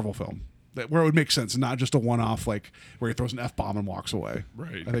a Marvel film. Where it would make sense, and not just a one-off like where he throws an F-bomb and walks away.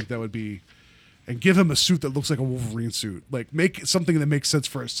 Right. I think that would be, and give him a suit that looks like a Wolverine suit. Like make something that makes sense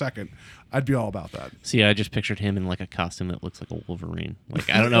for a second. I'd be all about that. See, I just pictured him in like a costume that looks like a Wolverine. Like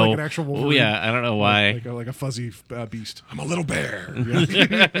I don't know, like an actual Wolverine. Yeah, I don't know why. Like a fuzzy beast. I'm a little bear.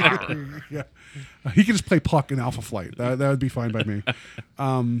 Yeah. He could just play Puck in Alpha Flight. That would be fine by me.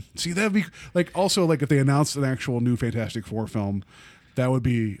 See, that'd be like also like if they announced an actual new Fantastic Four film. That would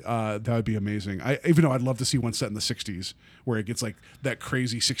be amazing. Even though I'd love to see one set in the 60s where it gets like that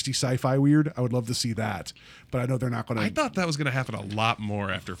crazy 60s sci-fi weird. I would love to see that, but I know they're not going to. I thought that was going to happen a lot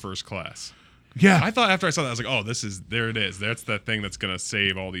more after First Class. Yeah, I thought after I saw that I was like, oh, there it is. That's the thing that's going to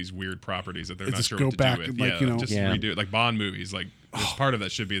save all these weird properties that they're not sure what to do with. And like, redo it like Bond movies. Like part of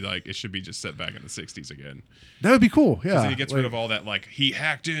that should be like it should be just set back in the 60s again. That would be cool. Yeah, he gets rid of all that like he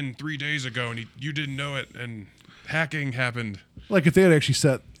hacked in 3 days ago and you didn't know it and hacking happened. Like if they had actually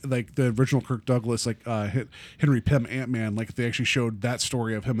set like the original Kirk Douglas, like Henry Pym Ant-Man, like if they actually showed that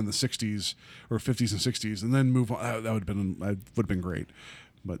story of him in the 60s or 50s and 60s, and then move on, that would have been great.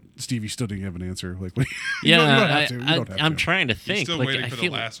 But Stevie still didn't have an answer. Like, you don't have to. I'm trying to think. He's still like, waiting for the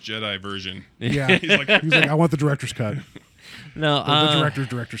Last Jedi version. Yeah, he's like, I want the director's cut. No, the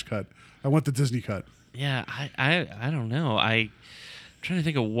director's cut. I want the Disney cut. Yeah, I don't know. trying to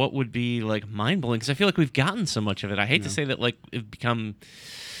think of what would be like mind blowing because I feel like we've gotten so much of it. I hate to say that like it's become.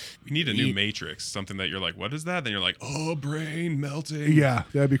 We need a new Matrix, something that you're like, what is that? Then you're like, oh, brain melting. Yeah,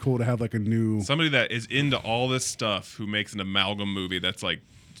 that'd be cool to have like a new somebody that is into all this stuff who makes an amalgam movie that's like,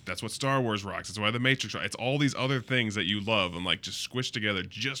 that's what Star Wars rocks. That's why the Matrix rocks. It's all these other things that you love and like just squished together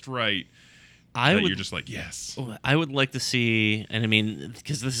just right. You're just like, yes. I would like to see, and I mean,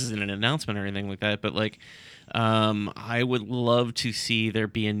 because this isn't an announcement or anything like that, but like, I would love to see there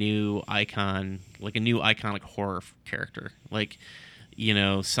be a new icon, like a new iconic horror character, like, you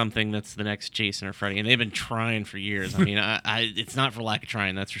know, something that's the next Jason or Freddy, and they've been trying for years. I mean, it's not for lack of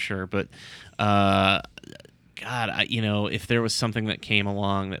trying, that's for sure, but God, you know, if there was something that came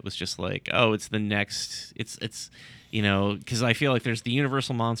along that was just like, oh, it's the next, it's. You know, because I feel like there's the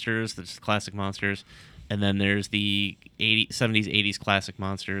Universal monsters, there's the classic monsters, and then there's the 70s, 80s classic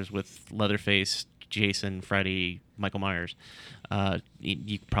monsters with Leatherface, Jason, Freddy, Michael Myers.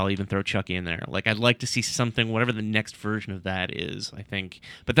 You could probably even throw Chucky in there. Like, I'd like to see something, whatever the next version of that is, I think.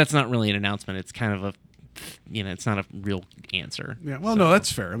 But that's not really an announcement. It's kind of a, you know, it's not a real answer. Yeah, well, no, that's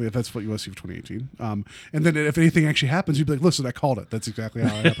fair. I mean, if that's what you want to see for 2018. And then if anything actually happens, you'd be like, listen, I called it. That's exactly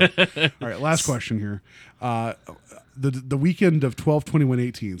how it happened. All right, last question here. The weekend of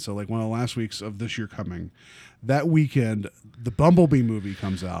 12/21/18, so like one of the last weeks of this year coming, that weekend, the Bumblebee movie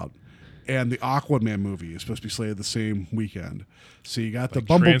comes out, and the Aquaman movie is supposed to be slated the same weekend. So you got the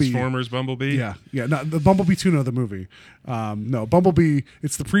Bumblebee. Transformers Bumblebee? Yeah. No, the Bumblebee 2, no, the movie. No, Bumblebee,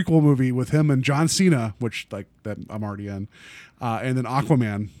 it's the prequel movie with him and John Cena, which like that I'm already in, and then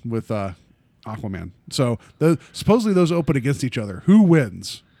Aquaman with Aquaman. So supposedly those open against each other. Who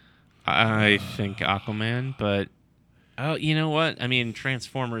wins? I think Aquaman, but oh, you know what? I mean,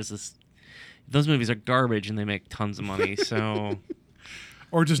 Transformers those movies are garbage and they make tons of money. So,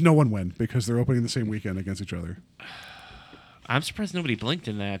 or just no one win because they're opening the same weekend against each other. I'm surprised nobody blinked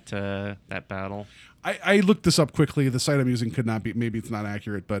in that battle. I looked this up quickly. The site I'm using could not be. Maybe it's not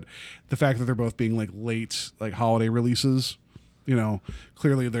accurate, but the fact that they're both being like late, like holiday releases. You know,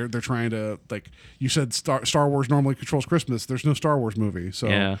 clearly they're trying to, like you said, Star Wars normally controls Christmas. There's no Star Wars movie, so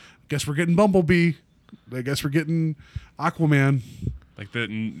yeah. Guess we're getting Bumblebee. I guess we're getting Aquaman. Like that,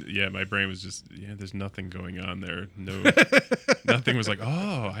 yeah. My brain was just, there's nothing going on there. No, nothing was like,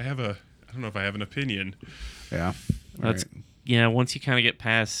 oh, I don't know if I have an opinion. Yeah, that's right. Yeah. Once you kind of get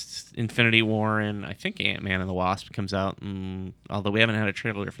past Infinity War and I think Ant-Man and the Wasp comes out, and although we haven't had a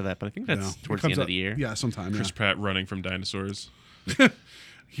trailer for that, but I think that's towards the end of the year. Yeah, sometime. Chris Pratt running from dinosaurs.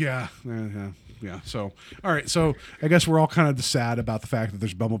 Yeah. So, all right. So, I guess we're all kind of sad about the fact that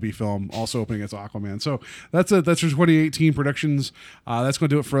there's a Bumblebee film also opening as Aquaman. So, that's your 2018 predictions. That's going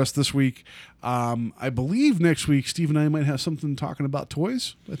to do it for us this week. I believe next week, Steve and I might have something talking about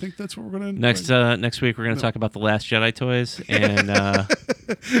toys. I think that's what we're going to next week. We're going to talk about the Last Jedi toys, and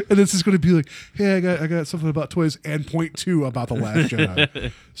and this is going to be like, hey, I got something about toys, and point 2 about the Last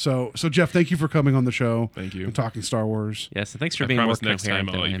Jedi. So Jeff, thank you for coming on the show. Thank you. And talking Star Wars. Yes, and thanks for being more next time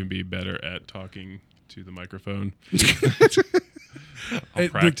coherent. I'll even be better at talking to the microphone. This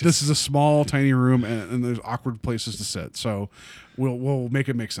is a small, tiny room, and there's awkward places to sit. So we'll make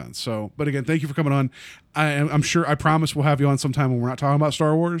it make sense. So, but again, thank you for coming on. I'm sure. I promise we'll have you on sometime when we're not talking about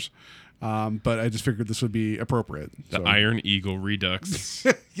Star Wars. But I just figured this would be appropriate. The Iron Eagle Redux.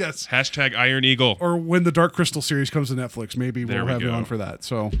 Yes. # Iron Eagle. Or when the Dark Crystal series comes to Netflix, maybe we'll have you on for that.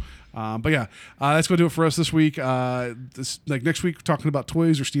 So, but yeah, that's going to do it for us this week. Next week, talking about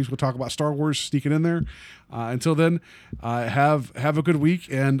toys, or Steve's going to talk about Star Wars, sneaking in there. Until then, have a good week,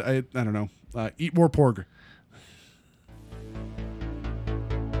 and I don't know, eat more porg.